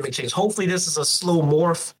not a gimmick change. Hopefully this is a slow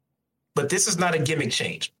morph, but this is not a gimmick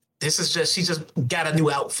change. This is just, she just got a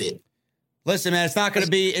new outfit. Listen, man, it's not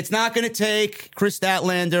going to take Chris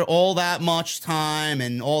Statlander all that much time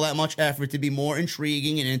and all that much effort to be more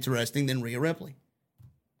intriguing and interesting than Rhea Ripley.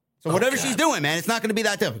 So whatever she's doing, man, it's not going to be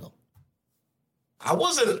that difficult. I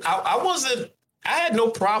had no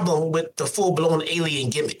problem with the full blown alien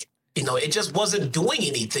gimmick. You know, it just wasn't doing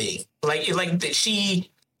anything. Like she,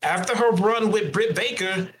 after her run with Britt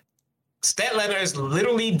Baker, Statlander has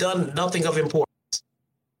literally done nothing of importance.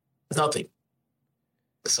 Nothing.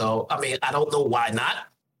 So, I mean, I don't know why not. I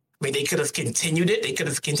mean, they could have continued it. They could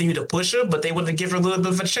have continued to push her, but they wanted to give her a little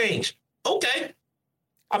bit of a change. Okay.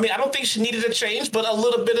 I mean, I don't think she needed a change, but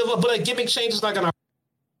a gimmick change is not going to.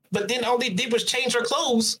 But then all they did was change her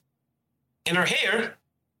clothes and her hair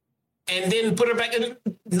and then put her back in.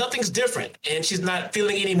 Nothing's different. And she's not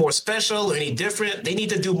feeling any more special or any different. They need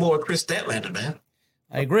to do more Chris Statlander, man.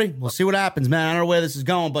 I agree. We'll see what happens, man. I don't know where this is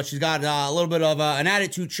going, but she's got a little bit of an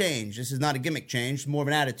attitude change. This is not a gimmick change, more of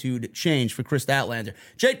an attitude change for Chris Statlander.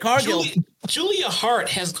 Jade Cargill. Julia Hart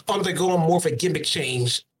has undergone more of a gimmick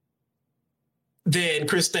change than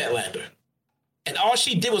Chris Statlander. And all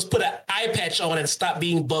she did was put an eye patch on and stop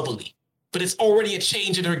being bubbly. But it's already a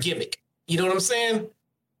change in her gimmick. You know what I'm saying?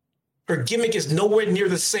 Her gimmick is nowhere near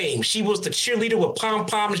the same. She was the cheerleader with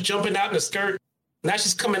pom-poms jumping out in the skirt. Now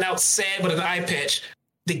she's coming out sad with an eye patch.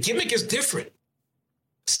 The gimmick is different.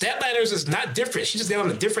 Statlander's is not different. She just got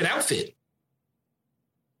on a different outfit.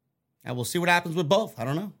 And we'll see what happens with both. I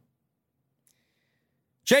don't know.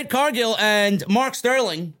 Jade Cargill and Mark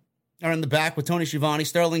Sterling are in the back with Tony Schiavone.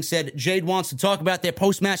 Sterling said Jade wants to talk about their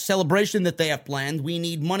post-match celebration that they have planned. We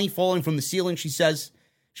need money falling from the ceiling, she says.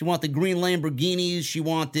 She wanted green Lamborghinis. She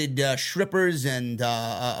wanted strippers and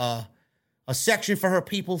a section for her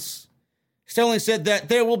peoples. Sterling said that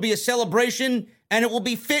there will be a celebration and it will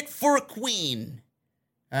be fit for a queen.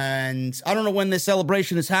 And I don't know when this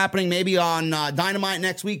celebration is happening, maybe on Dynamite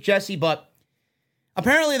next week, Jesse, but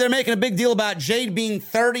apparently they're making a big deal about Jade being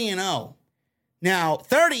 30-0. Now,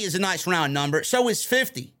 30 is a nice round number. So is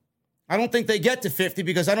 50. I don't think they get to 50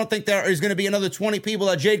 because I don't think there is going to be another 20 people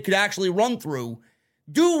that Jade could actually run through.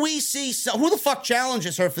 Do we see who the fuck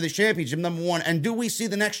challenges her for the championship, number one? And do we see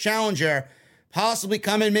the next challenger possibly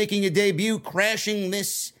come in, making a debut, crashing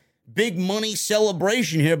this big money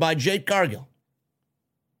celebration here by Jade Cargill?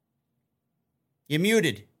 You're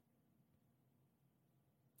muted.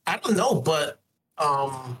 I don't know, but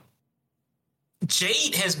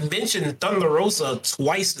Jade has mentioned Thunder Rosa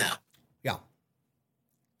twice now. Yeah.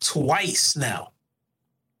 Twice now.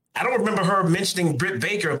 I don't remember her mentioning Britt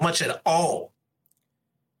Baker much at all.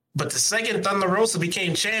 But the second Thunder Rosa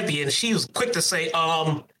became champion, she was quick to say,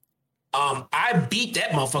 I beat that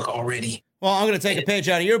motherfucker already. Well, I'm going to take a page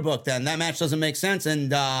out of your book then. That match doesn't make sense,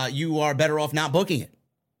 and you are better off not booking it.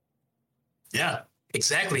 Yeah,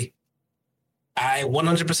 exactly. I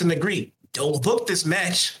 100% agree. Don't book this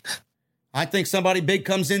match. I think somebody big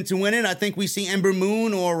comes in to win it. I think we see Ember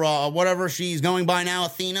Moon or whatever she's going by now,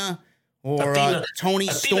 Athena, or Tony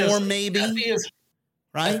Storm maybe.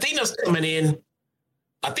 Right? Athena's coming in.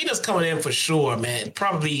 Athena's coming in for sure, man.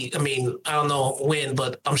 Probably, I mean, I don't know when,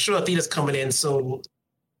 but I'm sure Athena's coming in. So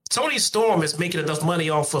Tony Storm is making enough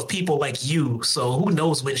money off of people like you. So who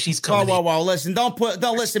knows when she's coming in. Whoa. Listen,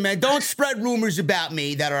 listen, man. Don't spread rumors about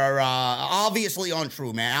me that are obviously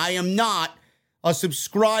untrue, man. I am not a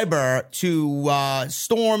subscriber to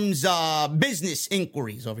Storm's business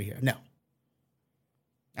inquiries over here. No.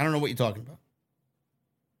 I don't know what you're talking about.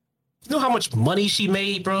 You know how much money she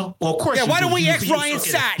made, bro? Well, of course. Yeah, why don't we ask Ryan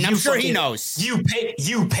Satin? I'm sure he knows. You paid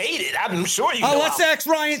it. I'm sure you know. Oh, let's ask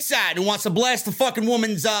Ryan Satin, who wants to blast the fucking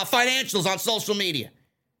woman's financials on social media.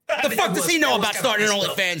 The fuck does he know about starting an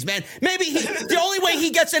OnlyFans, man? Maybe the only way he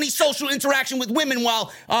gets any social interaction with women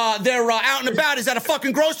while they're out and about is at a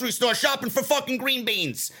fucking grocery store shopping for fucking green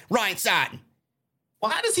beans. Ryan Satin. Well,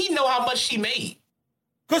 how does he know how much she made?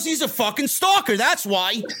 Because he's a fucking stalker, that's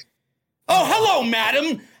why. Oh, hello,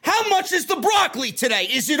 madam. How much is the broccoli today?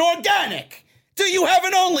 Is it organic? Do you have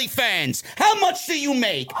an OnlyFans? How much do you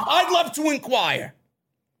make? I'd love to inquire.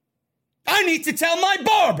 I need to tell my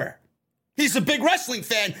barber. He's a big wrestling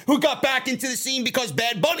fan who got back into the scene because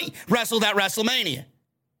Bad Bunny wrestled at WrestleMania.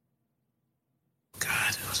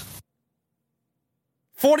 God.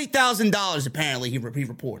 $40,000 apparently he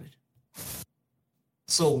reported.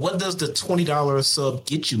 So what does the $20 sub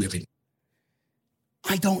get you every?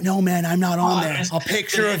 I don't know, man. I'm not on there. A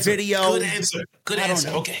picture, a video. Good answer. Good answer.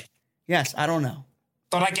 Okay. Yes, I don't know.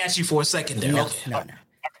 Thought I got you for a second there. No, okay. no.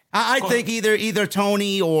 I think either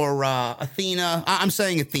Tony or Athena. I'm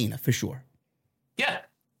saying Athena for sure. Yeah.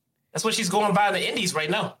 That's what she's going by in the Indies right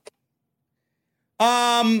now.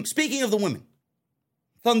 Speaking of the women,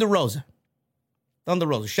 Thunder Rosa.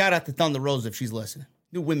 Shout out to Thunder Rosa if she's listening.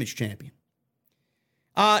 New women's champion.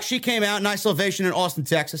 She came out, nice ovation in Austin,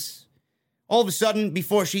 Texas. All of a sudden,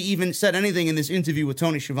 before she even said anything in this interview with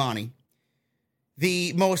Tony Schiavone,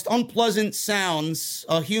 the most unpleasant sounds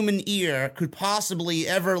a human ear could possibly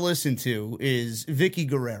ever listen to is Vicky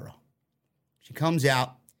Guerrero. She comes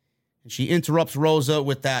out and she interrupts Rosa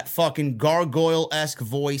with that fucking gargoyle-esque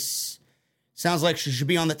voice. Sounds like she should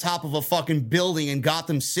be on the top of a fucking building in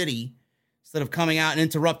Gotham City instead of coming out and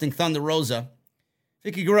interrupting Thunder Rosa.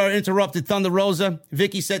 Vicky Guerrero interrupted Thunder Rosa.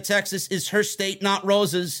 Vicky said Texas is her state, not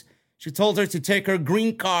Rosa's. She told her to take her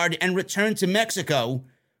green card and return to Mexico.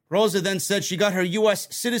 Rosa then said she got her U.S.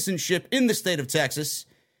 citizenship in the state of Texas.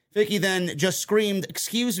 Vicky then just screamed,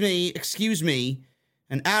 excuse me.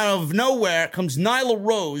 And out of nowhere comes Nyla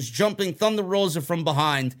Rose jumping Thunder Rosa from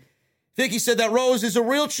behind. Vicky said that Rose is a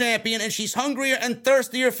real champion and she's hungrier and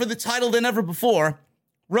thirstier for the title than ever before.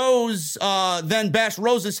 Rose then bashed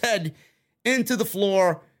Rosa's head into the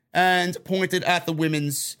floor and pointed at the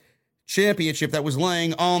women's championship that was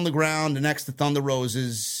laying on the ground next to Thunder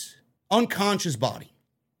Rosa's unconscious body.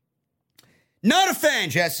 Not a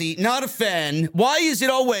fan, Jesse. Not a fan. Why is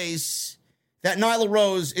it always that Nyla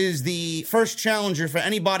Rose is the first challenger for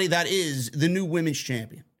anybody that is the new women's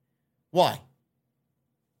champion? Why?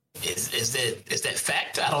 Is that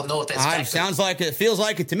fact? I don't know if that's fact. Sounds like it. Feels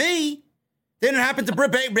like it to me. Didn't it happen to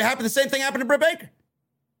Britt Baker? The same thing happened to Britt Baker.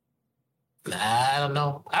 I don't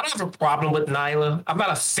know. I don't have a problem with Nyla. I'm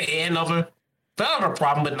not a fan of her, but I don't have a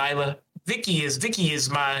problem with Nyla. Vicky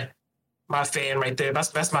is my fan right there.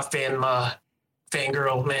 That's my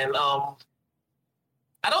fangirl, man.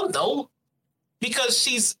 I don't know, because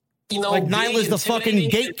she's, like Nyla's the fucking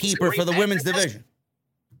gatekeeper for the women's division.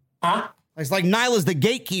 Huh? It's like Nyla's the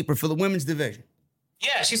gatekeeper for the women's division.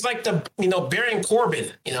 Yeah, she's like the Baron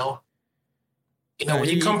Corbin. When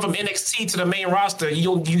you come from NXT to the main roster,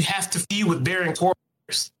 you have to feud with Baron Corbin.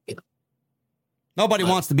 Nobody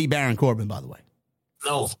wants to be Baron Corbin, by the way.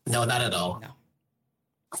 No, not at all. No.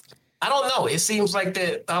 I don't know. It seems like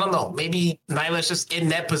that. I don't know. Maybe Nyla's just in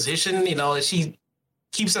that position. She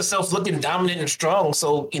keeps herself looking dominant and strong.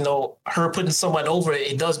 So her putting someone over,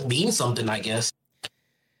 it does mean something, I guess.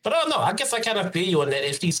 But I don't know. I guess I kind of feel you on that.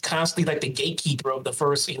 If she's constantly like the gatekeeper of the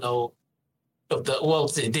first, did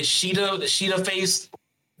Sheeta face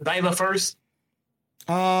Nyla first?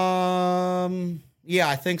 Yeah,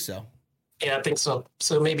 I think so. Yeah, I think so.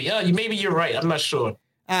 So maybe you're right. I'm not sure.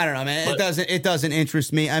 I don't know, man. It doesn't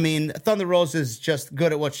interest me. I mean, Thunder Rosa is just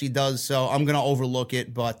good at what she does, so I'm gonna overlook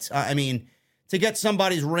it. But I mean, to get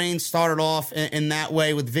somebody's reign started off in that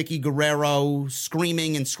way with Vicky Guerrero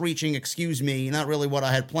screaming and screeching, excuse me, not really what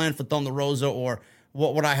I had planned for Thunder Rosa or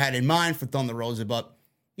what I had in mind for Thunder Rosa. But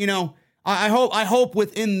I hope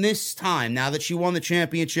within this time, now that she won the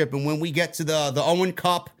championship, and when we get to the Owen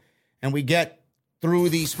Cup and we get through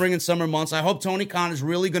the spring and summer months, I hope Tony Khan is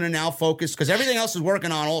really going to now focus, because everything else is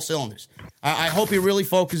working on all cylinders. I hope he really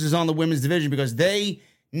focuses on the women's division, because they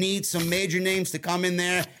need some major names to come in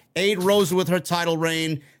there, aid Rosa with her title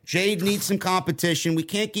reign. Jade needs some competition. We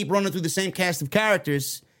can't keep running through the same cast of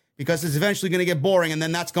characters, because it's eventually going to get boring, and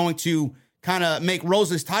then that's going to kind of make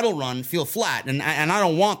Rosa's title run feel flat, and I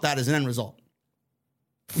don't want that as an end result.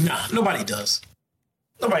 Nah, nobody does.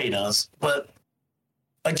 But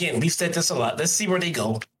again, we've said this a lot. Let's see where they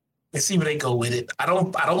go. With it. I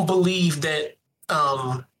don't believe that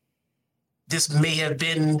this may have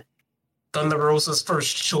been Thunder Rosa's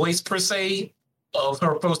first choice per se of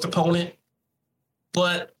her first opponent,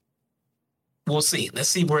 but we'll see. Let's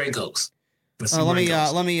see where it goes.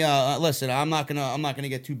 Let me listen. I'm not gonna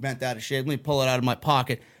get too bent out of shape. Let me pull it out of my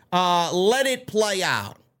pocket. Let it play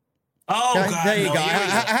out. Oh, okay? God, there you go. I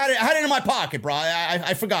had it in my pocket, bro.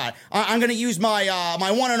 I forgot. I'm gonna use my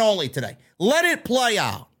my one and only today. Let it play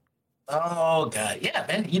out. Oh God, yeah,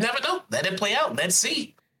 man. You never know. Let it play out. Let's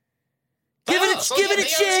see. Give it a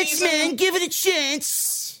chance, man. Give it a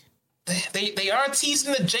chance. They are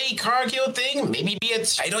teasing the Jade Cargill thing. Maybe be a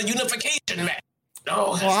title unification match.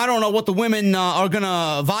 No. Well, I don't know what the women are going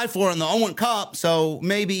to vie for in the Owen Cup, so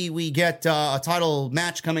maybe we get a title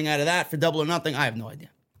match coming out of that for Double or Nothing. I have no idea.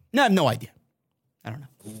 I have no idea. I don't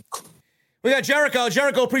know. We got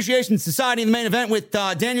Jericho Appreciation Society in the main event with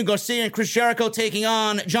Daniel Garcia and Chris Jericho taking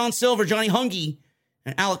on John Silver, Johnny Hungy,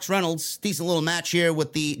 and Alex Reynolds. Decent little match here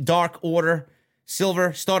with the Dark Order.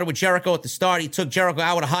 Silver started with Jericho at the start. He took Jericho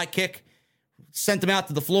out with a high kick, sent him out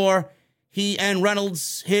to the floor. He and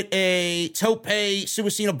Reynolds hit a tope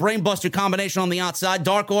Suicina brainbuster combination on the outside.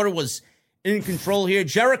 Dark Order was in control here.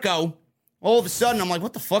 Jericho, all of a sudden, I'm like,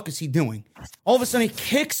 what the fuck is he doing? All of a sudden, he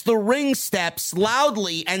kicks the ring steps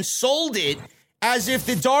loudly and sold it as if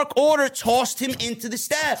the Dark Order tossed him into the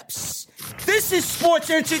steps. This is sports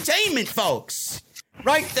entertainment, folks.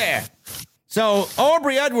 Right there. So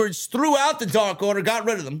Aubrey Edwards threw out the Dark Order, got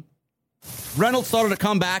rid of them. Reynolds started to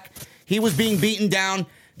come back. He was being beaten down.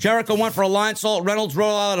 Jericho went for a lion salt. Reynolds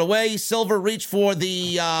rolled out of the way. Silver reached for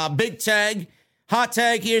the big tag. Hot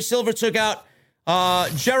tag here. Silver took out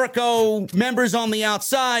Jericho members on the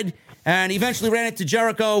outside and eventually ran into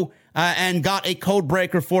Jericho and got a code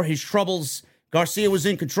breaker for his troubles. Garcia was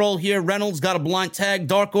in control here. Reynolds got a blind tag.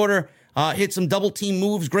 Dark Order hit some double team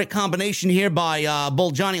moves. Great combination here by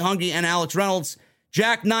both Johnny Hungy and Alex Reynolds.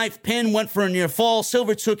 Jackknife pin went for a near fall.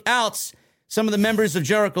 Silver took out some of the members of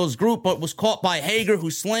Jericho's group, but was caught by Hager,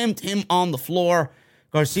 who slammed him on the floor.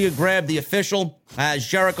 Garcia grabbed the official as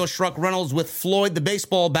Jericho struck Reynolds with Floyd the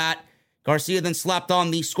baseball bat. Garcia then slapped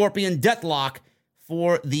on the Scorpion Deathlock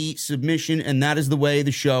for the submission, and that is the way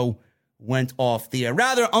the show went off the air.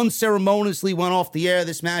 Rather unceremoniously went off the air.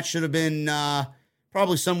 This match should have been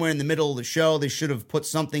probably somewhere in the middle of the show. They should have put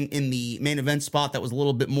something in the main event spot that was a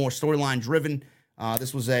little bit more storyline driven.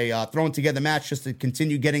 This was a thrown together match just to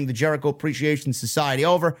continue getting the Jericho Appreciation Society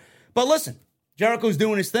over. But listen, Jericho's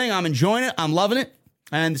doing his thing. I'm enjoying it. I'm loving it.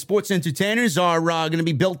 And the sports entertainers are going to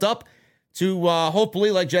be built up to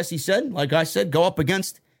hopefully, like Jesse said, like I said, go up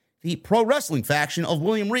against the pro wrestling faction of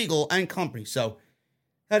William Regal and company. So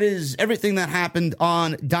that is everything that happened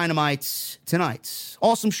on Dynamite tonight.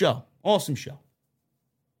 Awesome show. Awesome show.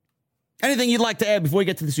 Anything you'd like to add before we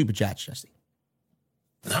get to the Super Chats, Jesse?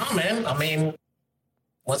 No, man. I mean,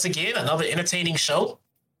 once again, another entertaining show.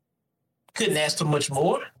 Couldn't ask for much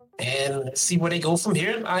more, and see where they go from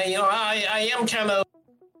here. I am kind of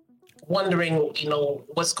wondering,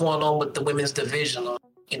 what's going on with the women's division,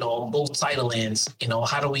 on both title ends.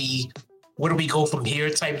 Where do we go from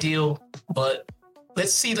here type deal? But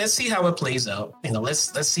let's see how it plays out.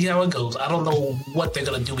 Let's see how it goes. I don't know what they're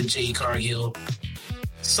gonna do with Jade Cargill.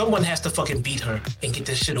 Someone has to fucking beat her and get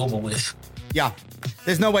this shit over with. Yeah.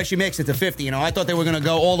 There's no way she makes it to 50. I thought they were going to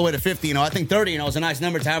go all the way to 50. I think 30, is a nice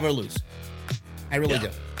number to have her lose. I really do.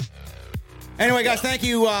 Anyway, guys, thank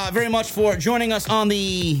you very much for joining us on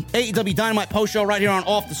the AEW Dynamite post show right here on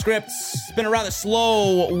Off the Scripts. It's been a rather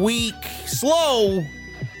slow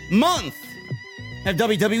month. Have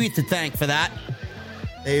WWE to thank for that.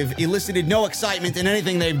 They've elicited no excitement in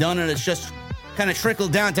anything they've done, and it's just kind of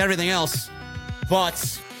trickled down to everything else.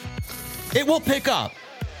 But it will pick up.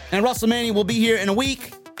 And WrestleMania will be here in a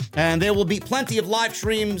week, and there will be plenty of live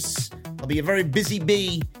streams. I'll be a very busy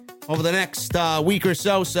bee over the next week or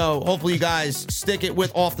so, so hopefully you guys stick it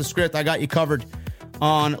with Off the Script. I got you covered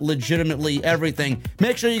on legitimately everything.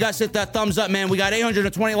 Make sure you guys hit that thumbs up, man. We got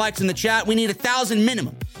 820 likes in the chat. We need 1,000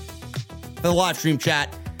 minimum for the live stream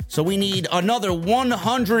chat, so we need another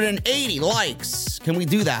 180 likes. Can we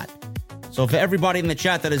do that? So for everybody in the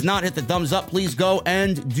chat that has not hit the thumbs up, please go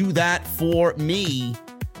and do that for me.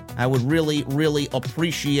 I would really, really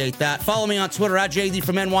appreciate that. Follow me on Twitter at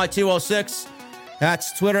JDfromNY206.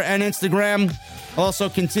 That's Twitter and Instagram. Also,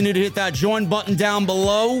 continue to hit that join button down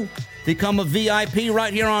below. Become a VIP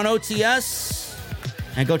right here on OTS.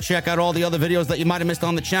 And go check out all the other videos that you might have missed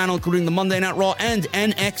on the channel, including the Monday Night Raw and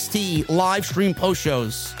NXT live stream post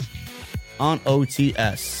shows on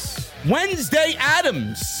OTS. Wednesday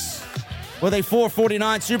Adams with a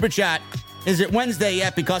 $4.49 super chat. Is it Wednesday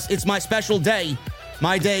yet? Because it's my special day.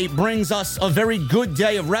 My day brings us a very good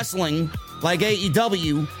day of wrestling, like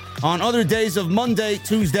AEW, on other days of Monday,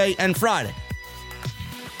 Tuesday, and Friday.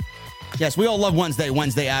 Yes, we all love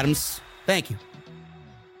Wednesday Adams. Thank you.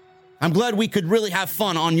 I'm glad we could really have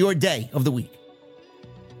fun on your day of the week.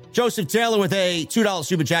 Joseph Taylor with a $2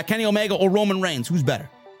 super chat. Kenny Omega or Roman Reigns? Who's better?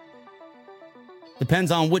 Depends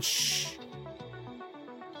on which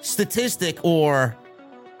statistic or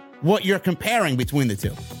what you're comparing between the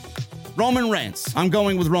two. Roman Reigns. I'm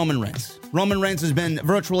going with Roman Reigns. Roman Reigns has been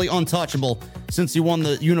virtually untouchable since he won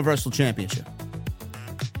the Universal Championship.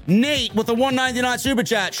 Nate with the $1.99 super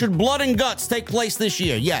chat. Should Blood and Guts take place this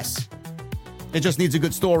year? Yes. It just needs a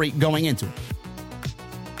good story going into it.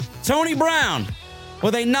 Tony Brown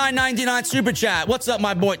with a $9.99 super chat. What's up,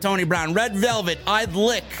 my boy Tony Brown? Red Velvet, I'd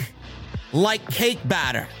lick like cake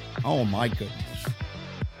batter. Oh, my goodness.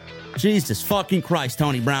 Jesus fucking Christ,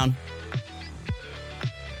 Tony Brown.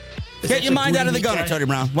 Get your mind out of the gutter, Tony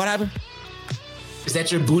Brown. What happened? Is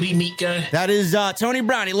that your booty meat guy? That is Tony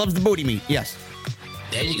Brown. He loves the booty meat. Yes.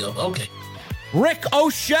 There you go. Okay. Rick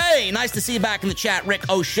O'Shea. Nice to see you back in the chat, Rick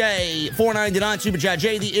O'Shea. $4.99 super chat.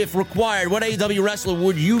 JD, if required, what AEW wrestler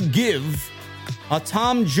would you give a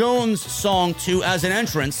Tom Jones song to as an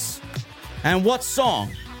entrance? And what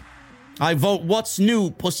song? I vote What's New,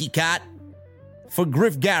 Pussycat, for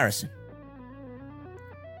Griff Garrison.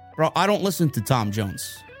 Bro, I don't listen to Tom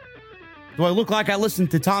Jones. Do I look like I listen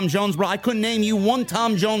to Tom Jones, bro? I couldn't name you one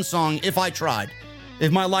Tom Jones song if I tried, if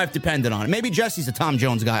my life depended on it. Maybe Jesse's a Tom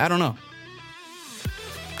Jones guy. I don't know.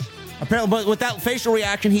 Apparently, but with that facial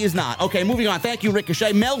reaction, he is not. Okay, moving on. Thank you,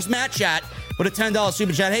 Ricochet. Mel's Matt Chat with a $10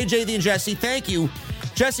 super chat. Hey, JD and Jesse, thank you,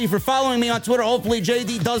 Jesse, for following me on Twitter. Hopefully,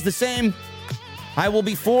 JD does the same. I will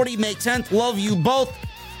be 40 May 10th. Love you both.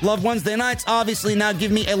 Love Wednesday nights. Obviously, now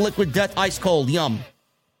give me a Liquid Death ice cold. Yum.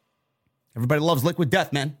 Everybody loves Liquid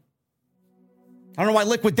Death, man. I don't know why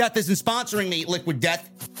Liquid Death isn't sponsoring me, Liquid Death.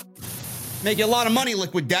 Make you a lot of money,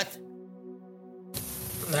 Liquid Death.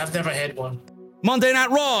 I've never had one. Monday Night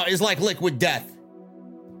Raw is like Liquid Death.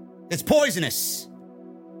 It's poisonous.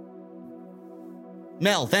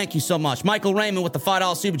 Mel, thank you so much. Michael Raymond with the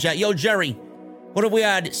 $5 super chat. Yo, Jerry, what if we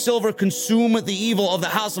had Silver consume the evil of the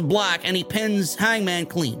House of Black and he pins Hangman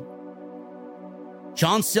clean?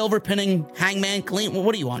 John Silver pinning Hangman clean? Well,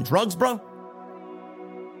 what are you on, drugs, bro?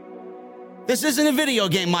 This isn't a video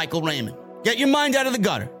game, Michael Raymond. Get your mind out of the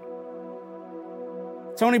gutter.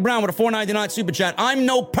 Tony Brown with a $4.99 super chat. I'm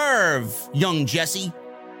no perv, young Jesse.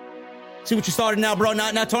 See what you started now, bro?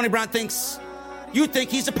 Now Tony Brown thinks you think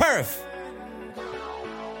he's a perv.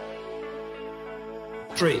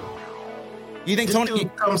 Straight. You think this Tony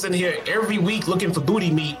dude comes in here every week looking for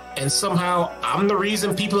booty meat, and somehow I'm the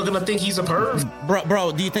reason people are gonna think he's a perv?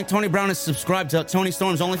 Bro, do you think Tony Brown is subscribed to Tony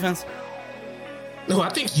Storm's OnlyFans? No, I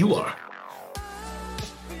think you are.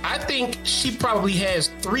 I think she probably has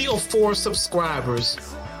 3 or 4 subscribers,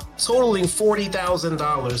 totaling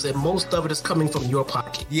 $40,000, and most of it is coming from your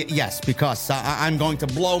pocket. Yes, because I'm going to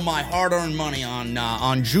blow my hard-earned money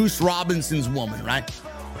on Juice Robinson's woman, right?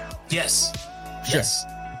 Yes. Sure. Yes.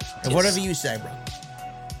 Whatever you say, bro.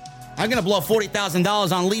 I'm going to blow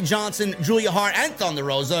 $40,000 on Lee Johnson, Julia Hart, and Thunder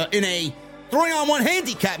Rosa in a 3-on-1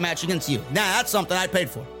 handicap match against you. Now, that's something I paid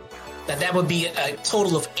for. That would be a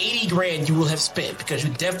total of $80,000 you will have spent, because you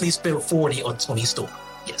definitely spent 40 on Tony Storm.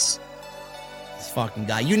 Yes. This fucking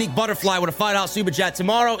guy. Unique Butterfly with a $5 super chat.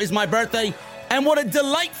 Tomorrow is my birthday, and what a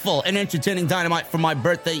delightful and entertaining Dynamite for my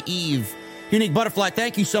birthday eve. Unique Butterfly,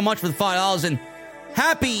 thank you so much for the $5, and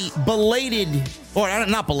happy belated, or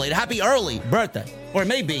not belated, happy early birthday. Or it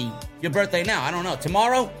may be your birthday now. I don't know.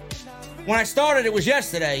 Tomorrow? When I started, it was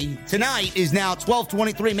yesterday. Tonight is now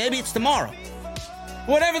 12:23. Maybe it's tomorrow.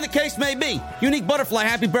 Whatever the case may be. Unique Butterfly,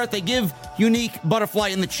 happy birthday. Give Unique Butterfly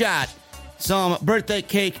in the chat some birthday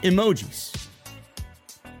cake emojis.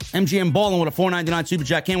 MGM Ballin with a $4.99 super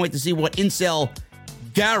chat. Can't wait to see what Incel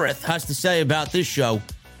Gareth has to say about this show.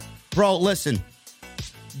 Bro, listen.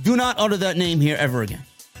 Do not utter that name here ever again.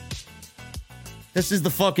 This is the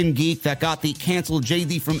fucking geek that got the cancel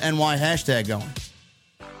JD from NY hashtag going,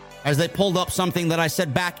 as they pulled up something that I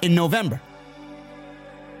said back in November.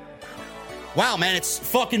 Wow, man, it's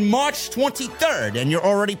fucking March 23rd, and you're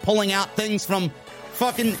already pulling out things from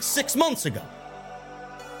fucking 6 months ago.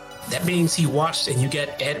 That means he watched and you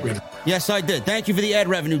get ad revenue. Yes, I did. Thank you for the ad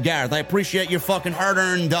revenue, Gareth. I appreciate your fucking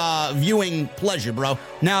hard-earned viewing pleasure, bro.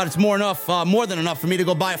 Now it's more than enough for me to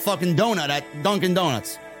go buy a fucking donut at Dunkin'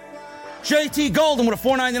 Donuts. JT Golden with a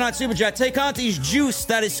 $4.99 super chat. Take Conti's juice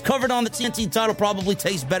that is covered on the TNT title probably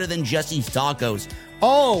tastes better than Jesse's tacos.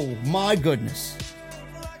 Oh, my goodness.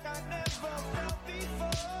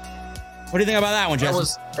 What do you think about that one,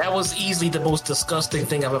 Jesse? That was easily the most disgusting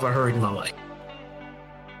thing I've ever heard in my life.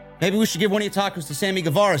 Maybe we should give one of your tacos to Sammy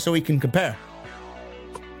Guevara so we can compare.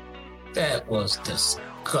 That was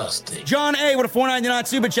disgusting. John A. with a $4.99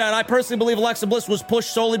 super chat. I personally believe Alexa Bliss was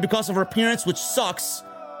pushed solely because of her appearance, which sucks.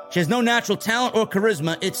 She has no natural talent or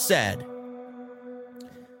charisma. It's sad.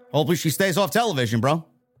 Hopefully she stays off television, bro.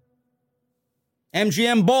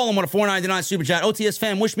 MGM Ballin with a $4.99 super chat. OTS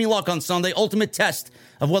fan, wish me luck on Sunday. Ultimate test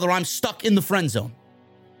of whether I'm stuck in the friend zone.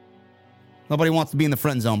 Nobody wants to be in the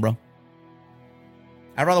friend zone, bro.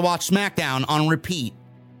 I'd rather watch SmackDown on repeat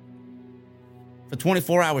for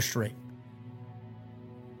 24 hours straight.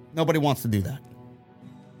 Nobody wants to do that.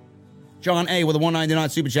 John A. with a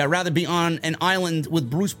 $1.99 super chat. Rather be on an island with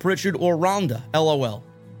Bruce Pritchard or Ronda. LOL.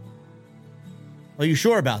 Are you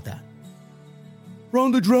sure about that?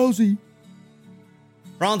 Ronda drowsy.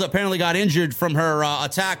 Ronda apparently got injured from her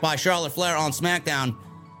attack by Charlotte Flair on SmackDown.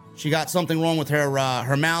 She got something wrong with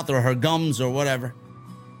her mouth or her gums or whatever.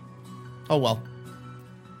 Oh, well.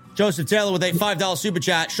 Joseph Taylor with a $5 super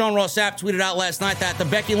chat. Sean Ross Sapp tweeted out last night that the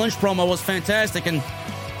Becky Lynch promo was fantastic and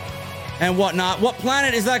whatnot. What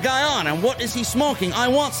planet is that guy on? And what is he smoking? I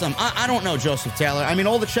want some. I don't know, Joseph Taylor. I mean,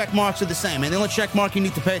 all the check marks are the same. And the only check mark you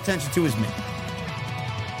need to pay attention to is me.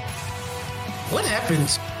 What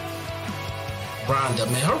happened, Ronda,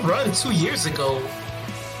 man? Her run 2 years ago,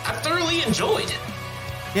 I thoroughly enjoyed it.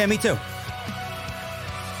 Yeah, me too.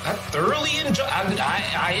 I thoroughly enjoyed.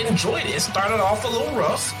 I enjoyed it. It started off a little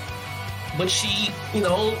rough, but she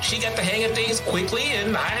got the hang of things quickly,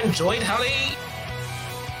 and I enjoyed how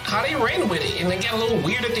they ran with it. And they got a little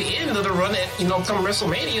weird at the end of the run at come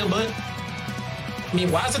WrestleMania. But I mean,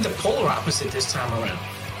 why is it the polar opposite this time around?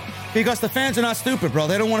 Because the fans are not stupid, bro.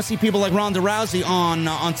 They don't want to see people like Ronda Rousey on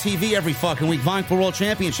TV every fucking week vying for world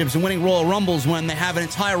championships and winning Royal Rumbles when they have an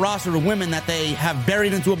entire roster of women that they have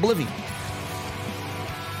buried into oblivion.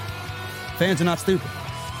 Fans are not stupid.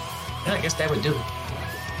 I guess that would do it.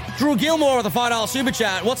 Drew Gilmore with a $5 super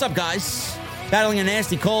chat. What's up, guys? Battling a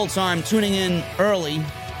nasty cold, so I'm tuning in early.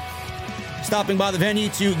 Stopping by the venue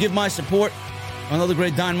to give my support on another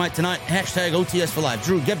great Dynamite tonight. Hashtag OTS for life.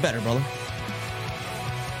 Drew, get better, brother.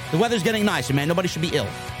 The weather's getting nicer, man. Nobody should be ill.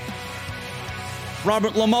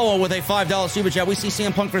 Robert Lamoa with a $5 super chat. We see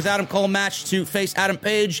CM Punk versus Adam Cole match to face Adam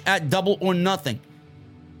Page at Double or Nothing.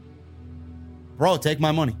 Bro, take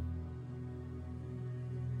my money.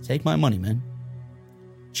 Take my money, man.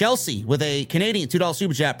 Chelsea with a Canadian $2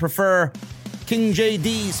 super chat. Prefer King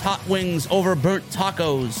JD's hot wings over burnt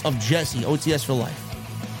tacos of Jesse. OTS for life.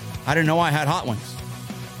 I didn't know I had hot wings.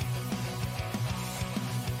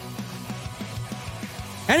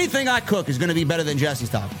 Anything I cook is going to be better than Jesse's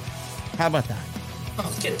tacos. How about that?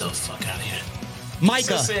 Oh, get the fuck out of here.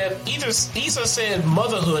 Micah. Issa said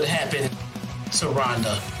motherhood happened to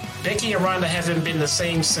Ronda. Becky and Ronda haven't been the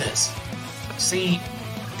same since. See,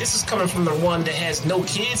 this is coming from the one that has no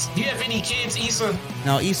kids. Do you have any kids, Issa?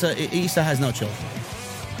 No, Issa has no children.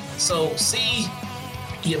 So, see,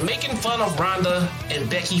 you're making fun of Ronda and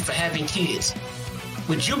Becky for having kids.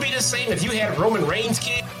 Would you be the same if you had Roman Reigns'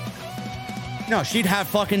 kids? No, she'd have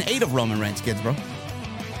fucking 8 of Roman Reigns' kids, bro.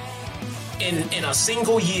 In a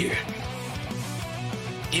single year.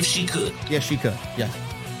 If she could. Yes, she could. Yes.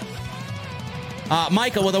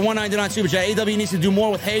 Micah with a $1.99 super chat. AEW needs to do more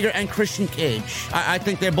with Hager and Christian Cage. I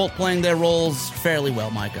think they're both playing their roles fairly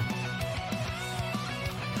well, Micah.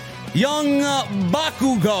 Young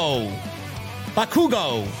Bakugo.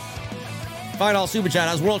 $5 super chat.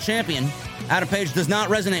 As world champion, Adam Page does not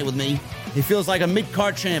resonate with me. He feels like a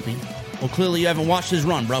mid-card champion. Well, clearly you haven't watched his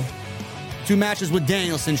run, bro. 2 matches with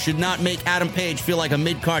Danielson should not make Adam Page feel like a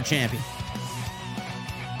mid-card champion.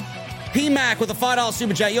 P-Mac with a $5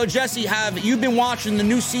 super chat. Yo, Jesse, have you been watching the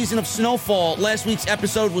new season of Snowfall? Last week's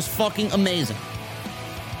episode was fucking amazing.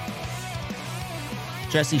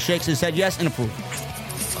 Jesse shakes his head yes and approves.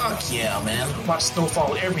 Fuck yeah, man. I watch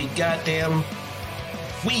Snowfall every goddamn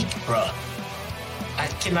week, bruh. I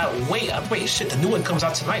cannot wait. Wait, shit, the new one comes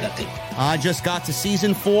out tonight, I think. I just got to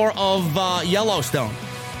season 4 of Yellowstone.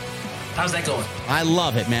 How's that going? I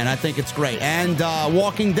love it, man. I think it's great. And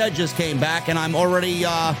Walking Dead just came back, and I'm already,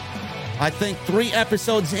 I think, 3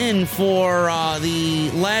 episodes in for the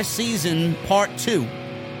last season, part 2.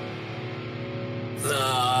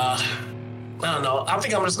 I don't know. I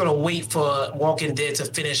think I'm just going to wait for Walking Dead to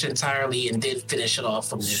finish entirely and then finish it off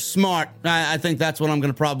from there. Smart. I think that's what I'm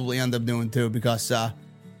going to probably end up doing, too, because I'm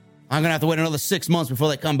going to have to wait another 6 months before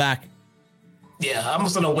they come back. Yeah, I'm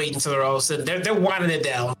just going to wait until they're all set. They're winding it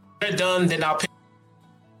down. They're done, then I'll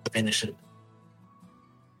finish it.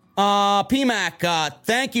 PMAC,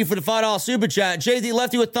 thank you for the $5 super chat. JD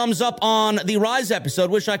left you a thumbs up on the Rise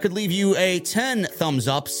episode. Wish I could leave you a 10 thumbs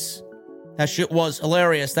ups. That shit was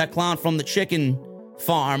hilarious. That clown from the chicken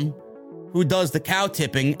farm who does the cow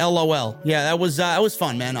tipping. LOL. Yeah, that was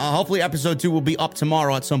fun, man. Hopefully episode 2 will be up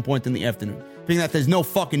tomorrow at some point in the afternoon. Being that there's no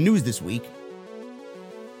fucking news this week.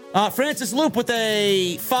 Francis Loop with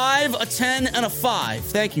a 5, a 10, and a 5.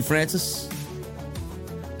 Thank you, Francis.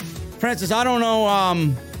 Francis, I don't know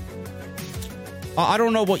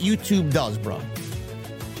what YouTube does, bro.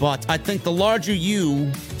 But I think the larger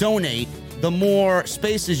you donate, the more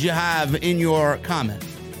spaces you have in your comment.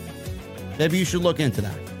 Maybe you should look into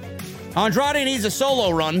that. Andrade needs a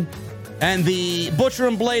solo run, and the Butcher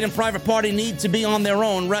and Blade and Private Party need to be on their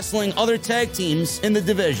own, wrestling other tag teams in the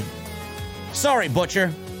division. Sorry,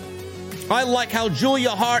 Butcher. I like how Julia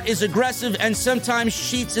Hart is aggressive and sometimes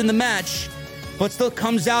cheats in the match, but still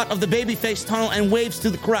comes out of the babyface tunnel and waves to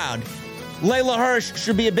the crowd. Layla Hirsch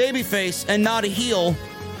should be a babyface and not a heel,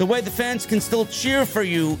 the way the fans can still cheer for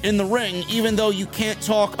you in the ring, even though you can't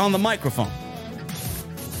talk on the microphone.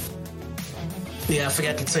 Yeah, I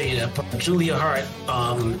forgot to tell you that. But Julia Hart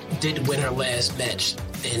did win her last match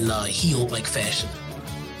in heel-like fashion.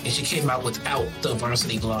 And she came out without the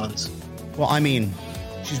Varsity Blondes. Well, I mean,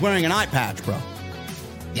 she's wearing an eye patch, bro.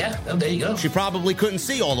 Yeah, well, there you go. She probably couldn't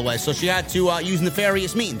see all the way, so she had to use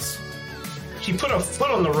nefarious means. She put her foot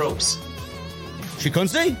on the ropes. She couldn't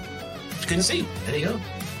see? She couldn't see. There you go.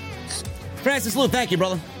 Francis Lou, thank you,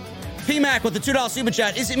 brother. P-Mac with the $2 super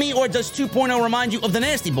chat. Is it me or does 2.0 remind you of the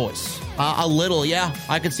Nasty Boys? A little, yeah.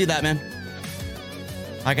 I could see that, man.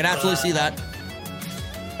 I could absolutely see that.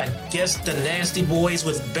 I guess the Nasty Boys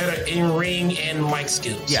with better in-ring and mic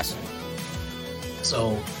skills. Yes.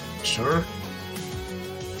 So, sure.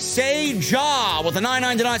 Say Ja with the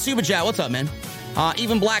 $9.99 super chat. What's up, man?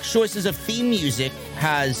 Even Black's choices of theme music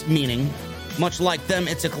has meaning. Much like them,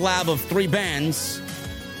 it's a collab of 3 bands.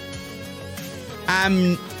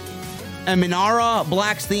 Aminara,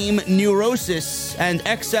 Black's theme, Neurosis, and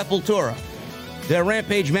Ex Sepultura. Their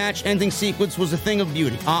Rampage match ending sequence was a thing of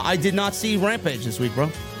beauty. I did not see Rampage this week,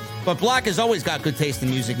 bro. But Black has always got good taste in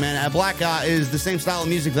music, man. Black is the same style of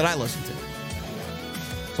music that I listen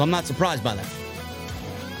to. So I'm not surprised by that.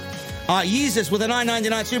 Yeezus with a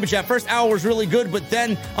 $9.99 super chat. First hour was really good, but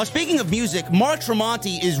then, speaking of music, Mark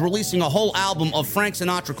Tremonti is releasing a whole album of Frank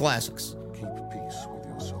Sinatra classics.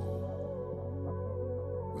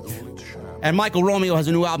 And Michael Romeo has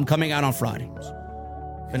a new album coming out on Friday.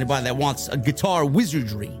 If anybody that wants a guitar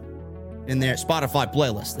wizardry in their Spotify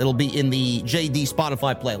playlist, it'll be in the JD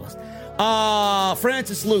Spotify playlist.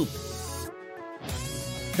 Francis Loop.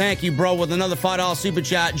 Thank you, bro, with another $5 super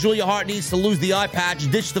chat. Julia Hart needs to lose the eye patch,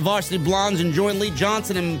 ditch the Varsity Blondes, and join Lee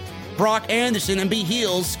Johnson and Brock Anderson and be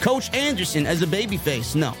heels. Coach Anderson as a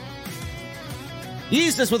babyface. No.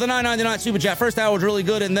 Yeezus with a $9.99 super chat. First hour was really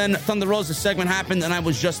good, and then Thunder Rosa segment happened, and I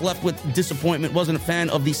was just left with disappointment. Wasn't a fan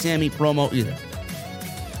of the Sammy promo either.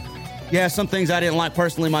 Yeah, some things I didn't like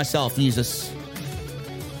personally myself, Yeezus.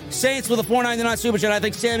 Saints with a $4.99 super chat. I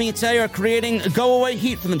think Sammy and Tay are creating go-away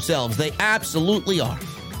heat for themselves. They absolutely are.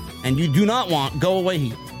 And you do not want go-away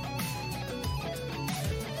heat.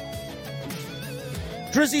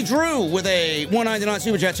 Drizzy Drew with a $1.99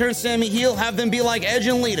 super chat. Turn Sammy heel, have them be like Edge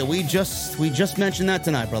and Lita. We just mentioned that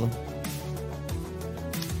tonight, brother.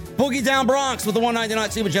 Boogie Down Bronx with the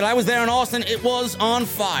 $1.99 super chat. I was there in Austin. It was on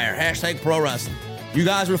fire. Hashtag pro wrestling. You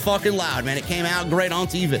guys were fucking loud, man. It came out great on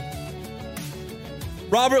TV.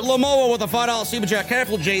 Robert Lamoa with a $5 super chat.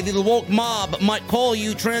 Careful, JD. The woke mob might call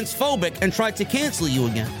you transphobic and try to cancel you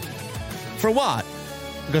again. For what?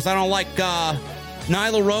 Because I don't like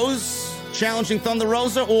Nyla Rose challenging Thunder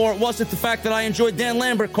Rosa? Or was it the fact that I enjoyed Dan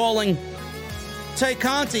Lambert calling Tay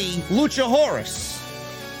Conti Lucha Horus?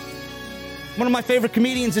 One of my favorite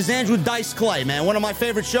comedians is Andrew Dice Clay, man. One of my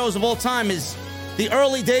favorite shows of all time is the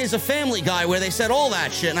early days of Family Guy, where they said all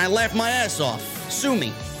that shit and I laughed my ass off. Sue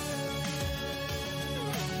me.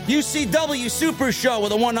 UCW Super Show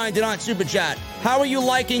with a $1.99 super chat. How are you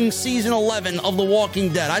liking season 11 of The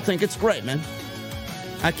Walking Dead? I think it's great, man.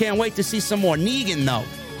 I can't wait to see some more. Negan, though.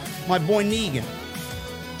 My boy Negan.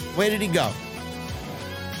 Where did he go?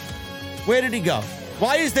 Where did he go?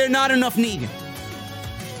 Why is there not enough Negan?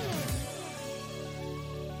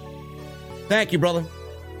 Thank you, brother.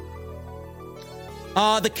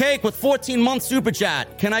 The Cake with 14-month super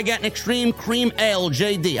chat. Can I get an extreme cream ale,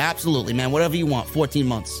 JD? Absolutely, man. Whatever you want. 14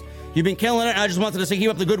 months. You've been killing it. I just wanted to say keep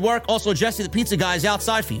up the good work. Also, Jesse, the pizza guy, is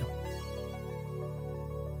outside for you.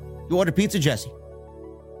 You ordered pizza, Jesse?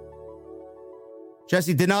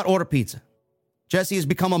 Jesse did not order pizza. Jesse has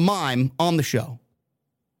become a mime on the show.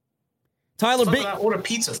 Tyler B. I order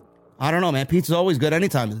pizza. I don't know, man. Pizza's always good any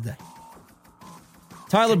time of the day.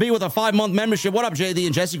 Tyler B with a 5-month membership. What up, JD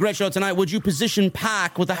and Jesse? Great show tonight. Would you position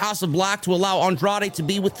Pac with the House of Black to allow Andrade to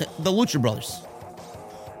be with the Lucha Brothers?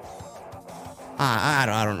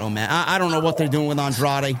 I don't know, man. I don't know what they're doing with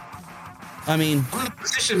Andrade. I mean, I'm going to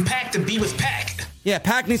position Pac to be with Pac. Yeah,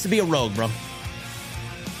 Pac needs to be a rogue, bro.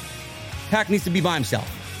 Pac needs to be by himself.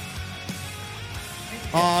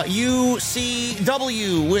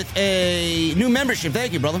 UCW with a new membership.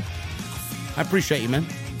 Thank you, brother. I appreciate you, man.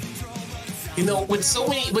 You know, with so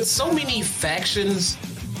many factions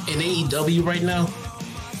in AEW right now,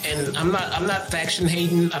 and I'm not faction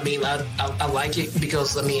hating. I mean, I like it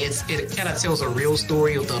because I mean it kind of tells a real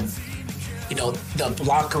story of the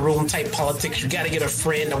locker room type politics. You got to get a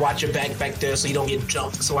friend to watch your back there so you don't get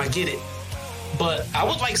jumped. So I get it. But I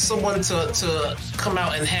would like someone to come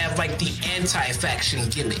out and have like the anti-faction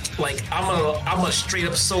gimmick. Like I'm a straight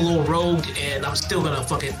up solo rogue, and I'm still gonna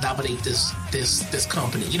fucking dominate this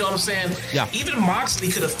company. You know what I'm saying? Yeah. Even Moxley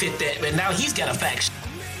could have fit that, but now he's got a faction.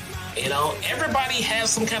 You know, everybody has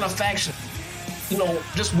some kind of faction. You know,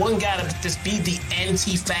 just one guy to just be the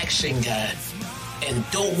anti-faction guy, and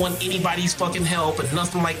don't want anybody's fucking help and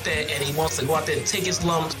nothing like that, and he wants to go out there and take his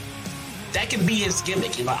lumps. That can be his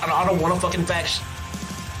gimmick. You know, I don't want a fucking faction.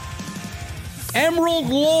 Emerald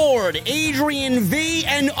Lord, Adrian V,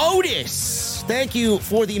 and Otis. Thank you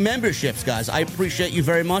for the memberships, guys. I appreciate you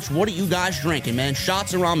very much. What are you guys drinking, man?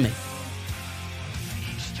 Shots are on me.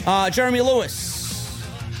 Jeremy Lewis,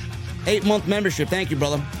 8-month membership. Thank you,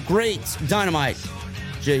 brother. Great Dynamite,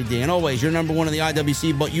 JD. And always, you're number one in the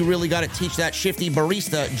IWC, but you really got to teach that shifty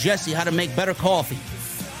barista, Jesse, how to make better coffee.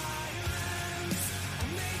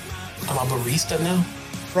 I'm a barista now?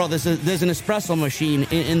 Bro, there's an espresso machine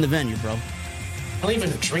in the venue, bro. I don't even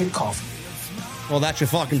drink coffee. Well, that's your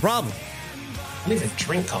fucking problem. I don't even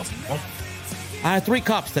drink coffee, bro. I had 3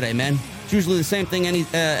 cups today, man. It's usually the same thing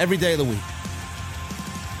every day of the week.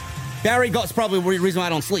 It's probably the reason why I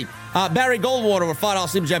don't sleep. Barry Goldwater with $5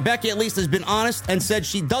 super chat. Becky at least has been honest and said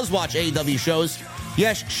she does watch AEW shows.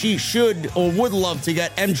 Yes, she should or would love to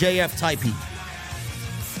get MJF type heat.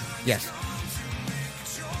 Yes.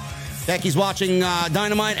 Becky's watching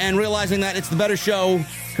Dynamite and realizing that it's the better show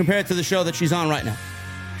compared to the show that she's on right now.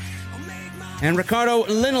 And Ricardo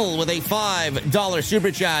Linnell with a $5 super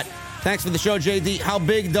chat. Thanks for the show, JD. How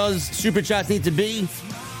big does super chats need to be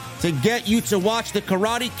to get you to watch the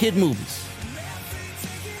Karate Kid movies?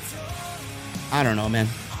 I don't know, man.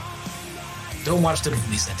 Don't watch the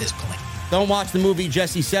movies at this point. Don't watch the movie,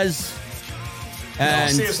 Jesse says.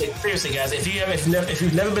 And no, seriously, guys. If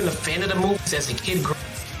you've never been a fan of the movies as a kid,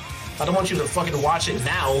 I don't want you to fucking watch it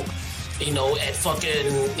now, you know, at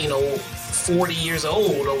fucking, you know, 40 years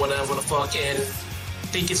old or whatever the fuck, and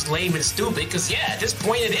think it's lame and stupid, because, yeah, at this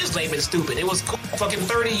point it is lame and stupid. It was cool fucking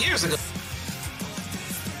 30 years ago.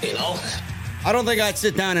 You know? I don't think I'd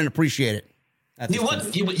sit down and appreciate it. You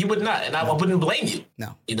wouldn't. You would not, and I wouldn't blame you.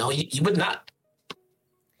 No. You know, you would not.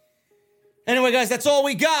 Anyway, guys, that's all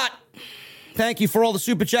we got. Thank you for all the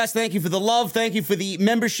super chats. Thank you for the love. Thank you for the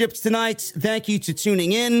memberships tonight. Thank you to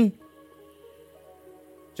tuning in.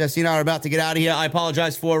 Jesse and I are about to get out of here. I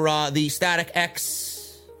apologize for the static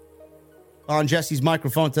X on Jesse's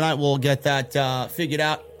microphone tonight. We'll get that figured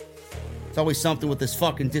out. It's always something with this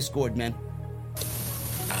fucking Discord, man.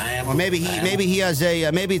 Or maybe he has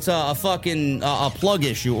maybe it's a fucking a plug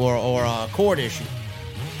issue or a cord issue.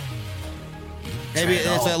 Maybe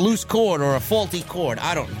it's a loose cord or a faulty cord.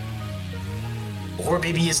 I don't know. Or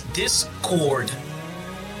maybe it's Discord.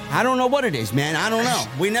 I don't know what it is, man. I don't know.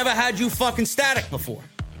 We never had you fucking static before.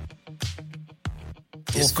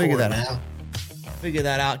 We'll figure that out. Figure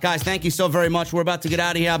that out. Guys, thank you so very much. We're about to get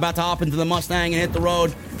out of here. About to hop into the Mustang and hit the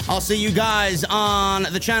road. I'll see you guys on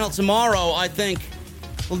the channel tomorrow, I think.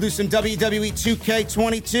 We'll do some WWE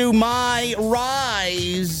 2K22 My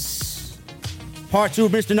Rise. Part 2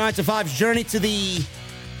 of Mr. 9 to 5's journey to the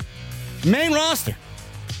main roster.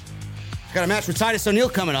 Got a match with Titus O'Neil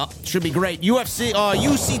coming up. Should be great.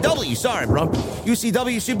 UCW, sorry, bro.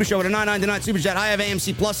 UCW Super Show with a $9.99 Super Chat. I have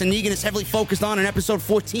AMC Plus, and Negan is heavily focused on in episode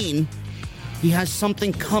 14. He has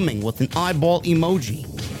something coming with an eyeball emoji.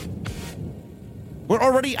 We're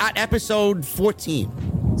already at episode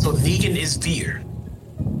 14. So Negan is Veer.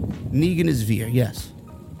 Negan is Veer, yes.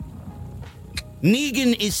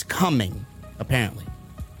 Negan is coming, apparently.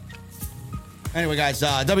 Anyway, guys,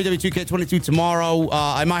 WWE 2K22 tomorrow.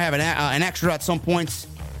 I might have an extra at some points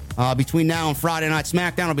between now and Friday Night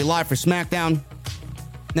SmackDown. I'll be live for SmackDown.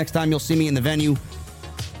 Next time you'll see me in the venue.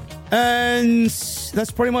 And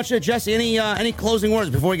that's pretty much it. Jesse, any closing words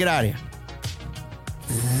before we get out of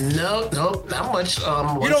here? No, not much.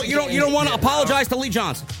 You don't want to apologize to Lee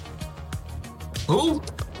Johnson. Who?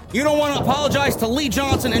 You don't want to apologize to Lee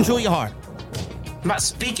Johnson and Julia Hart. I'm not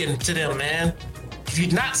speaking to them, man. If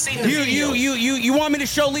you've not seen the video, you want me to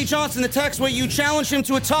show Lee Johnson the text where you challenged him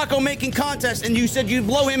to a taco making contest and you said you'd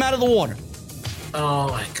blow him out of the water? Oh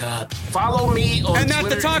my God! Follow me on and that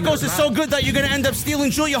Twitter, the tacos is so good that you're gonna end up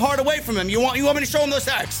stealing Julia Hart away from him. You want me to show him those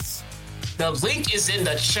texts? The link is in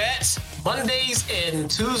the chat. Mondays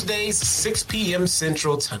and Tuesdays, 6 p.m.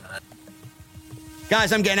 Central Time.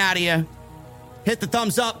 Guys, I'm getting out of here. Hit the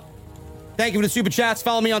thumbs up. Thank you for the super chats.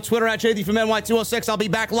 Follow me on Twitter at JDfromNY206. I'll be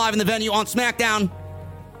back live in the venue on SmackDown.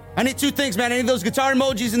 I need 2 things, man. I need those guitar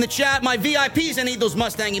emojis in the chat. My VIPs, I need those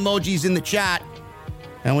Mustang emojis in the chat.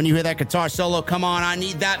 And when you hear that guitar solo, come on, I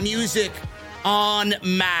need that music on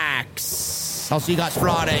max. I'll see you guys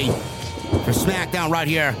Friday for SmackDown right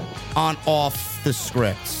here on Off the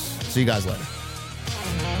Script. See you guys later.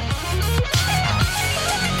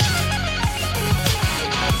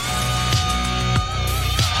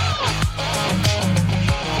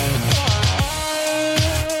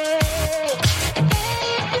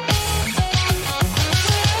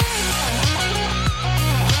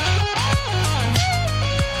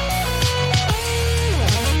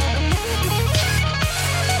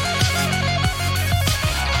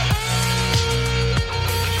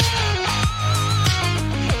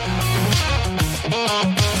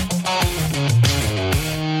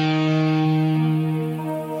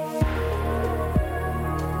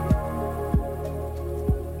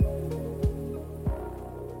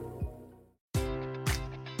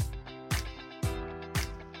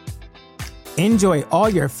 Enjoy all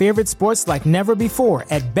your favorite sports like never before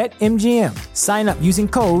at BetMGM. Sign up using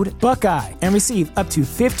code Buckeye and receive up to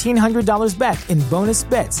 $1,500 back in bonus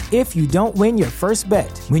bets if you don't win your first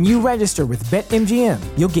bet. When you register with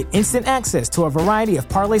BetMGM, you'll get instant access to a variety of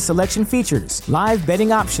parlay selection features, live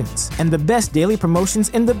betting options, and the best daily promotions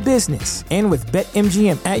in the business. And with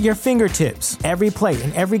BetMGM at your fingertips, every play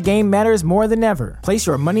and every game matters more than ever. Place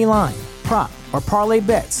your money line, prop, or parlay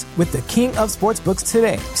bets with the king of sportsbooks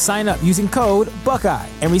today. Sign up using code Buckeye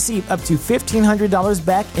and receive up to $1,500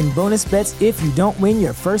 back in bonus bets if you don't win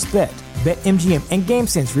your first bet. BetMGM and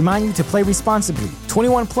GameSense remind you to play responsibly.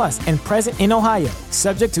 21 plus and present in Ohio,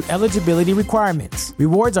 subject to eligibility requirements.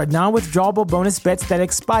 Rewards are non-withdrawable bonus bets that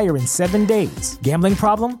expire in 7 days. Gambling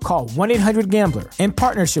problem? Call 1-800-GAMBLER in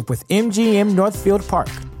partnership with MGM Northfield Park.